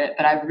lot of it,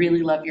 but I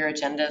really love your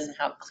agendas and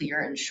how clear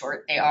and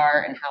short they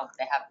are and how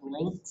they have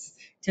links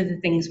to the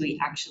things we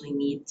actually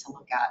need to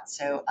look at.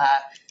 So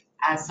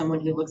as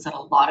someone who looks at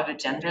a lot of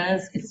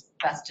agendas, it's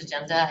best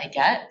agenda I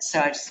get. So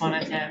I just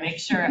wanted to make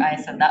sure I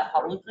said that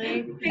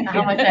publicly,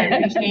 how much I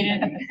appreciate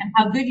it and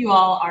how good you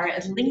all are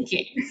at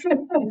linking.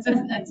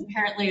 It's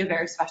apparently a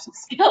very special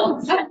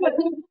skill. I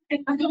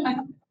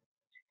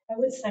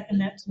would second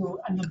that too,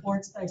 and the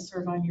boards that I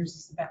serve on, yours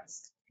is the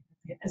best.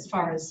 As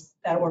far as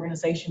that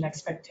organization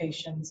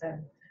expectations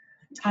and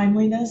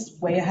timeliness,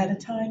 way ahead of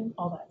time,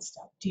 all that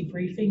stuff,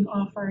 debriefing,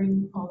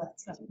 offering, all that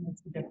stuff,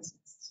 makes a difference.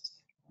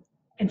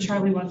 And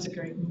Charlie runs a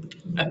great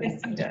meeting.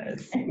 Yes, he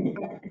does.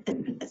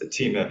 It's a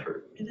team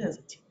effort. It is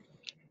a team.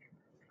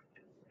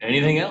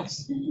 Anything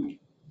else?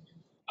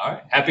 All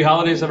right. Happy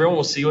holidays, everyone.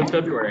 We'll see you in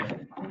February.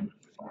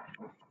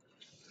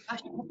 Gosh,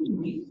 Happy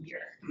New Year.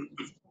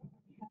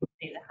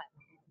 Say that.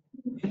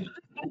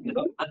 We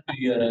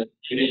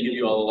didn't give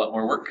you all a lot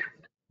more work.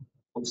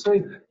 We'll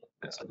see.